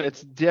pretty fun.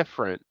 It's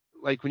different.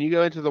 Like when you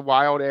go into the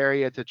wild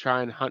area to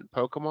try and hunt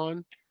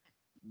Pokemon,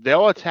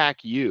 they'll attack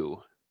you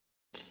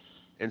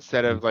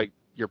instead of like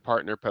your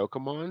partner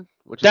Pokemon,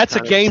 which That's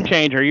is a game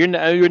changer. You're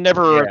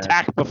never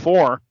attacked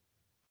before.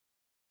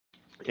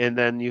 And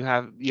then you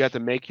have to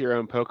make your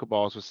own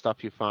Pokeballs with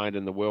stuff you find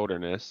in the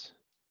wilderness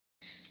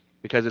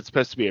because it's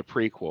supposed to be a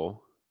prequel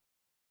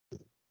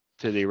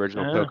to the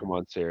original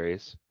Pokemon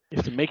series. You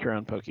have to make your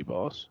own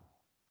Pokeballs.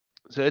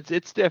 So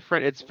it's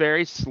different. It's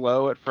very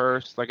slow at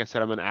first. Like I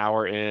said, I'm an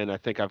hour in. I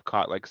think I've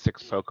caught like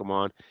 6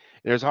 Pokemon. And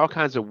there's all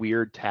kinds of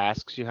weird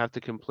tasks you have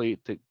to complete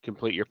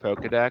your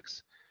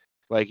Pokedex.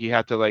 Like you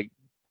have to like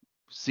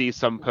see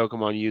some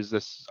Pokemon use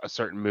a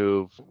certain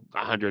move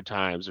 100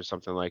 times or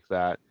something like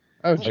that.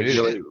 Oh, like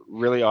really,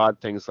 really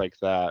odd things like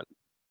that.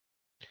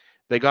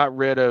 They got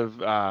rid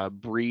of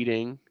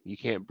breeding. You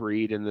can't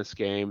breed in this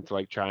game to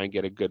like try and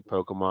get a good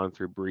Pokemon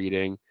through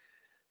breeding.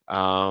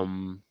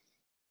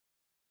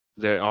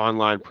 The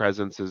online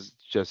presence is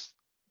just,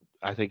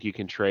 I think you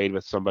can trade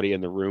with somebody in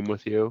the room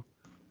with you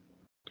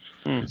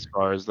as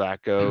far as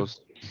that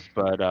goes.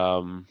 But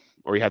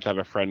or you have to have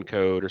a friend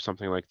code or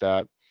something like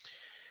that.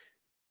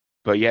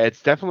 But yeah,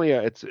 it's definitely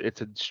it's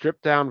a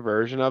stripped down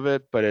version of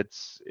it, but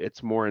it's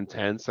more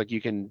intense. Like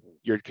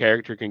your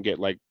character can get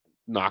like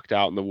knocked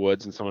out in the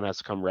woods and someone has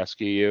to come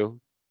rescue you.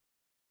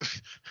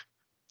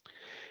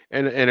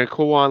 and a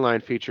cool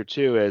online feature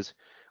too is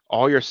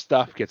all your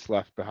stuff gets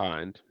left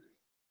behind.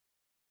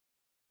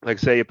 Like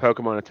say a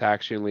Pokemon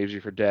attacks you and leaves you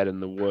for dead in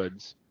the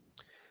woods.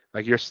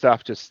 Like your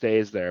stuff just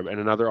stays there and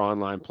another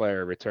online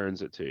player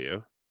returns it to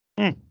you.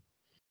 And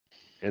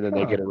then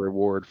they get a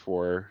reward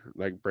for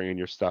like bringing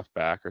your stuff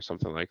back or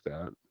something like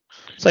that.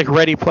 It's like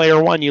Ready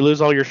Player One. You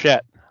lose all your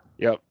shit.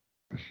 Yep.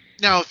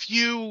 Now, if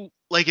you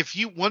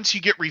once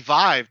you get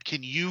revived,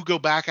 can you go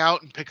back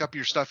out and pick up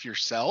your stuff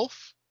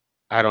yourself?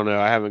 I don't know.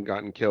 I haven't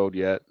gotten killed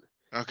yet.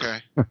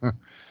 Okay.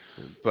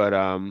 But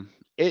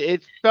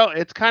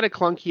it's kind of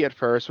clunky at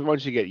first, but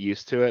once you get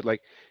used to it,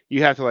 like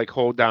you have to like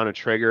hold down a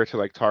trigger to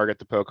like target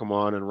the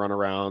Pokemon and run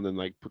around and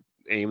like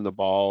aim the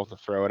ball to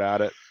throw it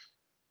at it.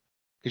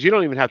 Because you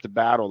don't even have to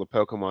battle the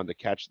Pokemon to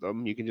catch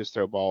them. You can just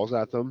throw balls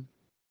at them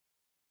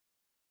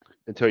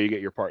until you get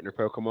your partner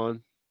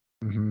Pokemon,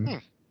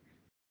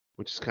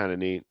 which is kind of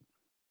neat.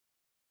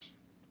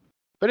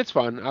 But it's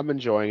fun. I'm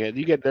enjoying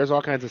it. There's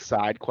all kinds of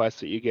side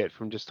quests that you get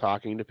from just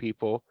talking to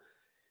people.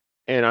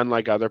 And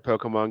unlike other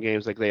Pokemon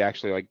games, like they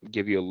actually like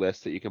give you a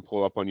list that you can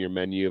pull up on your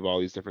menu of all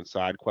these different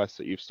side quests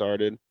that you've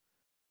started,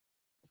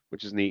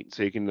 which is neat.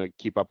 So you can like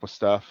keep up with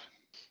stuff.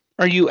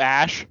 Are you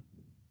Ash?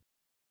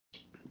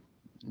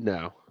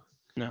 No.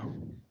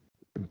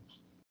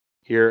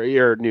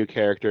 You're a new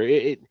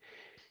character.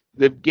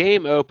 The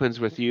game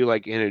opens with you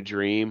like in a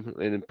dream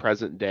in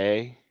present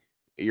day.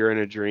 You're in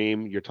a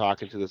dream. You're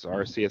talking to this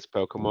Arceus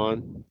Pokemon,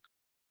 and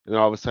then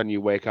all of a sudden you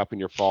wake up and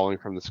you're falling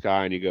from the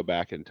sky and you go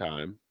back in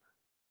time.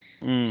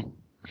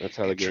 That's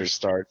how the game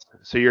starts.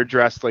 So you're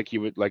dressed like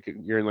you would like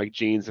you're in like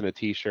jeans and a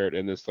t-shirt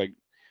in this like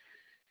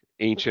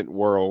ancient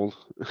world.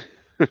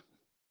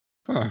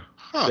 So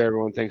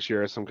everyone thinks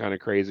you're some kind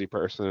of crazy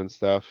person and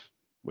stuff,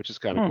 which is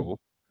kind of cool.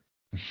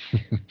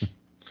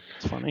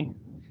 It's funny.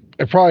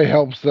 It probably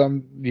helps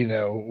them,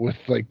 with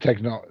like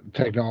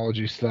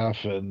technology stuff,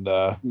 and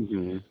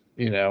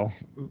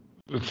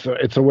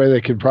it's a way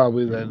they could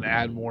probably then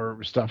add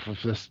more stuff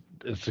if this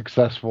is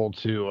successful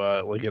to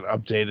like an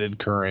updated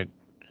current.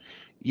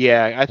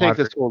 Yeah, I think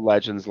this whole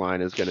Legends line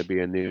is going to be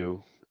a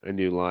new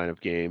line of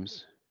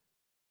games.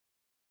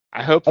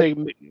 I hope they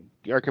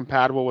are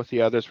compatible with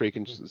the others where you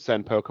can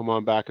send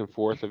Pokemon back and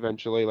forth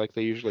eventually like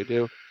they usually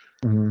do.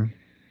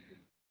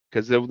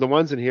 Because the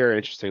ones in here are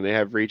interesting. They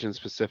have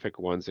region-specific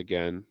ones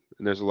again,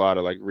 and there's a lot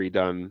of like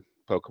redone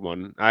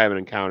Pokemon. I haven't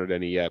encountered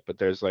any yet, but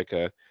there's like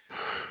I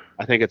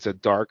think it's a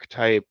Dark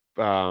type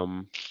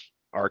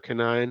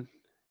Arcanine.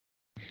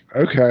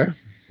 Okay.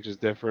 Which is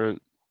different.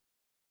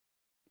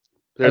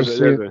 I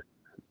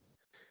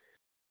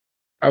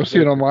was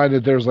seeing online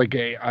that there's like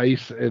a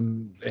ice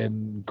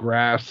and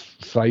grass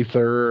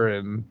Scyther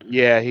and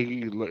yeah,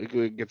 he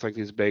gets like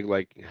these big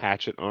like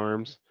hatchet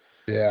arms.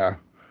 Yeah,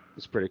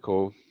 it's pretty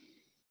cool.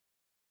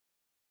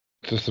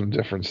 Just some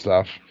different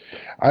stuff.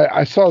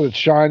 I saw that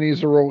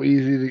shinies are real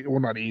easy. Well,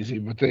 not easy,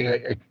 but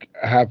they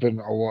happen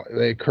a lot.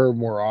 They occur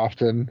more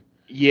often.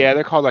 Yeah,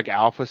 they're called like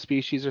alpha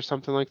species or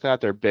something like that.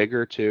 They're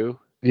bigger too.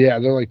 Yeah,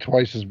 they're like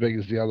twice as big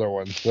as the other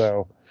ones.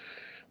 So.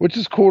 Which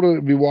is cool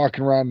to be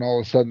walking around and all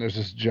of a sudden there's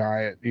this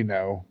giant,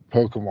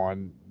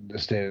 Pokemon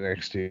standing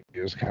next to you.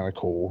 It's kind of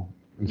cool.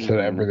 Instead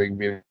of everything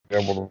being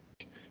able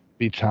to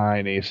be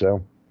tiny.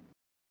 So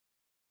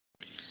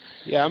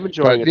Yeah, I'm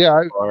enjoying But it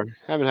yeah, so far.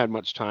 Haven't had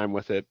much time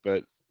with it,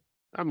 but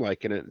I'm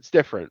liking it. It's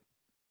different.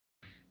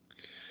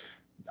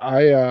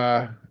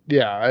 I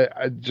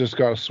just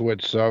got a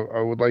Switch, so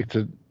I would like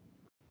to.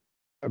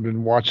 I've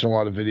been watching a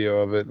lot of video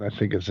of it, and I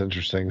think it's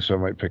interesting, so I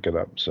might pick it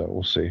up. So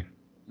we'll see.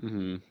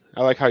 Hmm.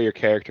 I like how your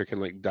character can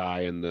like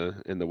die in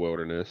the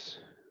wilderness.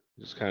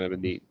 Just kind of a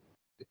neat,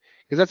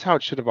 because that's how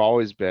it should have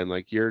always been.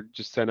 Like you're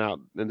just sent out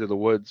into the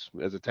woods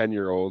as a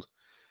 10-year-old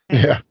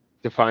Yeah.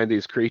 to find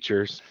these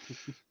creatures.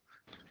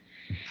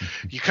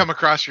 You come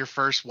across your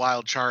first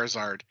wild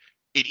Charizard,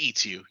 it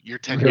eats you. Your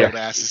 10-year-old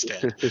ass is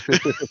dead.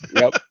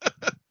 Yep.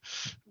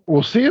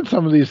 We'll see in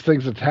some of these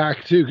things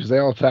attack too, because they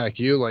all attack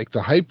you. Like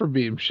the hyper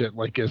beam shit,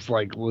 like is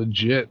like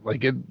legit.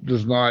 Like it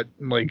does not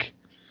like.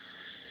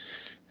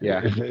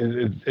 Yeah.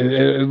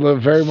 It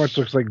very much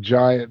looks like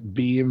giant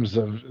beams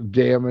of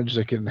damage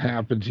that can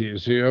happen to you.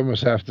 So you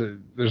almost have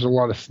to. There's a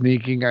lot of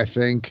sneaking, I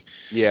think.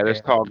 Yeah,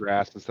 there's tall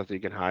grass and stuff that you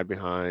can hide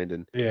behind,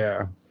 and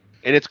Yeah.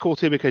 it's cool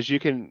too because you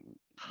can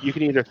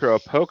either throw a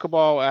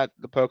Pokeball at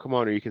the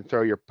Pokemon or you can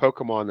throw your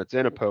Pokemon that's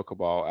in a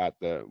Pokeball at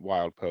the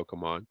wild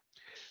Pokemon.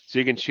 So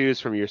you can choose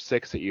from your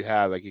 6 that you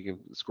have. Like you can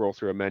scroll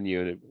through a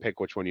menu and pick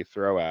which one you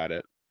throw at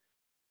it.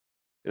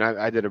 And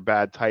I did a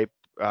bad type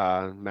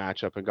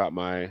matchup and got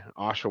my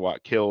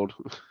Oshawott killed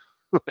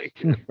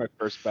like in my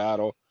first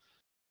battle.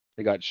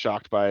 I got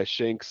shocked by a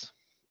Shinx.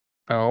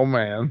 Oh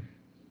man.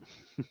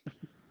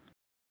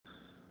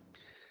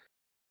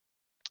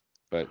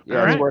 But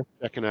yeah, All it's worth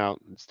checking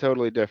out. It's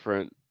totally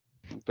different,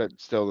 but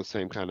still the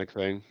same kind of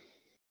thing.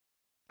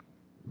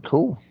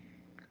 Cool.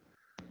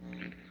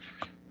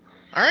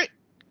 All right.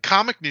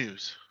 Comic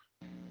news.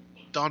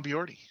 Don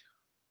Biordi.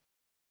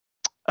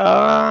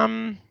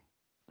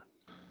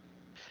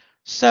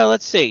 So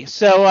let's see.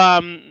 So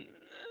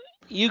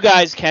you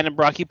guys, Ken and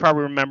Brock, you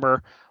probably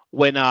remember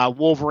when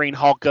Wolverine,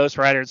 Hulk, Ghost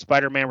Rider, and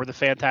Spider-Man were the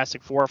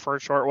Fantastic Four for a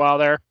short while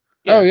there.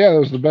 Yeah. Oh yeah, it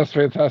was the best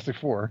Fantastic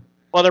Four.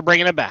 Well, they're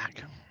bringing it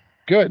back.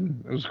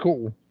 Good. It was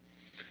cool.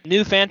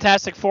 New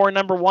Fantastic Four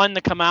 #1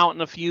 to come out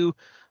in a few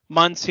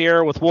months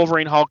here with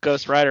Wolverine, Hulk,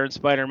 Ghost Rider, and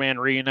Spider-Man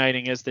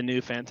reuniting as the new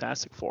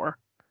Fantastic Four.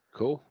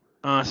 Cool.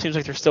 Seems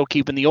like they're still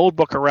keeping the old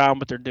book around,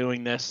 but they're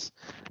doing this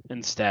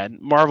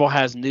instead. Marvel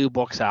has new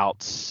books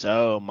out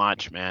so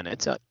much, man.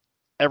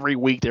 Every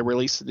week they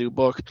release a new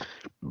book.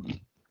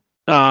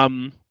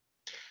 Another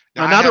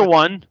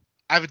one.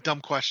 I have a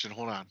dumb question.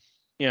 Hold on.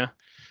 Yeah.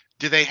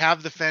 Do they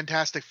have the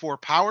Fantastic Four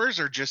powers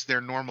or just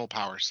their normal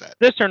power set?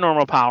 Just their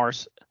normal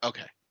powers.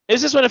 Okay.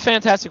 Is this when the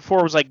Fantastic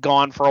Four was like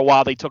gone for a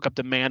while? They took up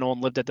the mantle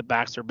and lived at the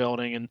Baxter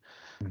Building and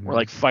were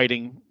like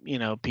fighting,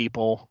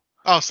 people.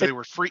 Oh, so they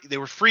were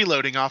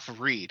freeloading off of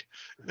Reed.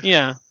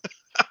 Yeah.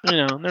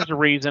 There's a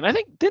reason. I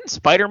think didn't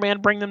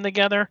Spider-Man bring them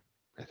together?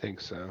 I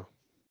think so.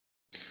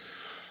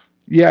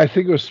 Yeah, I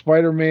think it was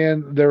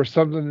Spider-Man. There was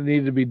something that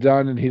needed to be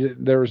done,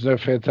 and there was no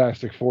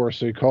Fantastic Four,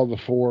 so he called the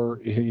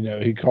four.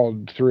 He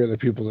called 3 other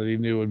people that he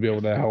knew would be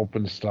able to help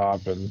and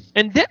stop. And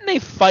didn't they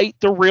fight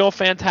the real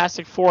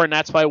Fantastic Four, and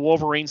that's why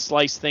Wolverine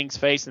sliced Thing's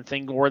face and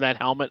Thing wore that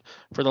helmet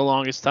for the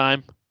longest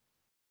time?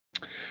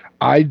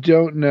 I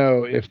don't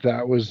know if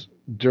that was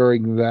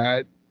during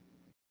that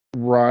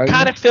run. I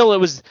kind of feel it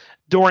was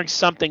during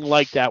something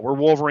like that, where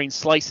Wolverine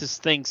slices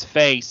Thing's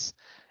face.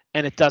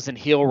 And it doesn't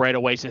heal right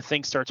away, so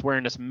Thing starts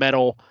wearing this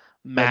metal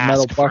mask.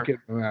 Metal bucket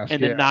mask. In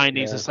the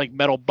 90s, it's like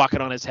metal bucket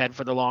on his head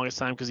for the longest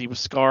time because he was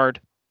scarred.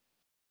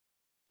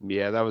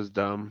 Yeah, that was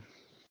dumb.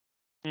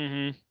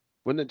 Mm-hmm.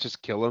 Wouldn't it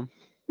just kill him?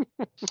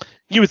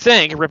 You would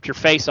think it ripped your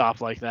face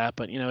off like that,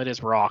 but it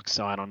is rock,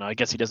 so I don't know. I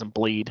guess he doesn't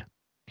bleed.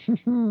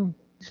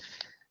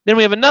 Then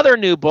we have another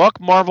new book,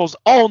 Marvel's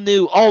all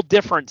new, all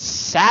different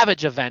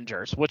Savage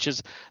Avengers, which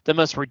is the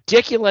most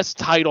ridiculous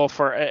title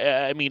for,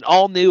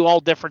 all new, all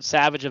different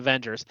Savage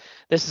Avengers.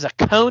 This is a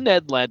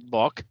Conan-led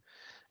book.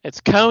 It's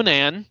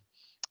Conan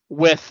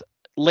with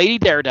Lady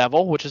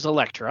Daredevil, which is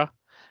Elektra,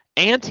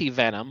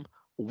 Anti-Venom,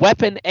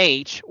 Weapon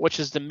H, which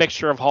is the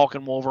mixture of Hulk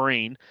and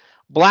Wolverine,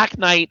 Black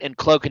Knight, and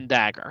Cloak and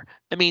Dagger.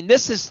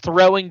 This is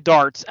throwing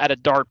darts at a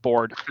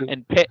dartboard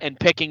and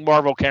picking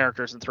Marvel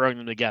characters and throwing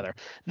them together.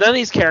 None of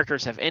these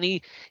characters have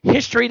any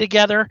history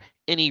together,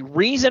 any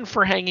reason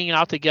for hanging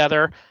out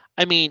together.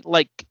 I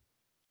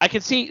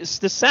can see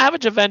the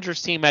Savage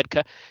Avengers team had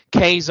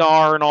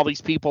Kazar and all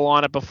these people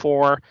on it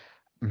before.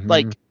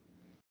 Mm-hmm.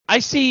 I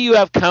see you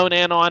have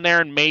Conan on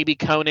there, and maybe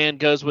Conan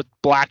goes with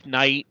Black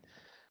Knight.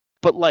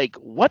 But,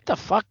 what the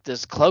fuck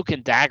does Cloak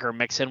and Dagger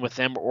mix in with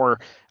them,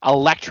 or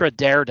Elektra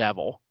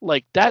Daredevil?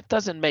 That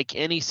doesn't make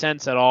any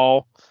sense at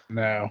all.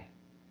 No.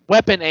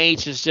 Weapon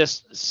H is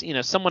just,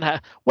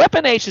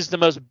 Weapon H is the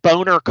most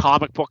boner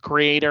comic book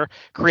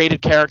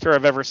created character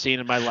I've ever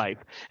seen in my life.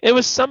 It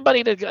was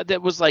somebody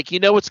that was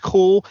what's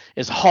cool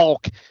is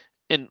Hulk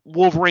and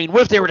Wolverine.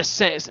 What if they were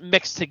to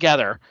mix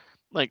together?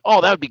 Like,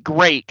 oh, that would be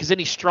great, because then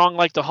he's strong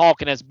like the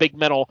Hulk and has big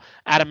metal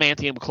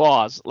adamantium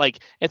claws. Like,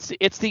 it's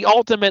the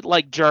ultimate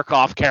like jerk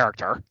off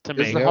character to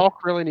me. Does the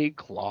Hulk really need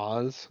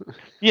claws?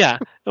 Yeah,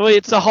 well,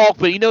 it's the Hulk,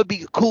 but it'd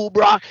be cool,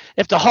 bro,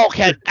 if the Hulk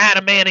had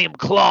adamantium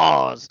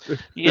claws.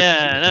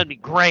 Yeah, that'd be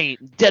great.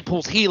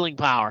 Deadpool's healing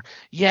power.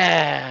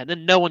 Yeah,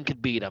 then no one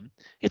could beat him.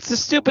 It's the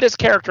stupidest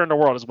character in the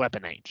world is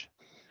Weapon H,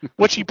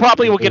 which he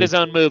probably will get his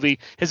own movie,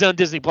 his own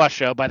Disney Plus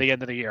show by the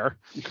end of the year.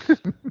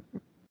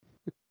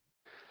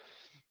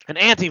 And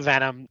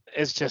Anti-Venom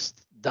is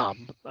just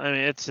dumb. I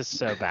mean, it's just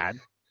so bad.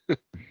 Is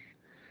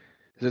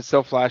it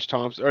still Flash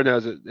Thompson? Or no,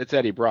 it's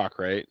Eddie Brock,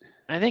 right?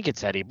 I think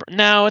it's Eddie.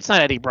 No, it's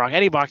not Eddie Brock.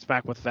 Eddie Brock's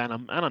back with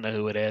Venom. I don't know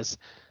who it is.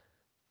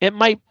 It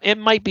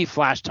might be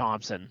Flash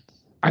Thompson.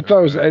 I thought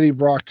it was Eddie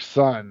Brock's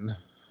son.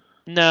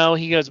 No,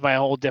 he goes by a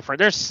whole different.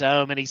 There's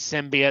so many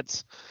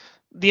symbiotes.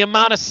 The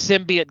amount of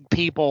symbiote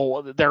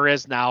people there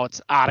is now,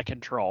 it's out of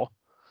control.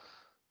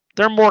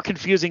 They're more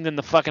confusing than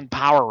the fucking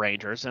Power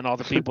Rangers and all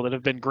the people that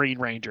have been Green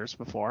Rangers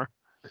before.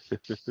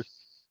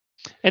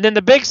 And then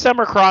the big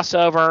summer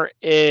crossover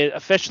is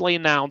officially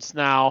announced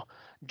now,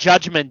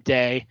 Judgment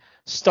Day,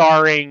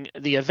 starring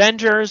the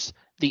Avengers,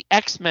 the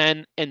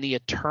X-Men, and the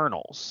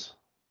Eternals.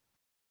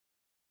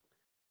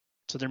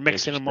 So they're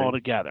mixing them all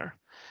together.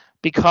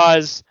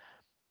 Because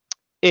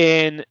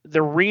in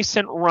the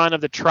recent run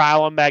of the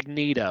Trial of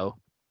Magneto,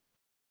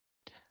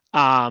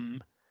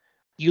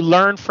 you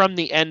learn from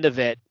the end of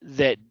it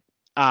that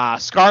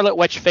Scarlet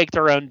Witch faked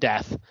her own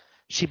death.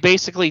 She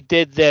basically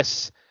did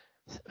this,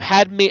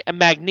 had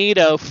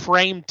Magneto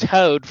frame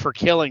Toad for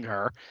killing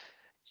her,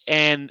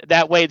 and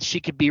that way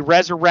she could be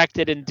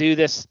resurrected and do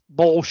this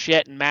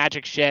bullshit and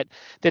magic shit.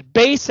 That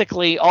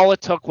basically all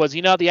it took was,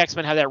 the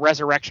X-Men have that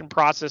resurrection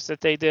process that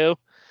they do.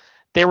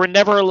 They were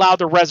never allowed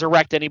to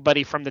resurrect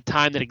anybody from the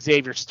time that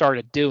Xavier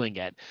started doing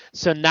it.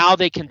 So now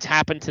they can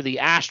tap into the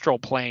astral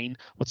plane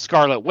with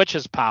Scarlet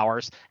Witch's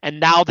powers, and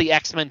now the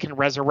X-Men can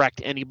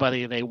resurrect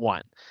anybody they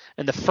want.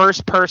 And the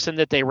first person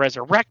that they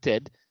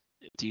resurrected,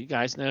 do you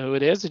guys know who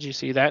it is? Did you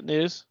see that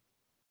news?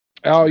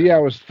 Oh, yeah,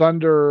 it was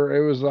Thunder.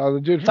 It was the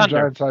dude from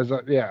Giant Size.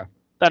 Yeah.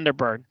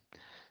 Thunderbird.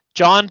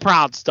 John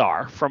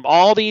Proudstar, from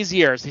all these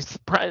years.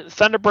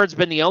 Thunderbird's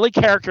been the only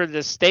character that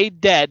has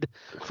stayed dead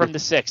from the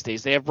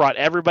 60s. They have brought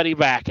everybody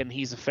back, and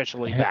he's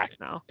officially back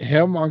now.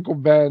 Him, Uncle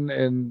Ben,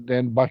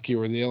 and Bucky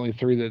were the only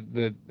three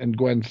that and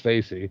Gwen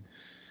Stacy.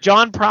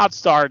 John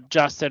Proudstar,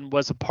 Justin,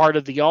 was a part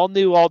of the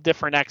all-new,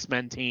 all-different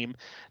X-Men team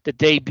that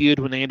debuted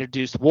when they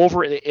introduced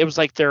Wolverine. It was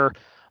like their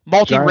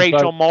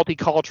multiracial,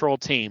 multicultural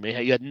team.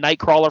 You had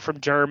Nightcrawler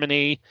from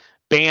Germany,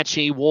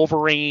 Banshee,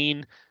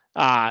 Wolverine.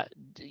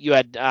 You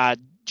had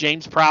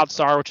James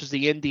Proudstar, which is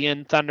the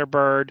Indian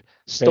Thunderbird,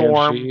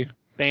 Storm,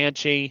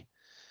 Banshee,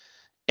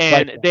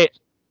 and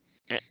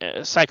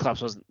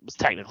Cyclops was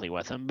technically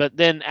with him. But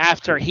then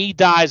after he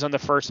dies on the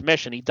first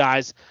mission, he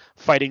dies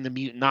fighting the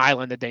mutant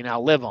island that they now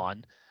live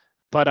on.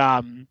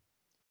 But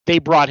they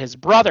brought his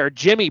brother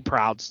Jimmy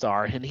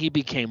Proudstar, and he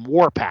became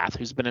Warpath,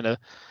 who's been in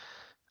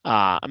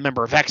a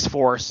member of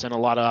X-Force and a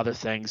lot of other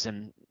things,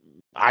 and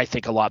I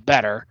think a lot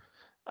better.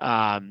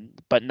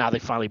 But now they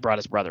finally brought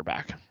his brother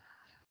back.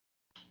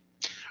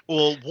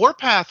 Well,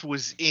 Warpath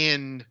was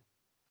in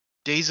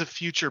Days of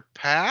Future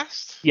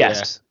Past?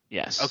 Yes.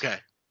 Yeah. Yes. Okay.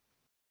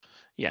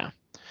 Yeah.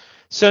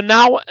 So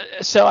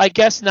I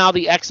guess now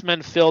the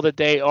X-Men feel that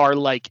they are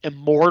like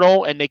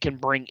immortal and they can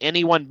bring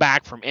anyone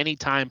back from any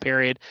time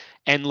period.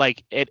 And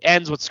like it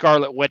ends with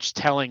Scarlet Witch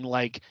telling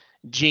like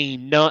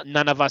Jean,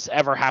 none of us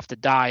ever have to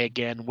die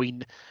again.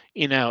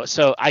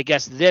 So I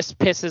guess this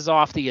pisses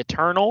off the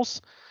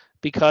Eternals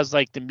because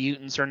like the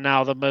mutants are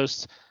now the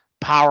most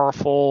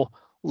powerful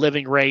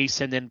living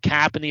race, and then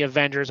Cap and the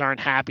Avengers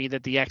aren't happy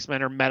that the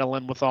X-Men are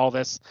meddling with all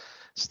this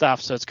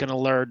stuff, so it's going to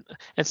learn,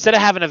 instead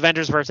of having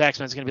Avengers versus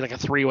X-Men, it's going to be like a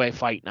three-way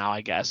fight now, I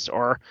guess,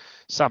 or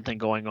something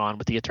going on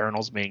with the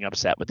Eternals being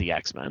upset with the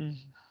X-Men.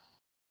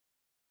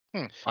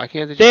 Why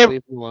can't they just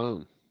leave them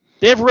alone?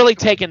 They've really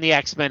taken the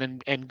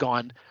X-Men and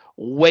gone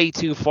way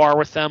too far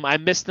with them. I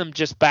miss them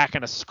just back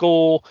in a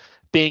school,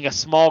 being a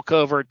small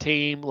covert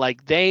team.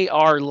 Like, they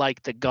are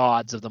like the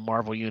gods of the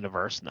Marvel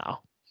Universe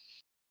now.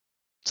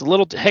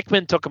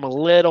 Hickman took them a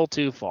little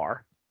too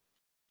far.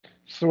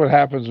 So what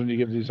happens when you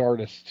give these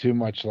artists too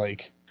much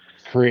like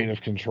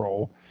creative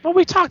control? Well,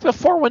 we talked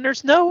before, when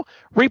there's no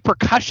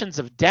repercussions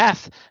of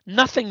death,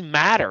 nothing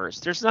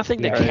matters. There's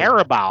nothing to care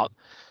about.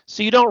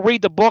 So you don't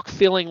read the book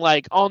feeling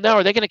like, oh no,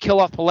 are they going to kill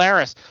off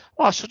Polaris?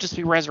 Well, she'll just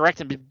be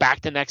resurrected and be back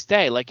the next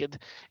day. Like it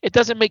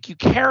doesn't make you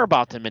care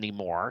about them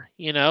anymore.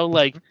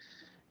 Like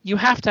you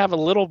have to have a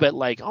little bit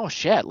like, oh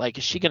shit, like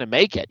is she going to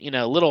make it?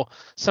 A little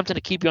something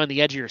to keep you on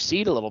the edge of your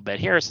seat a little bit.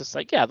 Here it's just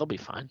like, yeah, they'll be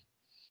fine.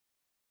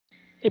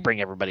 They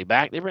bring everybody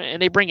back.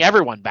 They bring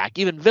everyone back,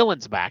 even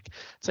villains back.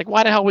 It's like,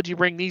 why the hell would you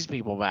bring these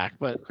people back?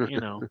 But,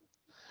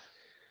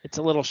 it's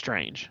a little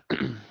strange.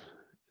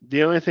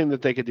 The only thing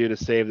that they could do to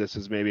save this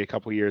is maybe a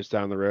couple years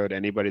down the road,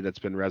 anybody that's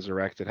been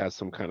resurrected has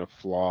some kind of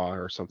flaw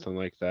or something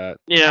like that.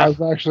 Yeah. I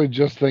was actually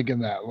just thinking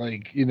that,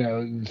 like,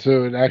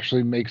 so it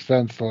actually makes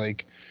sense,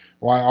 like,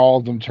 why all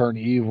of them turn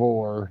evil,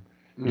 or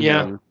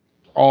Yeah.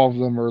 All of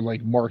them are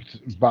like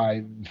marked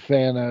by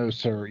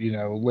Thanos or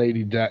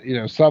Lady Death,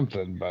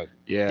 something. But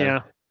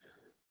yeah.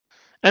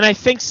 And I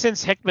think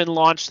since Hickman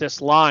launched this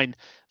line,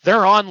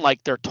 they're on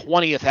like their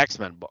 20th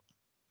X-Men book.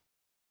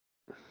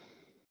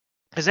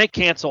 Because they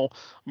cancel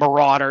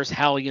Marauders,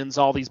 Hellions,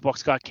 all these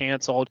books got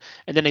canceled,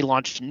 and then they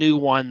launched new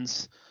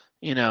ones.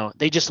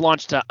 They just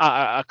launched a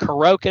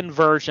Kurokan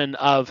version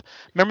of.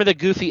 Remember the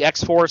goofy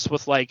X-Force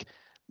with like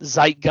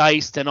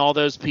Zeitgeist and all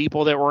those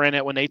people that were in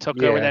it when they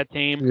took over that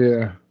team?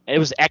 Yeah. It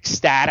was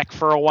Ecstatic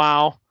for a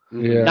while.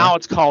 Yeah. Now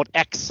it's called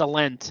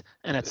Excellent,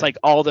 and it's like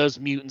all those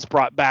mutants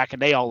brought back,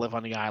 and they all live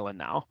on the island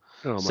now.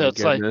 Oh so my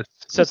it's goodness.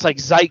 it's like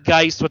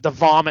Zeitgeist with the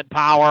vomit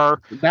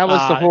power. That was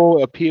the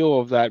whole appeal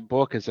of that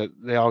book, is that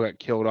they all got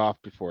killed off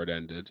before it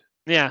ended.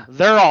 Yeah,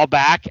 they're all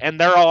back, and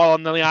they're all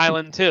on the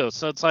island too.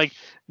 So it's like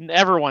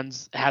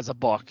everyone's has a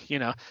book.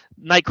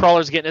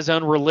 Nightcrawler's getting his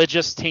own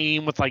religious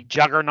team with like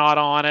Juggernaut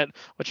on it,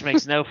 which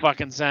makes no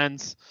fucking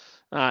sense.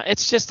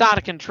 It's just out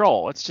of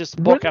control. It's just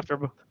book after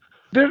book.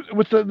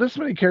 With this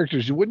many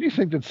characters, wouldn't you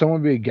think that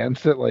someone would be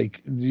against it? Like,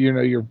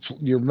 you're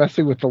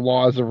messing with the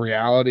laws of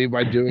reality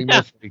by doing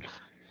this. Like,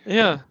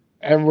 yeah.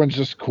 Everyone's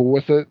just cool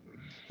with it.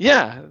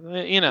 Yeah,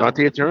 Not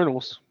the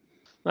Eternals.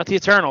 Not the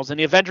Eternals, and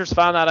the Avengers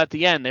found out at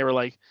the end. They were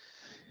like,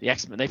 the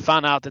X-Men. They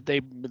found out that they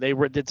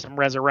did some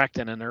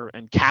resurrecting,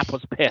 and Cap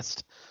was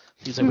pissed.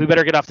 He's like, we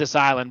better get off this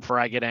island before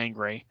I get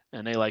angry.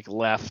 And they like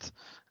left,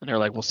 and they're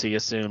like, we'll see you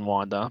soon,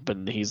 Wanda.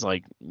 But he's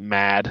like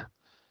mad.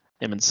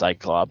 Him and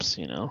Cyclops,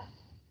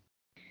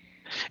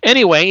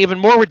 Anyway, even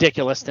more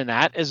ridiculous than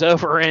that is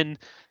over in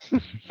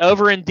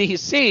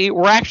DC,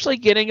 we're actually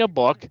getting a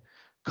book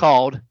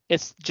called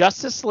It's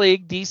Justice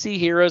League DC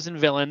Heroes and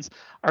Villains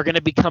Are Going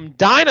to Become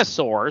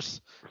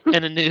Dinosaurs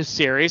in a new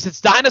series.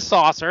 It's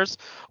Dinosaurs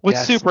with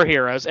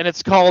superheroes, and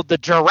it's called the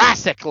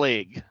Jurassic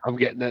League. I'm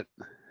getting it.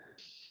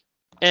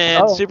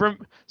 And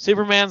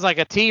Superman's like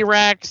a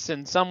T-Rex,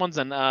 and someone's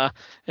and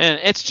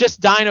it's just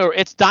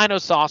it's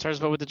Dinosaurs,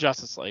 but with the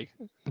Justice League.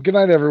 Good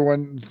night,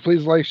 everyone.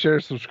 Please like, share,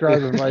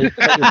 subscribe, and like.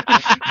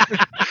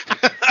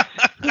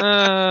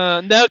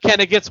 No, Ken,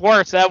 it gets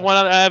worse. I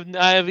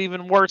have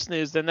even worse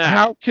news than that.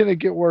 How can it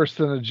get worse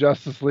than a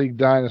Justice League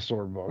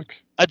dinosaur book?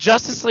 A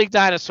Justice League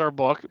dinosaur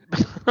book,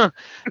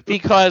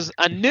 because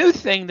a new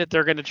thing that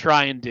they're going to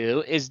try and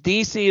do is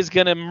DC is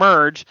going to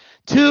merge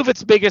two of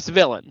its biggest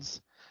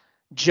villains,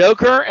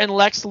 Joker and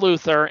Lex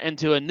Luthor,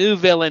 into a new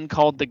villain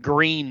called the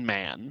Green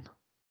Man.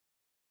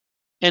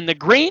 And the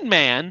Green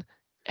Man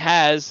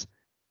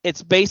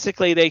it's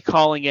basically they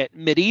calling it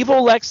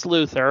medieval Lex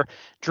Luthor,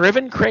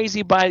 driven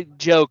crazy by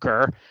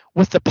Joker,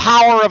 with the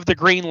power of the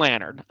Green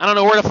Lantern. I don't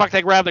know where the fuck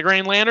they grabbed the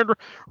Green Lantern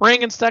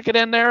ring and stuck it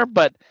in there,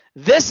 but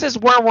this is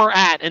where we're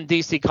at in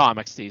DC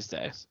Comics these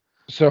days.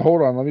 So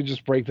hold on, let me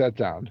just break that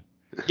down.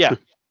 Yeah.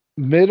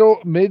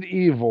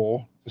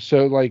 Medieval.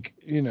 So, like,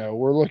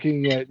 we're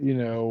looking at,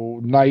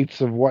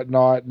 knights of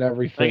whatnot and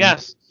everything. I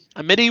guess.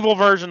 A medieval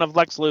version of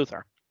Lex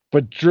Luthor.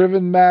 But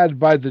driven mad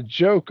by the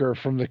Joker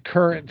from the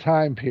current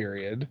time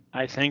period.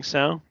 I think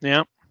so,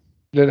 yeah.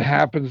 That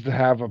happens to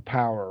have a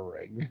power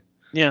ring.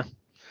 Yeah.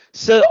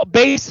 So,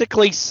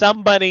 basically,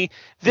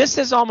 this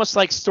is almost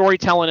like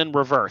storytelling in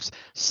reverse.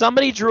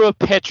 Somebody drew a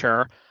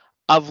picture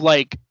of,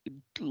 like,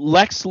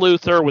 Lex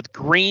Luthor with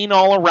green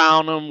all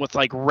around him, with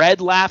like red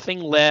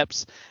laughing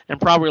lips,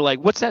 and probably like,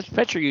 what's that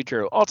picture you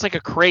drew? Oh, it's like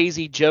a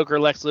crazy Joker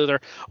Lex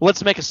Luthor. Well,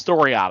 let's make a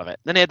story out of it.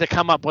 Then they had to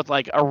come up with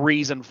like a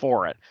reason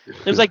for it.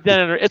 It was like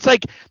it's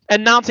like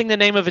announcing the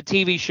name of a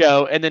TV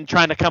show and then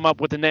trying to come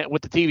up with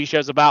what the TV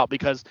show's about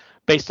because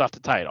based off the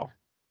title.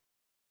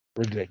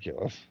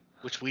 Ridiculous.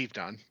 Which we've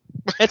done.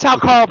 It's how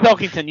Carl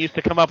Pilkington used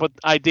to come up with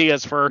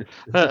ideas for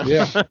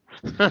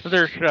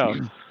their show.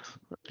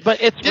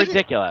 But it's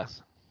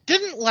ridiculous.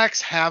 Didn't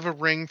Lex have a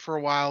ring for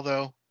a while,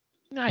 though?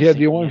 He had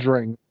the orange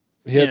ring.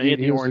 He had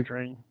the orange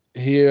ring.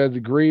 He had the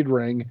green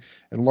ring,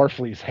 and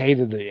Larfleeze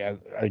hated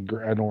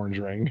an orange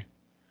ring.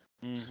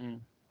 Mm-hmm.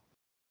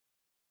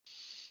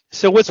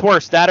 So what's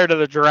worse, that or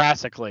the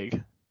Jurassic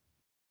League?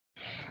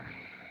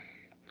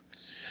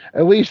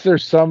 At least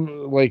there's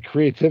some like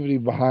creativity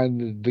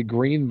behind the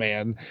Green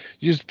Man.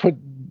 You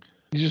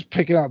just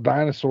picking out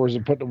dinosaurs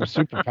and putting them with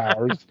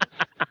superpowers.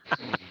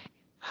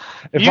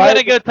 You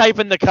gotta go type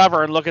in the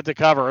cover and look at the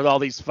cover with all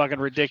these fucking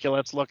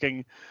ridiculous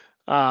looking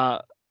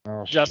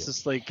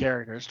Justice League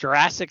characters.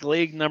 Jurassic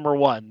League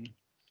 #1.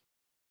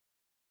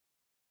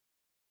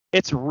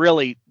 It's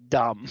really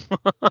dumb.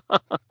 All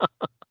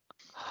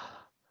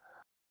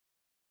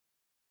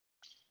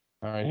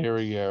right, here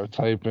we go.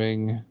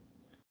 Typing.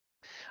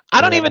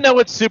 I don't even know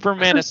what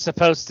Superman is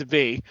supposed to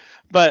be,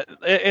 but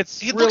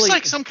he looks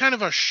like some kind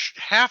of a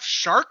half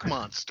shark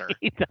monster.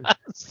 He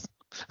does.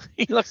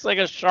 He looks like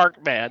a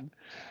shark man.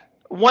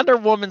 Wonder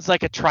Woman's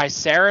like a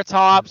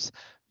triceratops.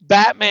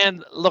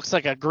 Batman looks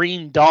like a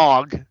green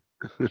dog.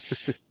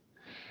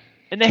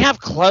 And they have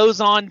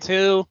clothes on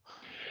too.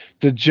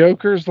 The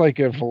Joker's like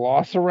a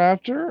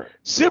velociraptor.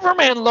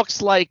 Superman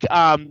looks like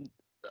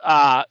what's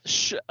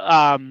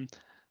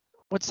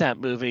that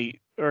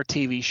movie or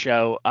TV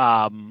show?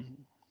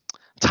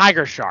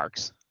 Tiger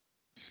Sharks.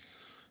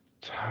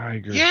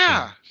 Tiger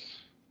Yeah. Sharks.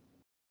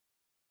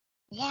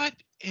 What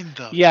in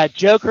the? Yeah,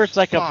 Joker's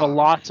like a fuck?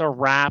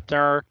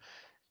 velociraptor.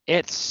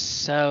 It's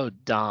so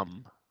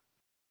dumb.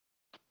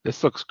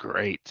 This looks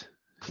great.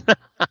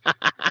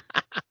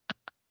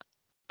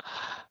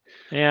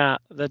 Yeah,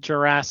 the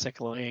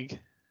Jurassic League.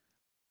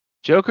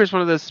 Joker's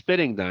one of those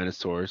spitting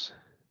dinosaurs.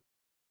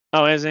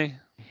 Oh, is he?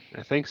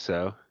 I think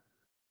so.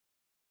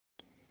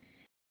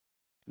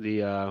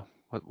 The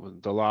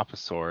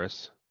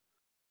Dilophosaurus.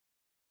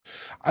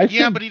 But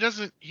he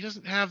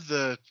doesn't have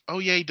the. Oh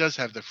yeah, he does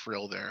have the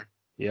frill there.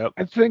 Yep.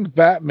 I think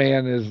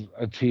Batman is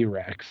a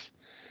T-Rex.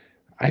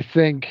 I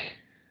think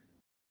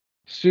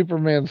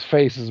Superman's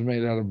face is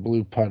made out of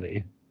blue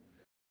putty.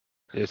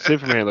 Yeah,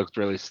 Superman looks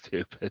really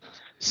stupid.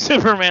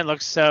 Superman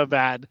looks so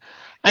bad.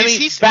 I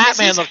mean,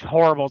 Batman looks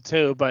horrible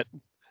too, but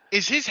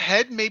is his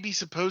head maybe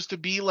supposed to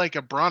be like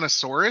a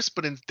brontosaurus,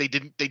 but they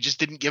just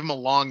didn't give him a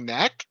long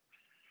neck?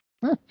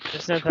 I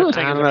don't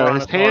know.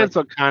 His hands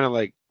look kind of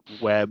like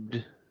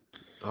webbed,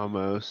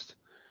 almost.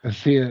 I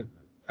see it.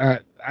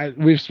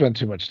 We've spent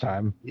too much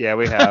time. Yeah,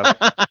 we have.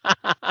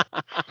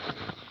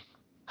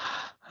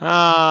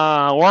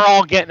 We're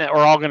all getting it.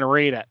 We're all going to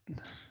read it.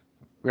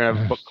 We're going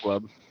to have a book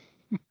club.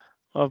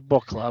 A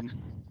book club.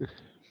 All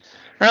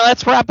right,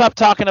 let's wrap up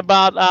talking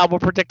about, we'll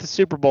predict the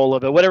Super Bowl a little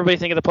bit. What did everybody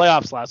think of the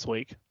playoffs last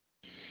week?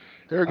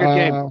 They were a good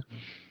game.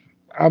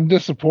 I'm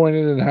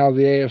disappointed in how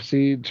the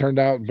AFC turned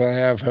out, but I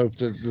have hope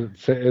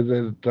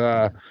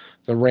that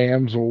the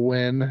Rams will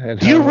win.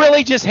 Do you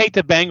really just hate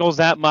the Bengals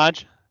that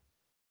much?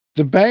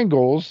 The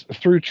Bengals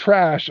threw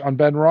trash on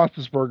Ben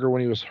Roethlisberger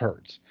when he was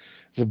hurt.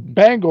 The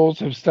Bengals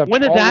have stepped.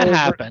 When did that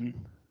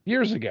happen?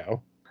 Years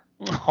ago.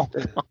 Oh,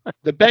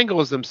 the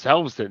Bengals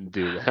themselves didn't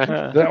do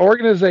that. The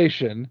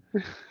organization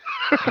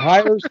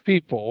hires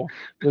people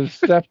that have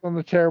stepped on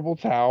the terrible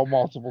towel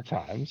multiple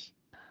times.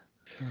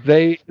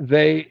 That's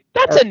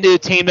a new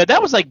team.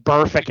 That was like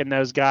Burfict and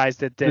those guys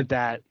that did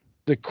that.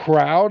 The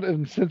crowd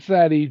in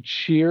Cincinnati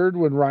cheered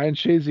when Ryan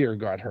Shazier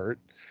got hurt.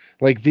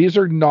 Like, these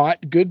are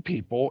not good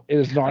people. It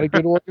is not a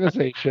good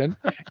organization,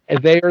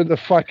 and they are the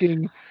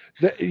fucking.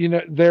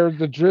 They're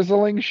the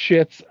drizzling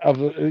shits of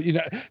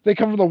the. They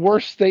come from the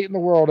worst state in the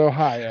world,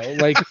 Ohio.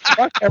 Like,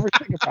 fuck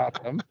everything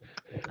about them.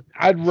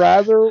 I'd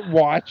rather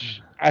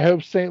watch. I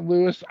hope St.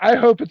 Louis. I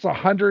hope it's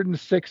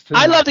 106 to.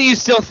 I love that you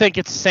still think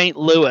it's St.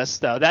 Louis,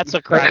 though. That's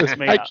what cracks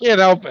me up. I can't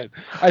help it.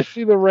 I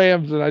see the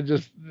Rams, and I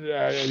just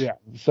yeah.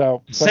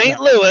 So St.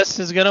 Louis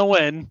is gonna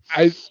win.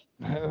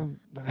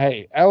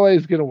 Hey,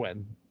 LA's gonna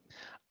win.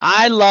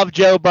 I love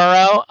Joe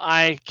Burrow.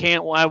 I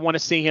want to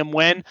see him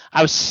win.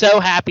 I was so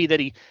happy that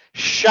he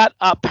shut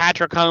up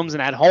Patrick Holmes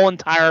and that whole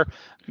entire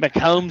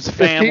McCombs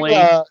family.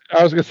 I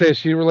was going to say, is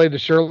she related to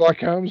Sherlock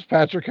Holmes?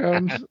 Patrick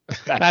Holmes?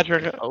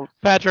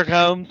 Patrick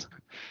Holmes.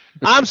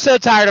 I'm so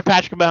tired of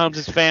Patrick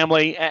Mahomes'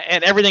 family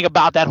and everything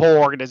about that whole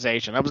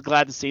organization. I was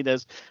glad to see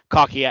those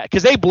cocky ass,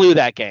 because they blew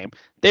that game.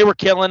 They were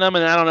killing them,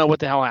 and I don't know what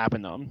the hell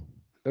happened to them.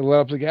 They let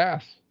up the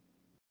gas.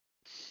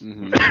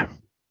 Mm-hmm.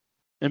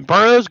 And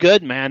Burrow's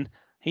good, man.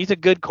 He's a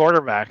good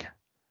quarterback.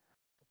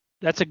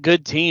 That's a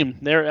good team.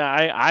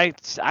 I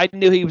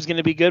knew he was going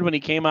to be good when he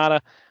came out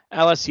of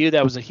LSU.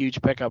 That was a huge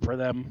pickup for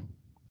them.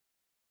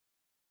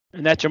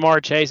 And that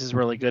Jamar Chase is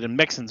really good, and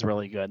Mixon's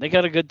really good. They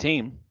got a good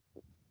team.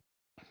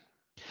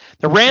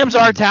 The Rams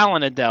are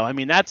talented, though. I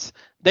mean,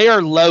 they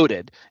are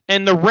loaded.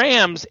 And the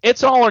Rams,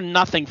 it's all or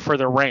nothing for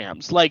the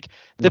Rams. Like,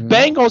 the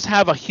Bengals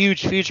have a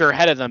huge future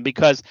ahead of them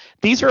because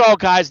these are all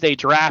guys they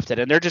drafted,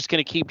 and they're just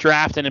going to keep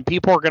drafting, and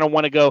people are going to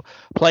want to go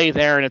play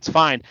there, and it's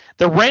fine.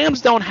 The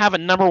Rams don't have a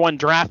number one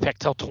draft pick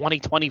till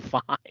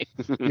 2025.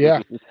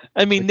 Yeah.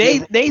 I mean,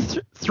 they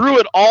threw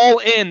it all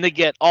in to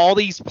get all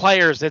these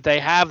players that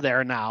they have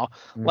there now.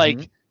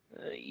 Like,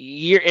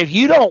 if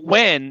you don't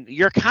win,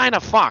 you're kind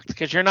of fucked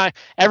because you're not.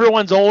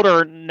 Everyone's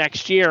older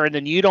next year, and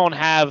then you don't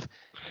have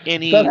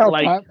any. That's how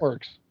time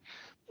works.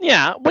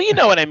 Yeah, well, you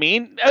know what I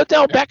mean.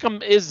 Odell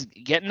Beckham is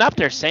getting up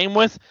there. Same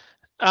with,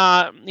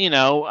 with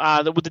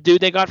the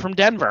dude they got from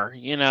Denver.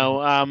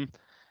 And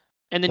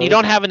then you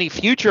don't have any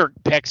future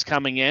picks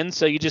coming in,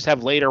 so you just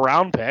have later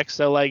round picks.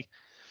 So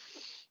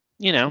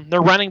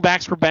their running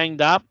backs were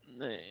banged up.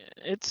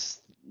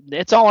 It's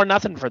all or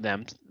nothing for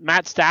them.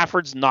 Matt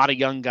Stafford's not a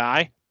young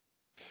guy.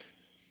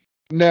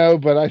 No,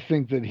 but I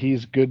think that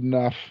he's good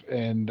enough,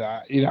 and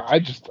No,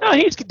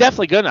 he's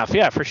definitely good enough.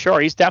 Yeah, for sure.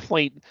 He's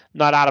definitely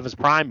not out of his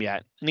prime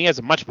yet, and he has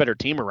a much better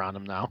team around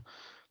him now.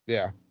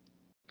 Yeah.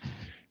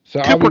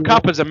 So Cooper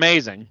Kupp is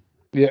amazing.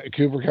 Yeah,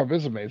 Cooper Kupp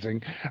is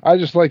amazing. I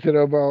just like that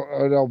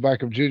Odell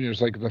Beckham Jr.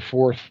 is like the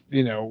fourth,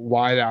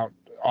 wide out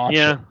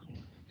option.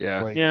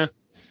 Yeah. Yeah.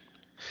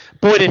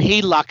 Boy, did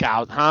he luck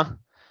out, huh?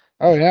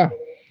 Oh yeah.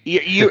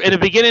 You in the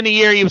beginning of the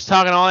year, he was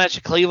talking all that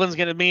shit. Cleveland's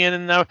gonna be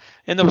in the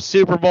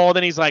Super Bowl.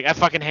 Then he's like, I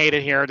fucking hate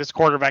it here. This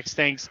quarterback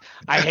stinks.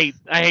 I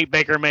hate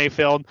Baker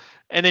Mayfield.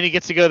 And then he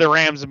gets to go to the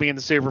Rams and be in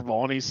the Super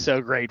Bowl, and he's so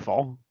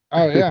grateful.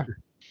 Oh yeah.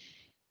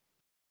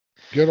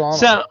 Good on him.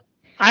 So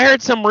I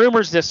heard some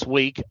rumors this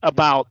week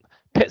about,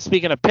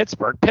 speaking of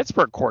Pittsburgh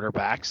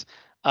quarterbacks,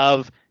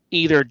 of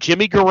either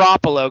Jimmy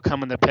Garoppolo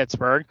coming to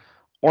Pittsburgh,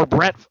 or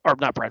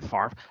not Brett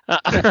Favre,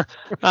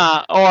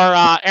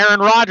 or Aaron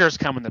Rodgers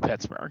coming to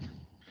Pittsburgh.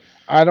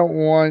 I don't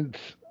want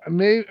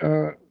maybe.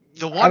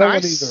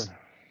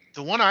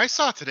 The one I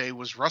saw today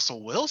was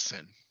Russell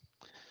Wilson.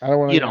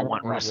 You don't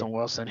want Russell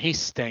Wilson. He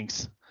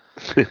stinks.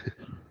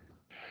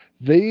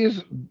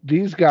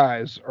 These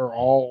guys are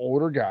all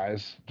older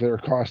guys that are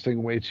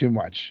costing way too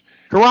much.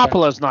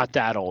 Garoppolo's not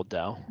that old,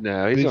 though.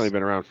 No, he's only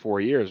been around 4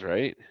 years,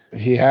 right?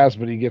 He has,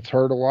 but he gets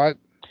hurt a lot.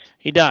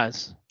 He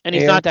does, and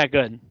he's not that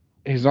good.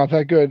 He's not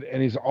that good,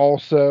 and he's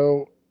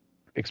also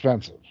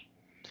expensive.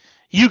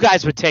 You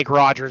guys would take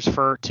Rodgers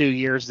for 2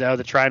 years, though,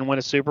 to try and win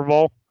a Super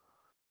Bowl?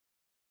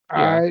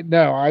 I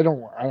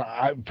don't.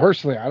 I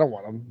personally, I don't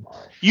want him.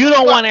 You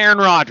don't want Aaron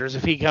Rodgers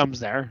if he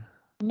comes there.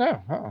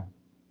 No. Uh-uh.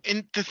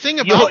 And the thing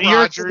about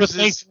Rodgers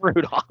is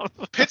Rudolph.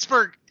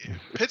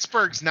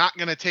 Pittsburgh's not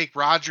going to take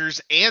Rodgers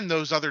and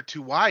those other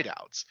two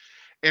wideouts.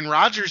 And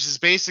Rodgers has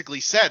basically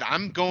said,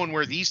 I'm going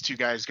where these two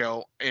guys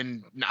go,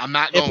 and I'm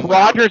not going. If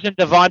Rodgers and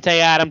Devontae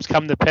Adams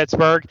come to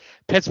Pittsburgh,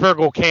 Pittsburgh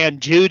will can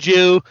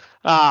Juju.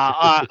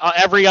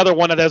 Every other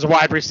one of those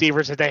wide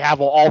receivers that they have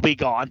will all be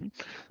gone.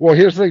 Well,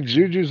 here's the thing: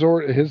 Juju's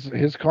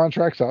his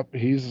contract's up.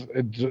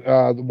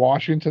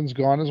 Washington's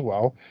gone as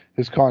well.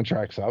 His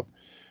contract's up.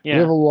 Yeah. We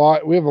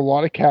have a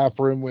lot of cap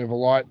room. We have a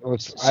lot.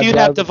 So you'd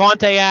have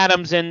Devontae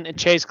Adams and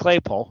Chase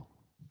Claypool.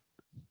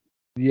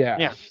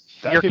 Yeah.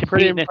 That'd be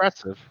pretty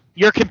impressive.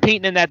 You're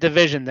competing in that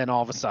division then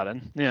all of a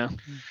sudden. Yeah.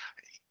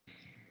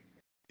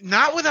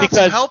 Not without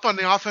some help on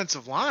the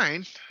offensive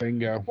line.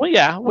 Bingo. Well,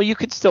 yeah. Well, you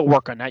could still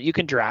work on that. You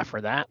can draft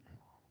for that.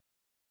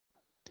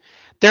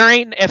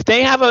 If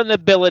they have an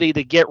ability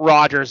to get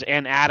Rodgers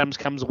and Adams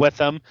comes with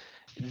them,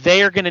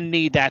 they are going to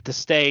need that to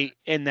stay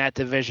in that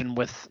division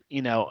with,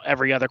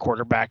 every other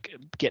quarterback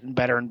getting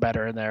better and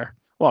better in there.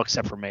 Well,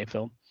 except for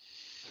Mayfield.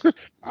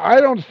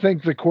 I don't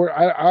think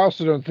I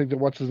also don't think that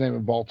what's his name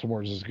in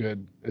Baltimore is as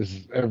good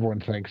as everyone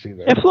thinks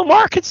either. If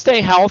Lamar could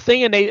stay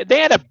healthy, and they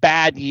had a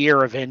bad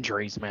year of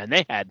injuries, man.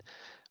 They had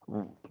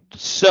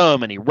so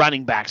many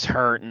running backs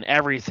hurt and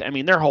everything. I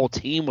mean, their whole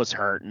team was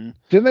hurting.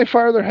 Didn't they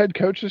fire their head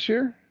coach this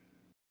year?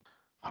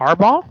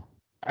 Harbaugh?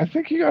 I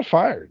think he got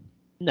fired.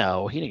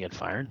 No, he didn't get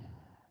fired.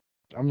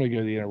 I'm going to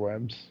go to the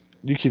interwebs.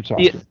 You keep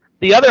talking.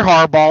 The other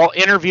Harbaugh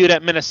interviewed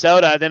at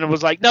Minnesota, then it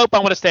was like, nope, I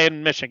want to stay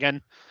in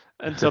Michigan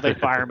until they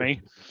fire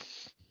me.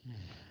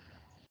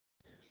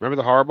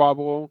 Remember the Harbaugh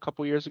Bowl a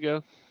couple years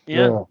ago?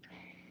 Yeah.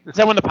 Is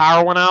that when the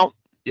power went out?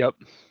 Yep.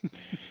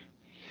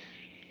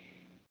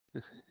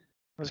 It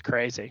was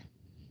crazy.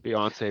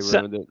 Beyonce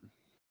ruined it.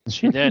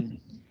 She did.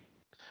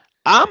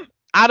 Out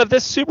of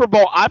this Super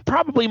Bowl, I'm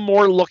probably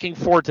more looking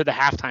forward to the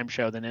halftime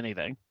show than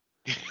anything.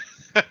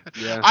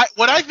 Yeah.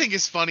 What I think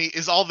is funny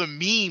is all the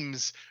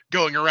memes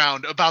going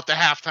around about the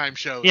halftime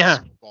show. Yeah.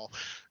 Super Bowl.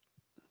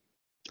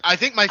 I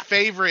think my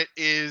favorite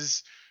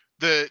is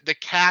the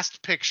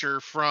cast picture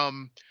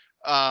from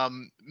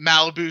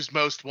Malibu's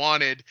Most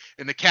Wanted,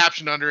 and the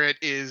caption under it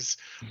is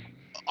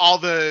all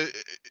the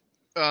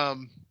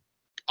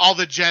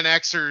Gen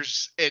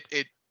Xers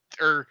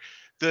or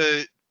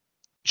the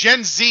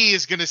Gen Z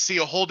is going to see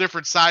a whole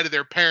different side of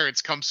their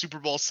parents come Super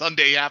Bowl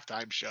Sunday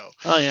halftime show.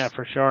 Oh yeah,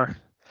 for sure.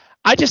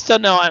 I just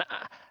don't know.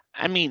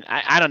 I mean,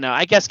 I don't know.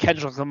 I guess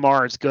Kendrick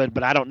Lamar is good,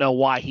 but I don't know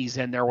why he's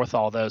in there with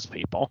all those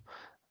people.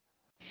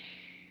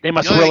 They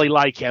must really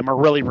like him or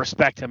really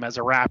respect him as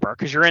a rapper,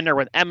 because you're in there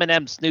with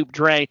Eminem, Snoop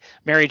Dre,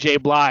 Mary J.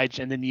 Blige,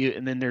 and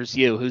then there's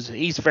you,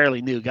 he's a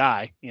fairly new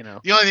guy. The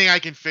only thing I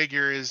can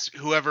figure is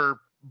whoever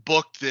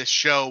booked this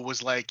show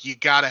was like, you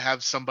got to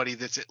have somebody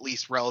that's at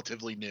least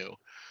relatively new.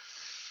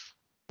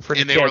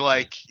 They were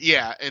like,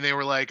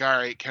 all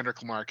right,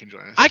 Kendrick Lamar can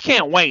join us. I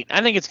can't wait.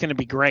 I think it's going to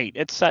be great.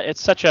 It's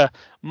such a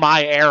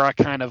my era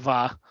kind of.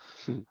 I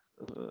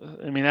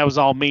mean, that was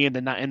all me in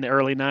the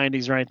early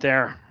 '90s right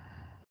there.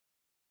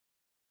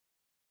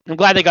 I'm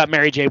glad they got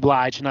Mary J.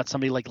 Blige, not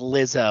somebody like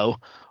Lizzo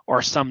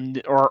or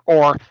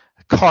or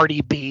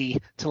Cardi B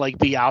to like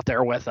be out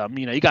there with them.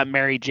 You got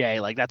Mary J.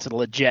 Like that's a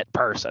legit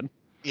person.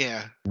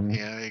 Yeah,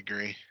 I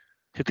agree.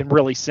 Who can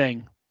really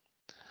sing.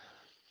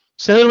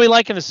 So who do we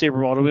like in the Super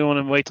Bowl? Do we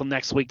want to wait till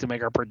next week to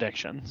make our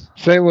predictions?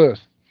 St.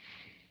 Louis.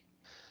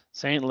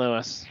 St.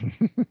 Louis.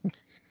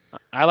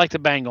 I like the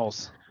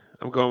Bengals.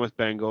 I'm going with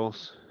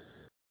Bengals.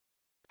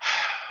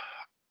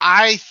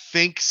 I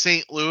think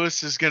St.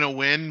 Louis is going to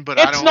win, but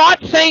it's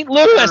not St.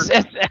 Louis.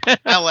 It's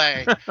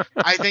LA.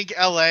 I think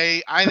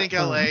LA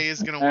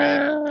is going to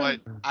win,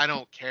 but I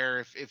don't care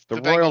if the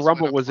Royal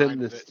Rumble was in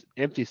this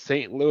empty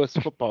St. Louis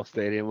football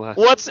stadium last.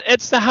 Well,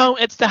 it's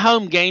the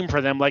home game for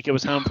them, like it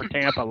was home for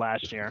Tampa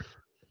last year.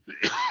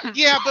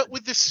 Yeah, but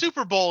with the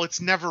Super Bowl, it's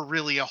never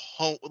really a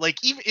home.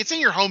 Like even it's in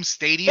your home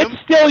stadium.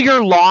 It's still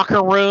your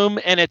locker room,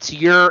 and it's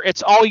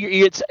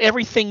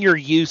everything you're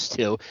used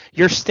to.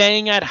 You're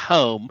staying at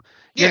home.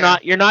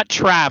 You're not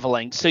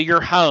traveling, so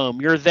you're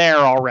home. You're there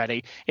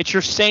already. It's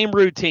your same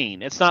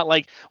routine. It's not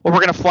like, well,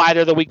 we're gonna fly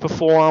there the week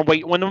before.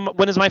 Wait,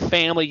 when is my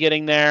family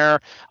getting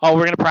there? Oh,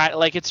 we're gonna practice.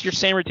 Like it's your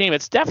same routine.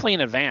 It's definitely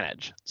an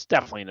advantage.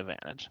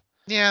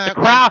 Yeah, The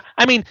crowd.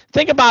 I mean,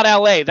 think about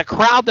LA. The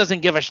crowd doesn't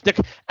give a shit.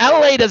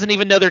 LA doesn't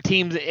even know their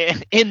team's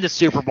in the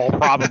Super Bowl,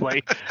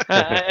 probably.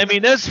 I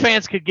mean, those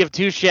fans could give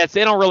two shits.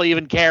 They don't really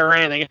even care or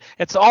anything.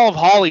 It's all of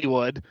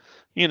Hollywood.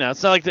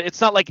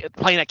 It's not like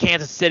playing at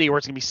Kansas City where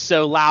it's gonna be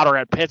so loud, or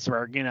at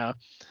Pittsburgh.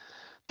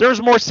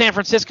 There's more San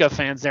Francisco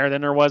fans there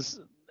than there was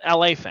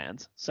LA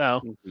fans.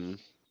 So,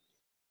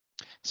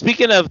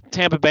 Speaking of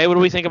Tampa Bay, what do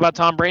we think about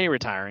Tom Brady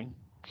retiring?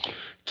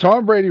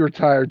 Tom Brady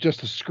retired just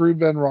to screw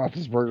Ben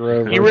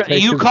Roethlisberger over.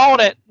 You called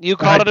it. You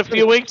called it a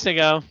few weeks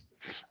ago.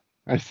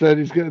 I said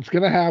it's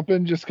gonna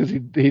happen just because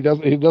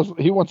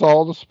he wants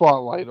all the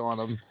spotlight on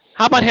him.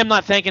 How about him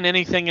not thinking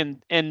anything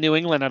in New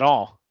England at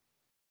all?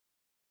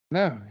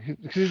 No,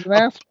 he's an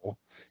asshole.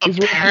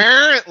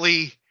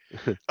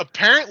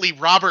 Apparently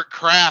Robert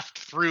Kraft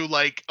threw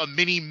like a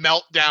mini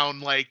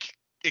meltdown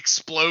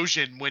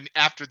explosion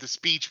after the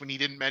speech when he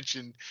didn't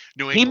mention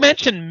New England. He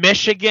mentioned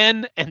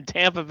Michigan and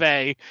Tampa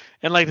Bay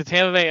and the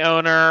Tampa Bay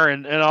owner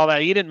and all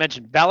that. He didn't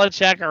mention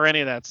Belichick or any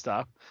of that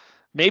stuff.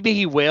 Maybe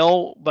he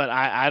will, but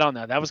I don't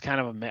know. That was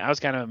I was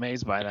kind of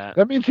amazed by that.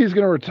 That means he's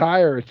going to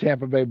retire a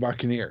Tampa Bay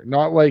Buccaneer,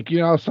 not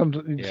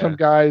some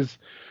guys.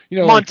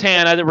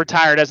 Montana that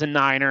retired as a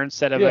Niner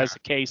instead of as a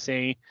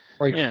KC.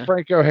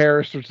 Franco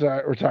Harris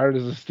retired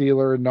as a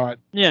Steeler and not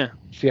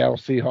Seattle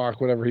Seahawk,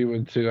 whatever he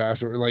went to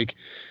after.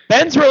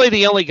 Ben's really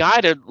the only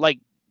guy to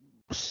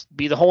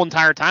be the whole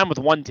entire time with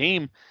one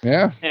team.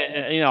 Yeah.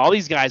 All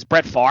these guys.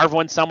 Brett Favre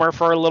went somewhere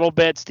for a little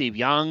bit. Steve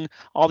Young.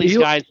 All these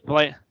guys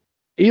play.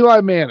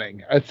 Eli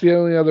Manning. That's the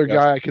only other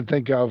guy I can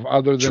think of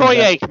other than Troy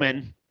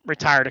Aikman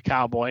retired a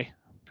Cowboy.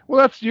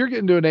 Well, you're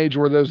getting to an age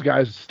where those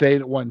guys stayed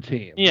at one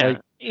team. Yeah.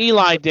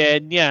 Eli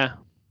did. Yeah.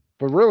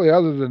 But really,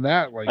 other than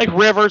that,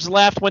 Rivers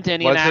left, went to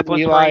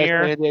Indianapolis for a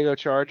year. San Diego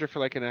Charger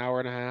for an hour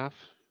and a half.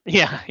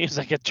 Yeah, he was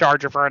a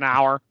Charger for an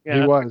hour.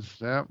 Yeah. He was.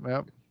 Yep.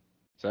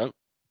 So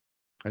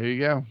there you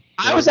go.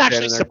 I was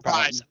actually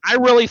surprised. I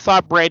really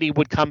thought Brady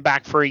would come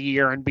back for a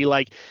year and be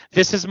like,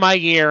 "This is my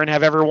year," and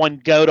have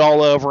everyone goat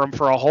all over him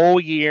for a whole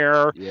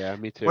year. Yeah,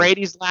 me too.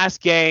 Brady's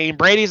last game,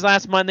 Brady's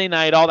last Monday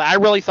night, all that. I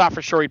really thought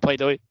for sure he'd play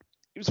till he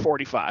was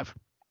 45.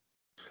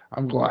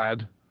 I'm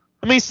glad.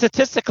 I mean,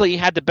 statistically, he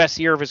had the best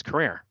year of his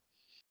career.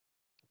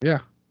 Yeah.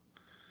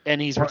 And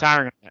he's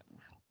retiring.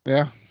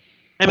 Yeah.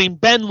 I mean,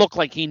 Ben looked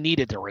like he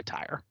needed to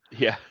retire.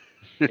 Yeah.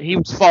 He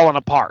was falling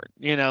apart.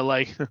 He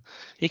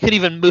couldn't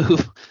even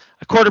move.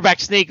 A quarterback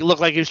sneak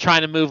looked like he was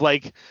trying to move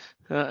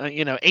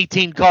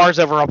 18 cars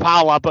over a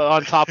pile up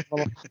on top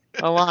of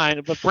a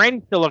line. But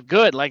Brady still looked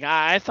good.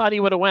 I thought he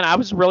would have won. I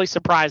was really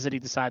surprised that he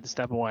decided to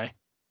step away.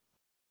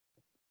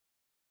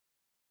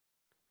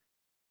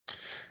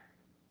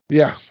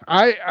 Yeah.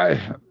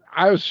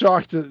 I was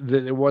shocked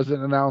that it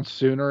wasn't announced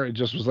sooner. It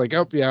just was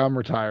I'm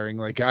retiring.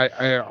 He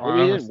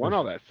didn't want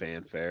all that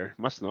fanfare.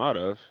 Must not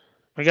have.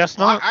 I guess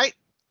not.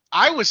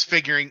 I was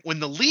figuring when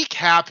the leak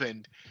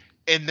happened,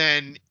 and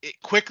then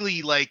it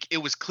quickly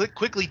it was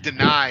quickly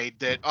denied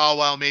that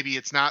maybe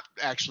it's not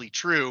actually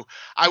true.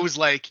 I was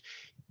like,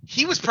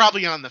 he was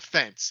probably on the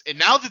fence, and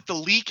now that the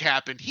leak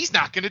happened, he's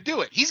not going to do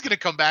it. He's going to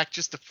come back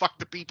just to fuck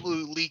the people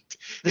who leaked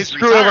his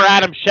screw over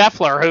Adam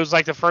Scheffler, who was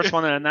the first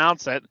one to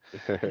announce it.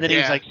 And then he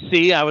was like,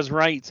 "See, I was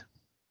right."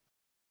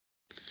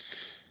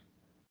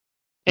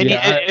 And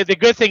the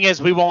good thing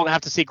is we won't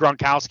have to see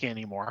Gronkowski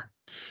anymore.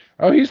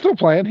 Oh, he's still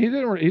playing.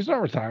 He's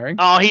not retiring.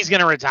 Oh, he's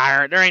going to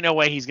retire. There ain't no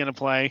way he's going to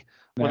play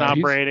without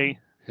Brady.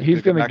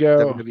 He's going to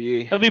go.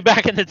 He'll be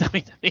back in the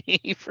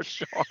WWE for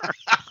sure.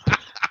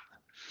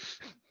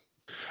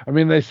 I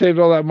mean, they saved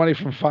all that money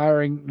from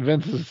firing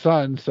Vince's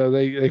son, so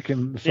they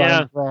can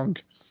sign Gronk.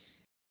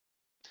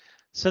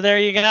 So there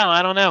you go.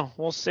 I don't know.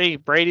 We'll see.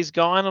 Brady's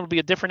gone. It'll be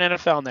a different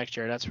NFL next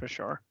year. That's for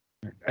sure.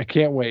 I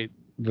can't wait.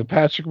 The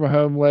Patrick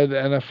Mahomes-led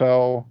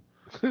NFL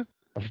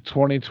of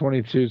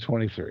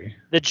 2022-23.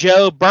 The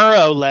Joe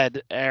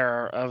Burrow-led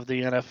era of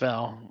the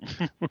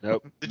NFL.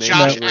 Nope. The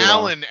Josh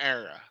Allen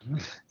era.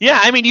 Yeah,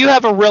 I mean, you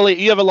have a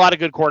lot of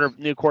good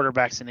new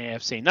quarterbacks in the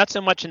AFC. Not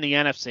so much in the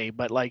NFC,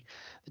 but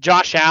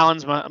Josh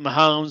Allen's,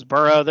 Mahomes,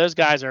 Burrow, those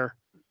guys they're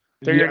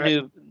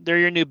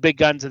your new big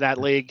guns of that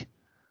league.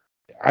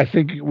 I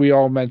think we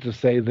all meant to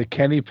say the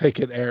Kenny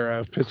Pickett era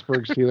of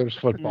Pittsburgh Steelers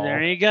football.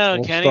 There you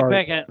go, Kenny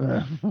Pickett.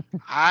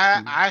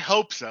 I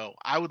hope so.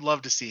 I would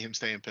love to see him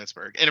stay in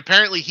Pittsburgh, and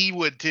apparently he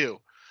would too.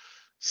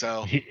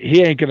 So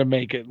he ain't gonna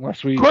make it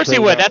unless we. Of course he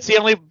would. That's the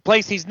only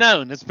place he's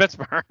known. It's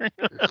Pittsburgh.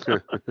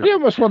 He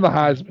almost won the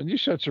Heisman. You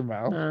shut your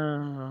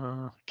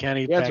mouth.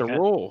 Kenny Pickett. That's a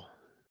rule.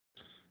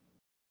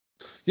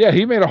 Yeah,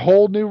 he made a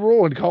whole new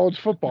rule in college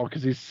football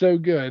because he's so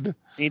good.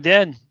 He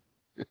did.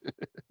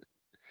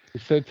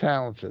 He's so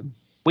talented.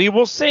 We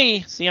will see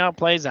how it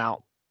plays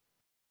out.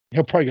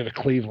 He'll probably go to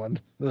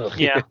Cleveland. Ugh.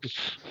 Yeah.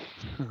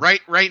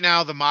 Right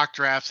now, the mock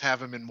drafts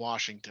have him in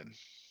Washington.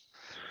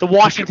 The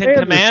Washington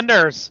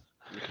Commanders.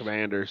 The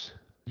Commanders.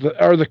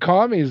 The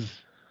commies.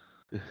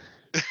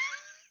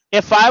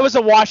 If I was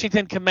a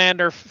Washington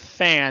Commander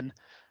fan,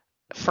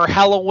 for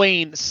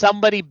Halloween,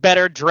 somebody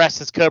better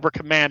dress as Cobra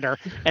Commander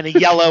in a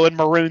yellow and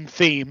maroon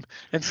theme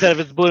instead of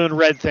his blue and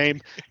red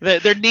theme.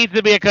 There needs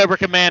to be a Cobra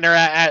Commander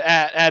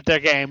at their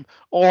game,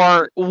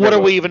 or what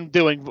are we even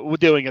doing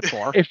it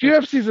for? If you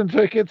have season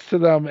tickets to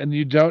them and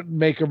you don't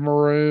make a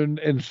maroon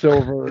and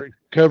silver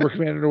Cobra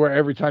Commander to wear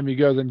every time you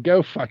go, then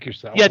go fuck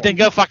yourself. Yeah, then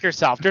go fuck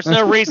yourself. There's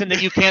no reason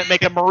that you can't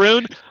make a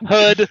maroon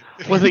hood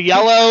with a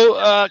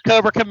yellow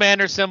Cobra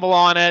Commander symbol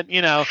on it.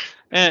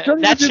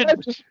 That should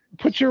just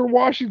put your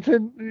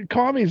Washington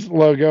Commies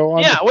logo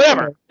on. Yeah,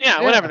 whatever.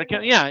 Yeah, whatever.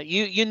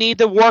 You need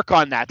to work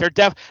on that.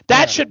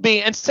 That should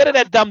be, instead of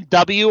that dumb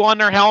W on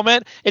their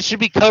helmet, it should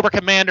be Cobra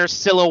Commander's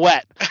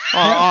silhouette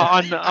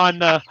on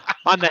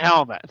the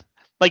helmet,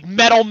 like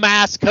metal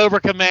mask Cobra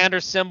Commander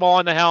symbol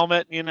on the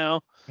helmet.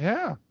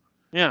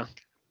 Yeah.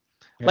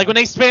 Like when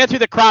they span through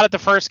the crowd at the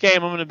first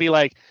game, I'm gonna be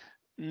like,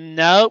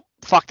 nope,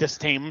 fuck this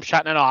team. I'm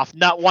shutting it off.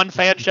 Not one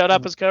fan showed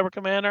up as Cobra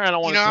Commander. I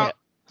don't want to see it.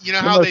 You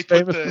know how they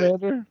put the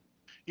Commander?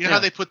 how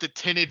they put the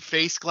tinted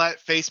face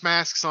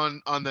masks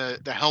on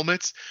the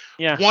helmets?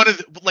 Yeah. One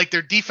of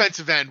their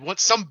defensive end,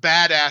 some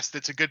badass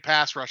that's a good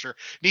pass rusher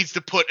needs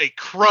to put a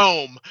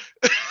chrome.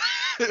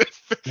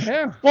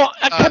 Yeah. Well,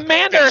 a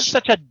commander is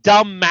such a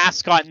dumb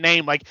mascot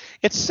name. Like,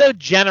 it's so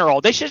general.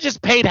 They should have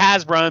just paid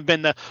Hasbro and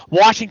been the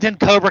Washington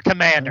Cobra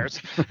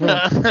Commanders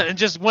and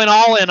just went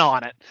all in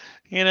on it.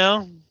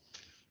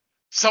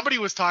 Somebody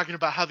was talking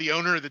about how the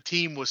owner of the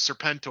team was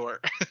Serpentor.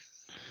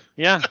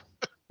 Yeah.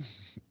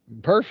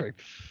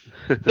 Perfect.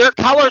 Their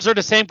colors are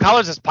the same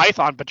colors as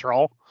Python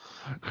Patrol.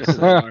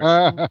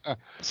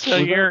 So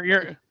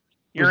you're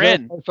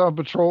in. Python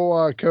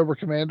Patrol Cobra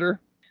Commander?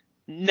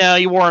 No,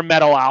 you wore a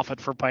metal outfit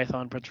for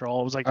Python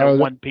Patrol. It was like a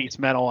one-piece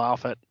metal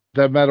outfit.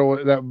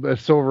 That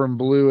silver and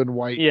blue and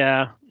white.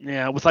 Yeah,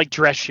 with like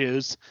dress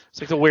shoes. It's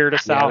like the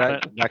weirdest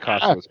outfit. That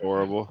costume was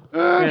horrible.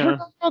 I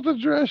forgot about the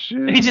dress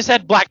shoes. He just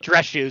had black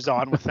dress shoes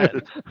on with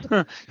it.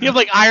 You have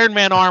like Iron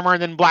Man armor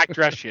and then black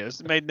dress shoes.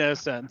 It made no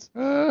sense.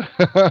 The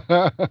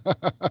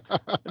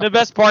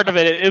best part of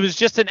it was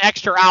just an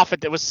extra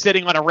outfit that was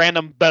sitting on a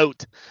random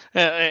boat.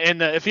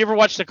 If you ever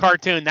watch the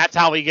cartoon, that's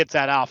how he gets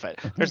that outfit.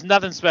 There's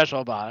nothing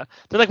special about it.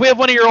 They're like, we have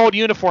one of your old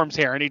uniforms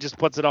here, and he just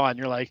puts it on.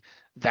 You're like,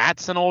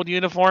 that's an old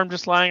uniform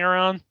just lying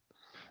around?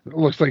 It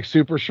looks like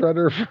Super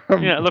Shredder.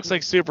 Yeah, it looks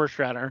like Super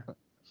Shredder.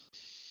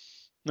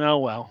 Oh,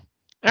 well.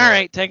 All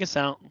right, take us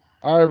out.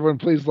 All right, everyone,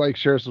 please like,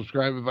 share,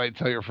 subscribe, invite,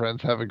 tell your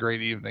friends. Have a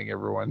great evening,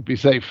 everyone. Be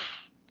safe.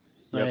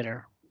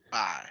 Later.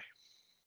 Bye.